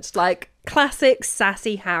fucking good. Like, classic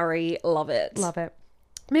sassy Harry. Love it. Love it.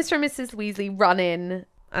 Mr. and Mrs. Weasley run in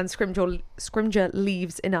and Scrimgeour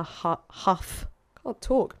leaves in a huff. Can't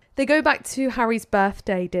talk. They go back to Harry's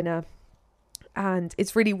birthday dinner. And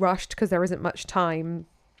it's really rushed because there isn't much time.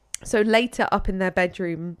 So later up in their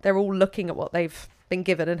bedroom, they're all looking at what they've been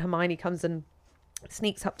given, and Hermione comes and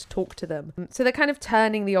sneaks up to talk to them. So they're kind of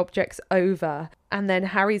turning the objects over. And then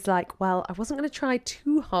Harry's like, well, I wasn't going to try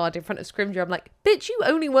too hard in front of Scrimgeour. I'm like, bitch, you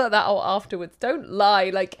only work that out afterwards. Don't lie.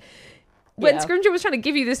 Like, when Scrimgeour was trying to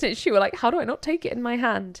give you the snitch, you were like, how do I not take it in my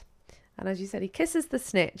hand? And as you said, he kisses the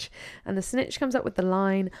snitch, and the snitch comes up with the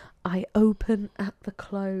line, I open at the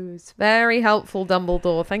close. Very helpful,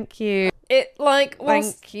 Dumbledore. Thank you. It, like,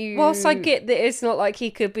 Thank you. Whilst I get that it's not like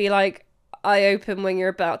he could be like, I open when you're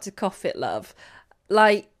about to cough it, love.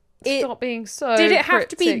 Like, Stop being so did it have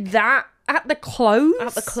to be cryptic. that at the close?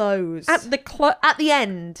 At the close. At the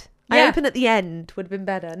end. Yeah. I open at the end would have been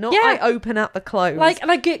better. Not Yeah. I open at the close. Like, and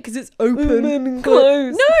I get because it's open and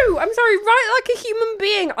close. No, I'm sorry. Right, like a human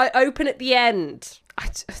being, I open at the end.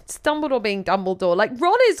 It's Dumbledore being Dumbledore. Like,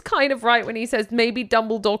 Ron is kind of right when he says maybe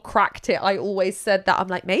Dumbledore cracked it. I always said that. I'm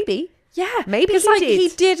like, maybe. Yeah, Maybe because he like did. he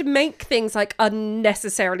did make things like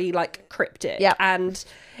unnecessarily like cryptic. Yeah, and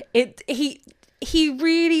he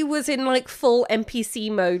really was in like full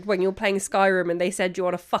NPC mode when you're playing Skyrim and they said you're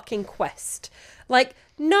on a fucking quest. Like,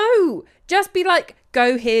 no, just be like,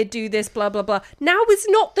 go here, do this, blah blah blah. Now is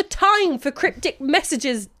not the time for cryptic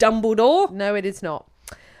messages, Dumbledore. No, it is not.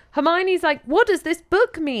 Hermione's like, what does this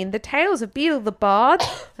book mean? The Tales of Beedle the Bard?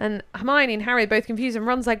 And Hermione and Harry are both confused, and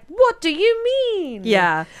Ron's like, what do you mean?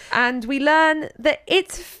 Yeah. And we learn that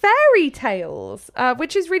it's fairy tales,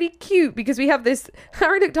 which is really cute because we have this,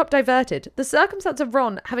 Harry looked up diverted. The circumstance of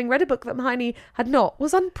Ron having read a book that Hermione had not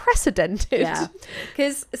was unprecedented. Yeah.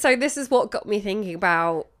 Because, so this is what got me thinking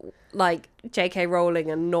about like J.K.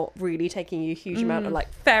 Rowling and not really taking you a huge amount of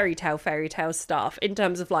like fairy tale stuff in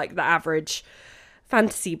terms of like the average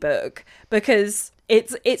fantasy book, because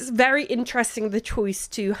it's very interesting the choice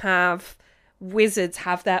to have wizards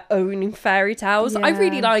have their own fairy tales. I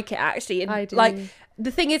really like it, actually. And I do. Like, the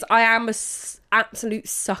thing is, I am absolute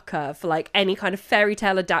sucker for like any kind of fairy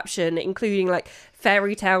tale adaptation, including like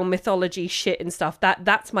fairy tale mythology shit and stuff.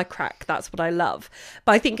 That's my crack. That's what I love.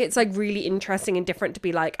 But I think it's like really interesting and different to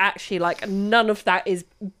be like, actually, like none of that is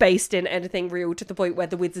based in anything real, to the point where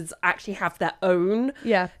the wizards actually have their own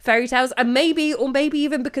fairy tales. And maybe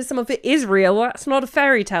even because some of it is real, that's not a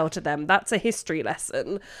fairy tale to them. That's a history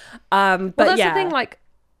lesson. But well, that's yeah, the thing, like,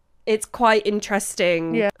 it's quite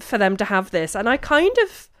interesting for them to have this. And I kind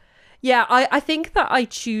of, I think that I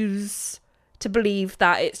choose to believe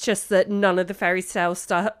that it's just that none of the fairy tale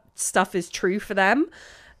stuff is true for them,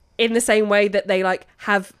 in the same way that they like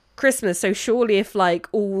have Christmas. So surely if like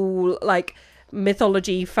all like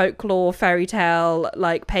mythology, folklore, fairy tale,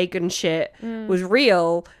 like pagan shit was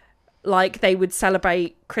real, like they would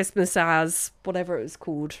celebrate Christmas as whatever it was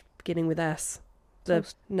called, beginning with S.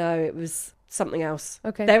 No, it was something else.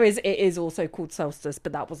 Okay. It is also called solstice,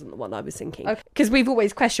 but that wasn't the one I was thinking. Because we've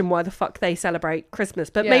always questioned why the fuck they celebrate Christmas,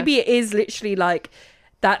 but maybe it is literally like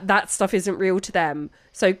that stuff isn't real to them.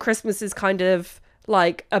 So Christmas is kind of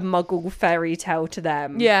like a muggle fairy tale to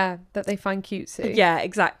them. Yeah, that they find cutesy. Yeah,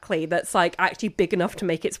 exactly. That's like actually big enough to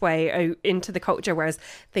make its way into the culture, whereas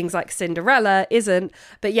things like Cinderella isn't.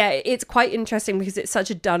 But yeah, it's quite interesting because it's such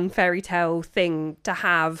a done fairy tale thing to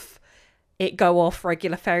have it go off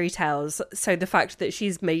regular fairy tales. So the fact that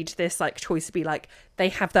she's made this like choice to be like, they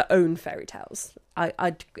have their own fairy tales,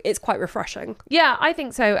 it's quite refreshing. Yeah, I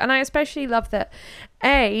think so. And I especially love that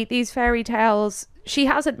these fairy tales, she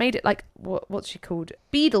hasn't made it like what's she called?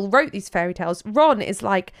 Beedle wrote these fairy tales. Ron is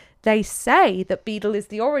like, they say that Beedle is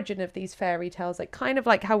the origin of these fairy tales, like kind of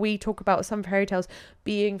like how we talk about some fairy tales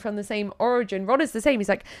being from the same origin. Ron is the same. He's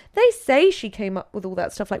like, they say she came up with all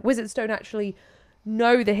that stuff. Like, wizards don't actually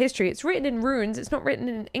know the history. It's written in runes, it's not written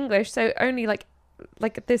in English, so only like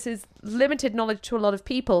this is limited knowledge to a lot of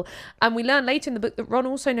people. And we learn later in the book that Ron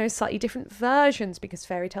also knows slightly different versions because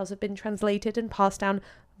fairy tales have been translated and passed down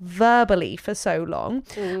verbally for so long.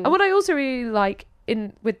 And what I also really like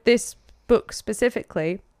with this book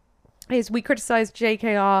specifically is we criticize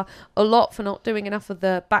JKR a lot for not doing enough of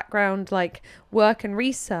the background like work and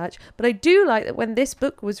research, but I do like that when this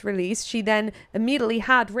book was released, she then immediately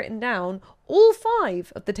had written down all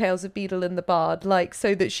 5 of the Tales of Beedle and the Bard, like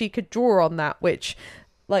so that she could draw on that, which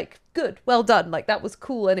like, good, well done. Like, that was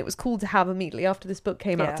cool. And it was cool to have immediately after this book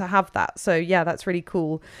came out to have that. So yeah, that's really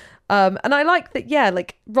cool. And I like that, yeah,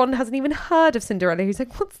 like Ron hasn't even heard of Cinderella. He's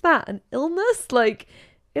like, what's that? An illness? Like,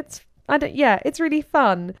 it's really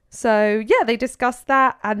fun. So yeah, they discuss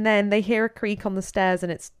that, and then they hear a creak on the stairs,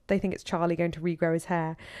 and they think it's Charlie going to regrow his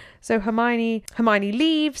hair. So Hermione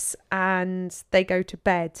leaves and they go to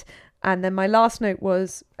bed. And then my last note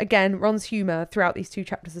was, again, Ron's humour throughout these 2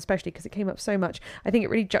 chapters, especially because it came up so much. I think it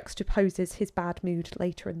really juxtaposes his bad mood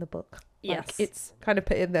later in the book. Yes. Like, it's kind of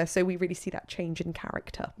put in there, so we really see that change in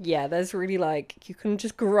character. Yeah, there's really, like, you can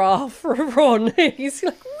just graph for Ron. He's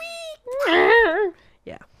like, wee.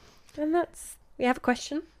 Yeah. And we have a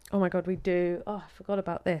question. Oh my God, we do. Oh, I forgot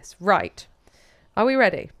about this. Right. Are we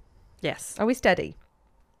ready? Yes. Are we steady?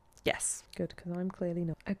 Yes. Good, because I'm clearly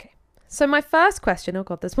not. Okay. So my first question, oh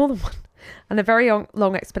God, there's more than one, and a very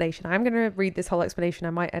long explanation. I'm going to read this whole explanation. I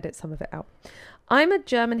might edit some of it out. I'm a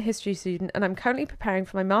German history student, and I'm currently preparing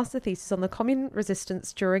for my master thesis on the communist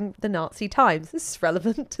resistance during the Nazi times. This is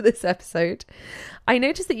relevant to this episode. I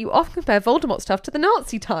noticed that you often compare Voldemort stuff to the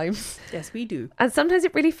Nazi times. Yes, we do. And sometimes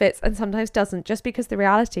it really fits and sometimes doesn't, just because the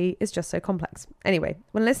reality is just so complex. Anyway,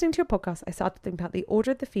 when listening to your podcast, I started thinking about the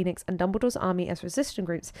Order of the Phoenix and Dumbledore's army as resistant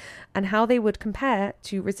groups and how they would compare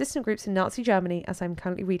to resistant groups in Nazi Germany, as I'm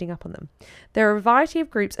currently reading up on them. There are a variety of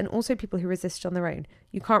groups and also people who resisted on their own.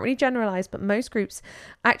 You can't really generalise, but most groups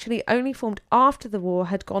actually only formed after the war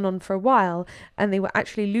had gone on for a while and they were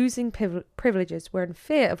actually losing privileges, were in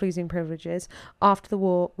fear of losing privileges after the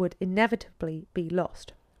war would inevitably be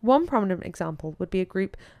lost. One prominent example would be a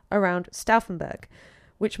group around Stauffenberg,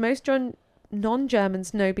 which most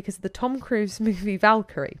non-Germans know because of the Tom Cruise movie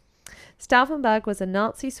Valkyrie. Stauffenberg was a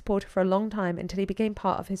Nazi supporter for a long time until he became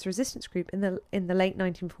part of his resistance group in the late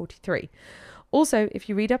 1943. Also, if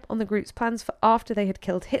you read up on the group's plans for after they had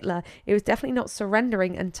killed Hitler, it was definitely not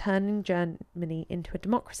surrendering and turning Germany into a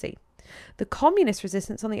democracy. The communist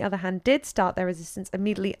resistance, on the other hand, did start their resistance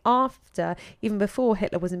immediately after, even before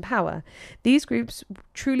Hitler was in power. These groups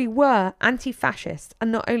truly were anti-fascist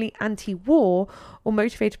and not only anti-war or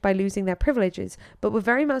motivated by losing their privileges, but were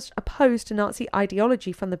very much opposed to Nazi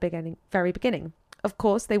ideology from the very beginning. Of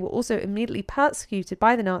course, they were also immediately persecuted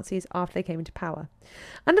by the Nazis after they came into power.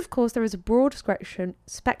 And of course, there is a broad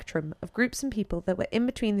spectrum of groups and people that were in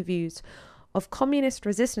between the views of communist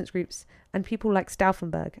resistance groups and people like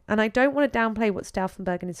Stauffenberg. And I don't want to downplay what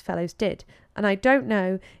Stauffenberg and his fellows did. And I don't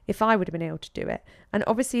know if I would have been able to do it. And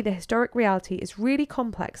obviously the historic reality is really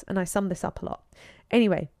complex, and I sum this up a lot.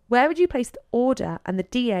 Anyway, where would you place the Order and the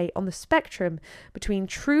DA on the spectrum between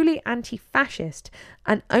truly anti-fascist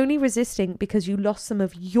and only resisting because you lost some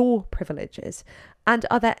of your privileges? And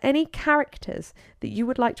are there any characters that you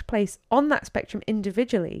would like to place on that spectrum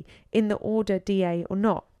individually in the Order, DA or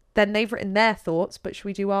not? Then they've written their thoughts, but should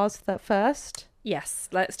we do ours first? Yes,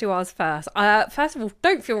 let's do ours first. First of all,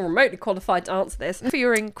 don't feel remotely qualified to answer this. For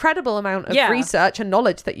your incredible amount of research and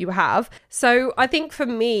knowledge that you have. So I think for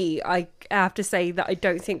me, I have to say that I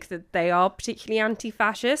don't think that they are particularly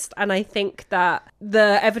anti-fascist. And I think that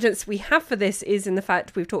the evidence we have for this is in the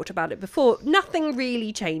fact, we've talked about it before, nothing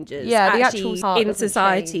really changes the actual heart in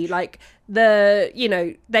society. Like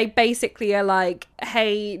they basically are like,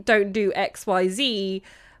 hey, don't do X, Y, Z.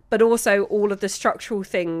 But also all of the structural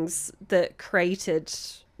things that created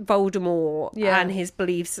Voldemort and his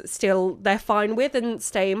beliefs still they're fine with and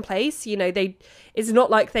stay in place. It's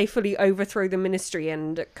not like they fully overthrow the ministry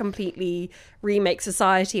and completely remake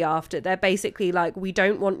society after. They're basically like, we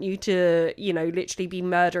don't want you to, literally be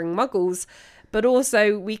murdering muggles. But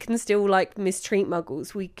also we can still mistreat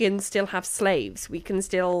muggles. We can still have slaves. We can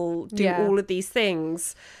still do all of these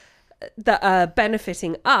things that are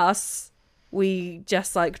benefiting us. We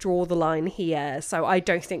just draw the line here. So I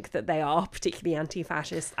don't think that they are particularly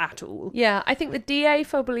anti-fascist at all. Yeah, I think the DA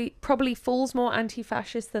probably falls more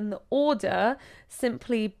anti-fascist than the Order,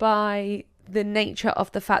 simply by the nature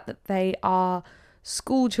of the fact that they are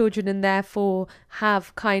school children and therefore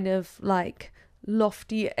have kind of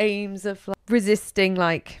lofty aims of resisting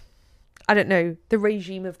the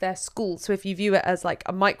regime of their school. So if you view it as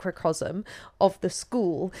a microcosm of the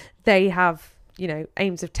school, they have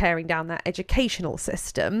aims of tearing down that educational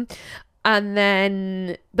system. And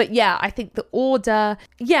then, I think the Order,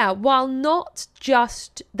 while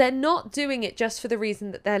they're not doing it just for the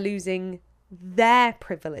reason that they're losing their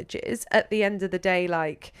privileges. At the end of the day,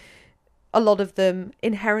 a lot of them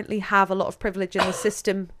inherently have a lot of privilege in the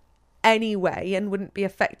system anyway and wouldn't be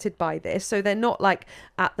affected by this. So they're not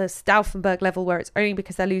at the Stauffenberg level where it's only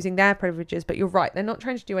because they're losing their privileges. But you're right, they're not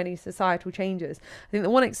trying to do any societal changes. I think the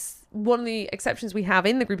one one of the exceptions we have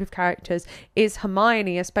in the group of characters is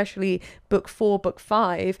Hermione, especially book 4, book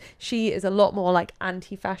 5. She is a lot more like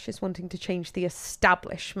anti-fascist, wanting to change the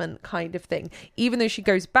establishment kind of thing, even though she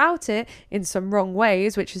goes about it in some wrong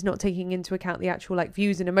ways, which is not taking into account the actual like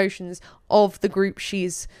views and emotions of the group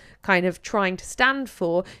she's kind of trying to stand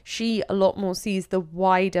for. She a lot more sees the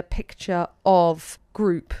wider picture of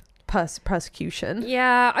group persecution.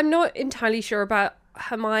 Yeah, I'm not entirely sure about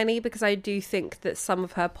Hermione, because I do think that some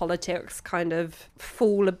of her politics kind of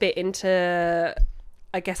fall a bit into,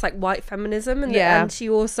 I guess, like white feminism, and she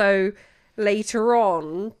also later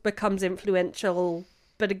on becomes influential,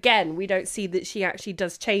 but again we don't see that she actually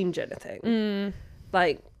does change anything.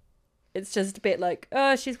 Like, it's just a bit like,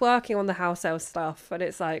 oh, she's working on the house elf stuff, and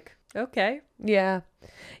it's like, okay. Yeah,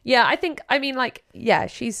 I think, I mean, like, yeah,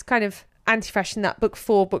 she's kind of anti-fascist in that book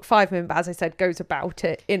 4, book 5 member, as I said, goes about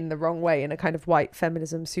it in the wrong way, in a kind of white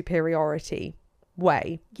feminism superiority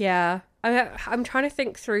way. Yeah. I'm trying to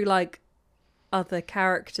think through like other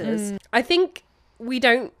characters. I think we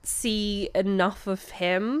don't see enough of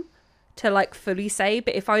him to like fully say,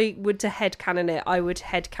 but if I were to headcanon it, I would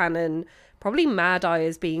headcanon probably Mad Eye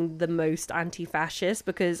as being the most anti-fascist,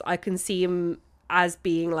 because I can see him as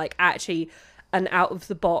being like actually an out of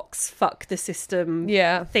the box, fuck the system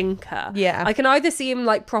thinker. Yeah. I can either see him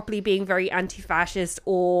like properly being very anti-fascist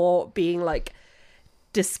or being like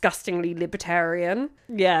disgustingly libertarian.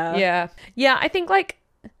 Yeah. I think like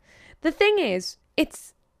the thing is,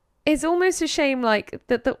 it's almost a shame like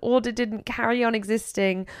that the Order didn't carry on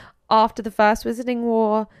existing after the First Wizarding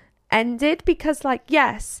War ended, because like,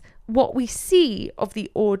 yes, what we see of the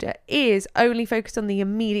Order is only focused on the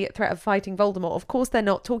immediate threat of fighting Voldemort. Of course, they're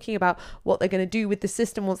not talking about what they're going to do with the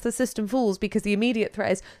system once the system falls, because the immediate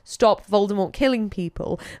threat is stop Voldemort killing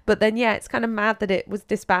people. But then, yeah, it's kind of mad that it was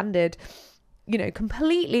disbanded, you know,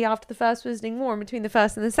 completely after the First Wizarding War, and between the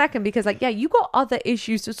first and the second, because like, yeah, you got other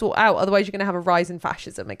issues to sort out, otherwise you're going to have a rise in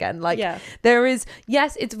fascism again. Like, there is,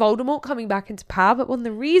 yes, it's Voldemort coming back into power, but one of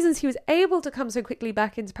the reasons he was able to come so quickly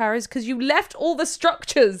back into power is because you left all the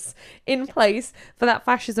structures in place for that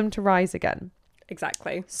fascism to rise again.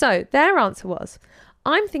 Exactly. So their answer was,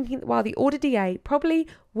 I'm thinking that while the Order DA probably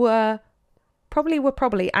were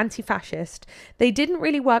anti-fascist, they didn't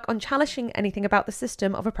really work on challenging anything about the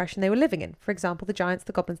system of oppression they were living in. For example, the giants,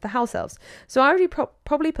 the goblins, the house elves. So I would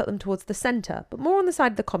probably put them towards the centre, but more on the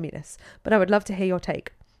side of the communists. But I would love to hear your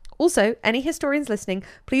take. Also, any historians listening,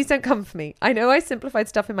 please don't come for me. I know I simplified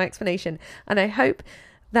stuff in my explanation, and I hope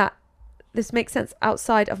that this makes sense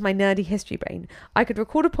outside of my nerdy history brain. I could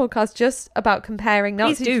record a podcast just about comparing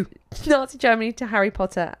Nazi Germany to Harry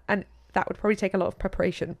Potter, and that would probably take a lot of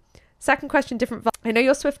preparation. Second question, different vibe. I know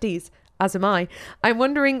you're Swifties, as am I. I'm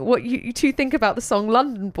wondering what you two think about the song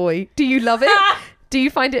London Boy. Do you love it? Do you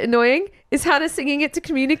find it annoying? Is Hannah singing it to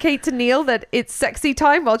communicate to Neil that it's sexy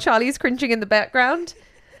time while Charlie is cringing in the background?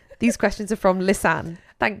 These questions are from Lisanne.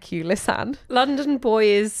 Thank you, Lisanne. London Boy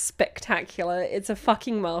is spectacular. It's a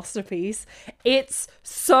fucking masterpiece. It's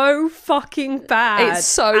so fucking bad. It's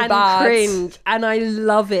so bad. Cringe, and I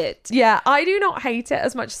love it. Yeah, I do not hate it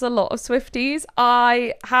as much as a lot of Swifties.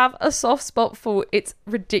 I have a soft spot for its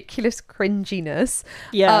ridiculous cringiness.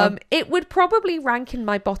 Yeah. It would probably rank in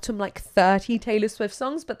my bottom like 30 Taylor Swift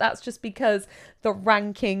songs, but that's just because the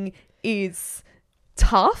ranking is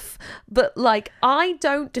tough. But like, I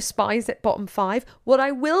don't despise it bottom 5. What I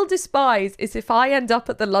will despise is if I end up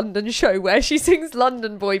at the London show where she sings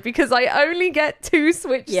London Boy, because I only get 2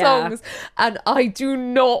 Switch songs and I do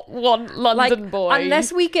not want London Boy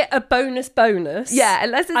unless we get a bonus.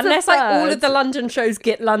 Unless like all of the London shows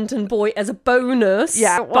get London Boy as a bonus.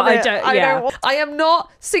 But I am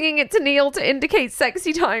not singing it to Neil to indicate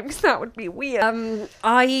sexy time, because that would be weird.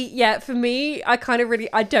 For me, I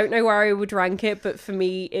don't know where I would rank it, but for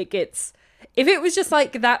me it gets, if it was just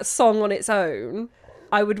like that song on its own,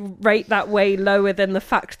 I would rate that way lower than the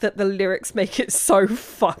fact that the lyrics make it so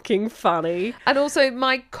fucking funny. And also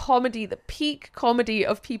my comedy, the peak comedy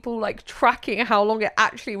of people like tracking how long it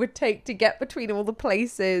actually would take to get between all the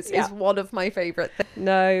places is one of my favourite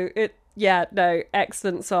things.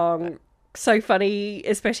 Excellent song. So funny,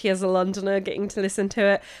 especially as a Londoner getting to listen to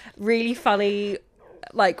it. Really funny,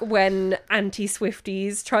 like when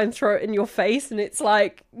anti-Swifties try and throw it in your face, and it's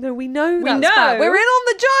like, no, we know bad. We're in on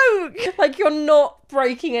the joke. Like, you're not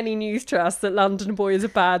breaking any news to us that London Boy is a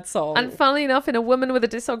bad song. And funnily enough, in a woman with a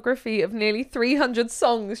discography of nearly 300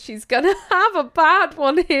 songs, she's gonna have a bad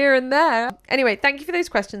one here and there. Anyway, thank you for those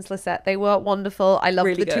questions, Lisette. They were wonderful. I loved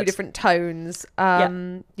really the 2 different tones.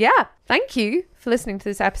 Thank you for listening to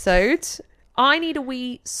this episode. I need a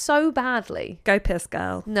wee so badly. Go piss,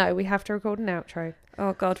 girl. No, we have to record an outro.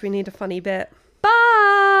 Oh God, we need a funny bit.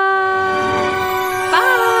 Bye!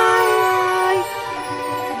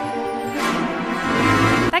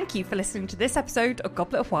 Thank you for listening to this episode of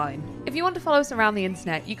Goblet of Wine. If you want to follow us around the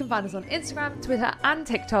internet, you can find us on Instagram, Twitter, and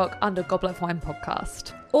TikTok under Goblet of Wine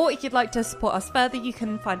Podcast. Or if you'd like to support us further, you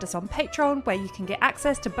can find us on Patreon, where you can get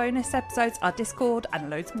access to bonus episodes, our Discord, and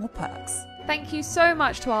loads more perks. Thank you so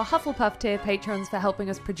much to our Hufflepuff tier patrons for helping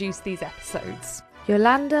us produce these episodes.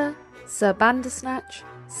 Yolanda, Sir Bandersnatch,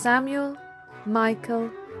 Samuel,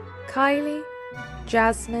 Michael, Kylie,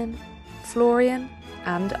 Jasmine, Florian,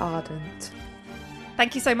 and Ardent.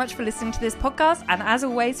 Thank you so much for listening to this podcast, and as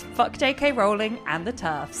always, fuck J.K. Rowling and the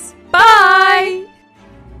TERFs. Bye!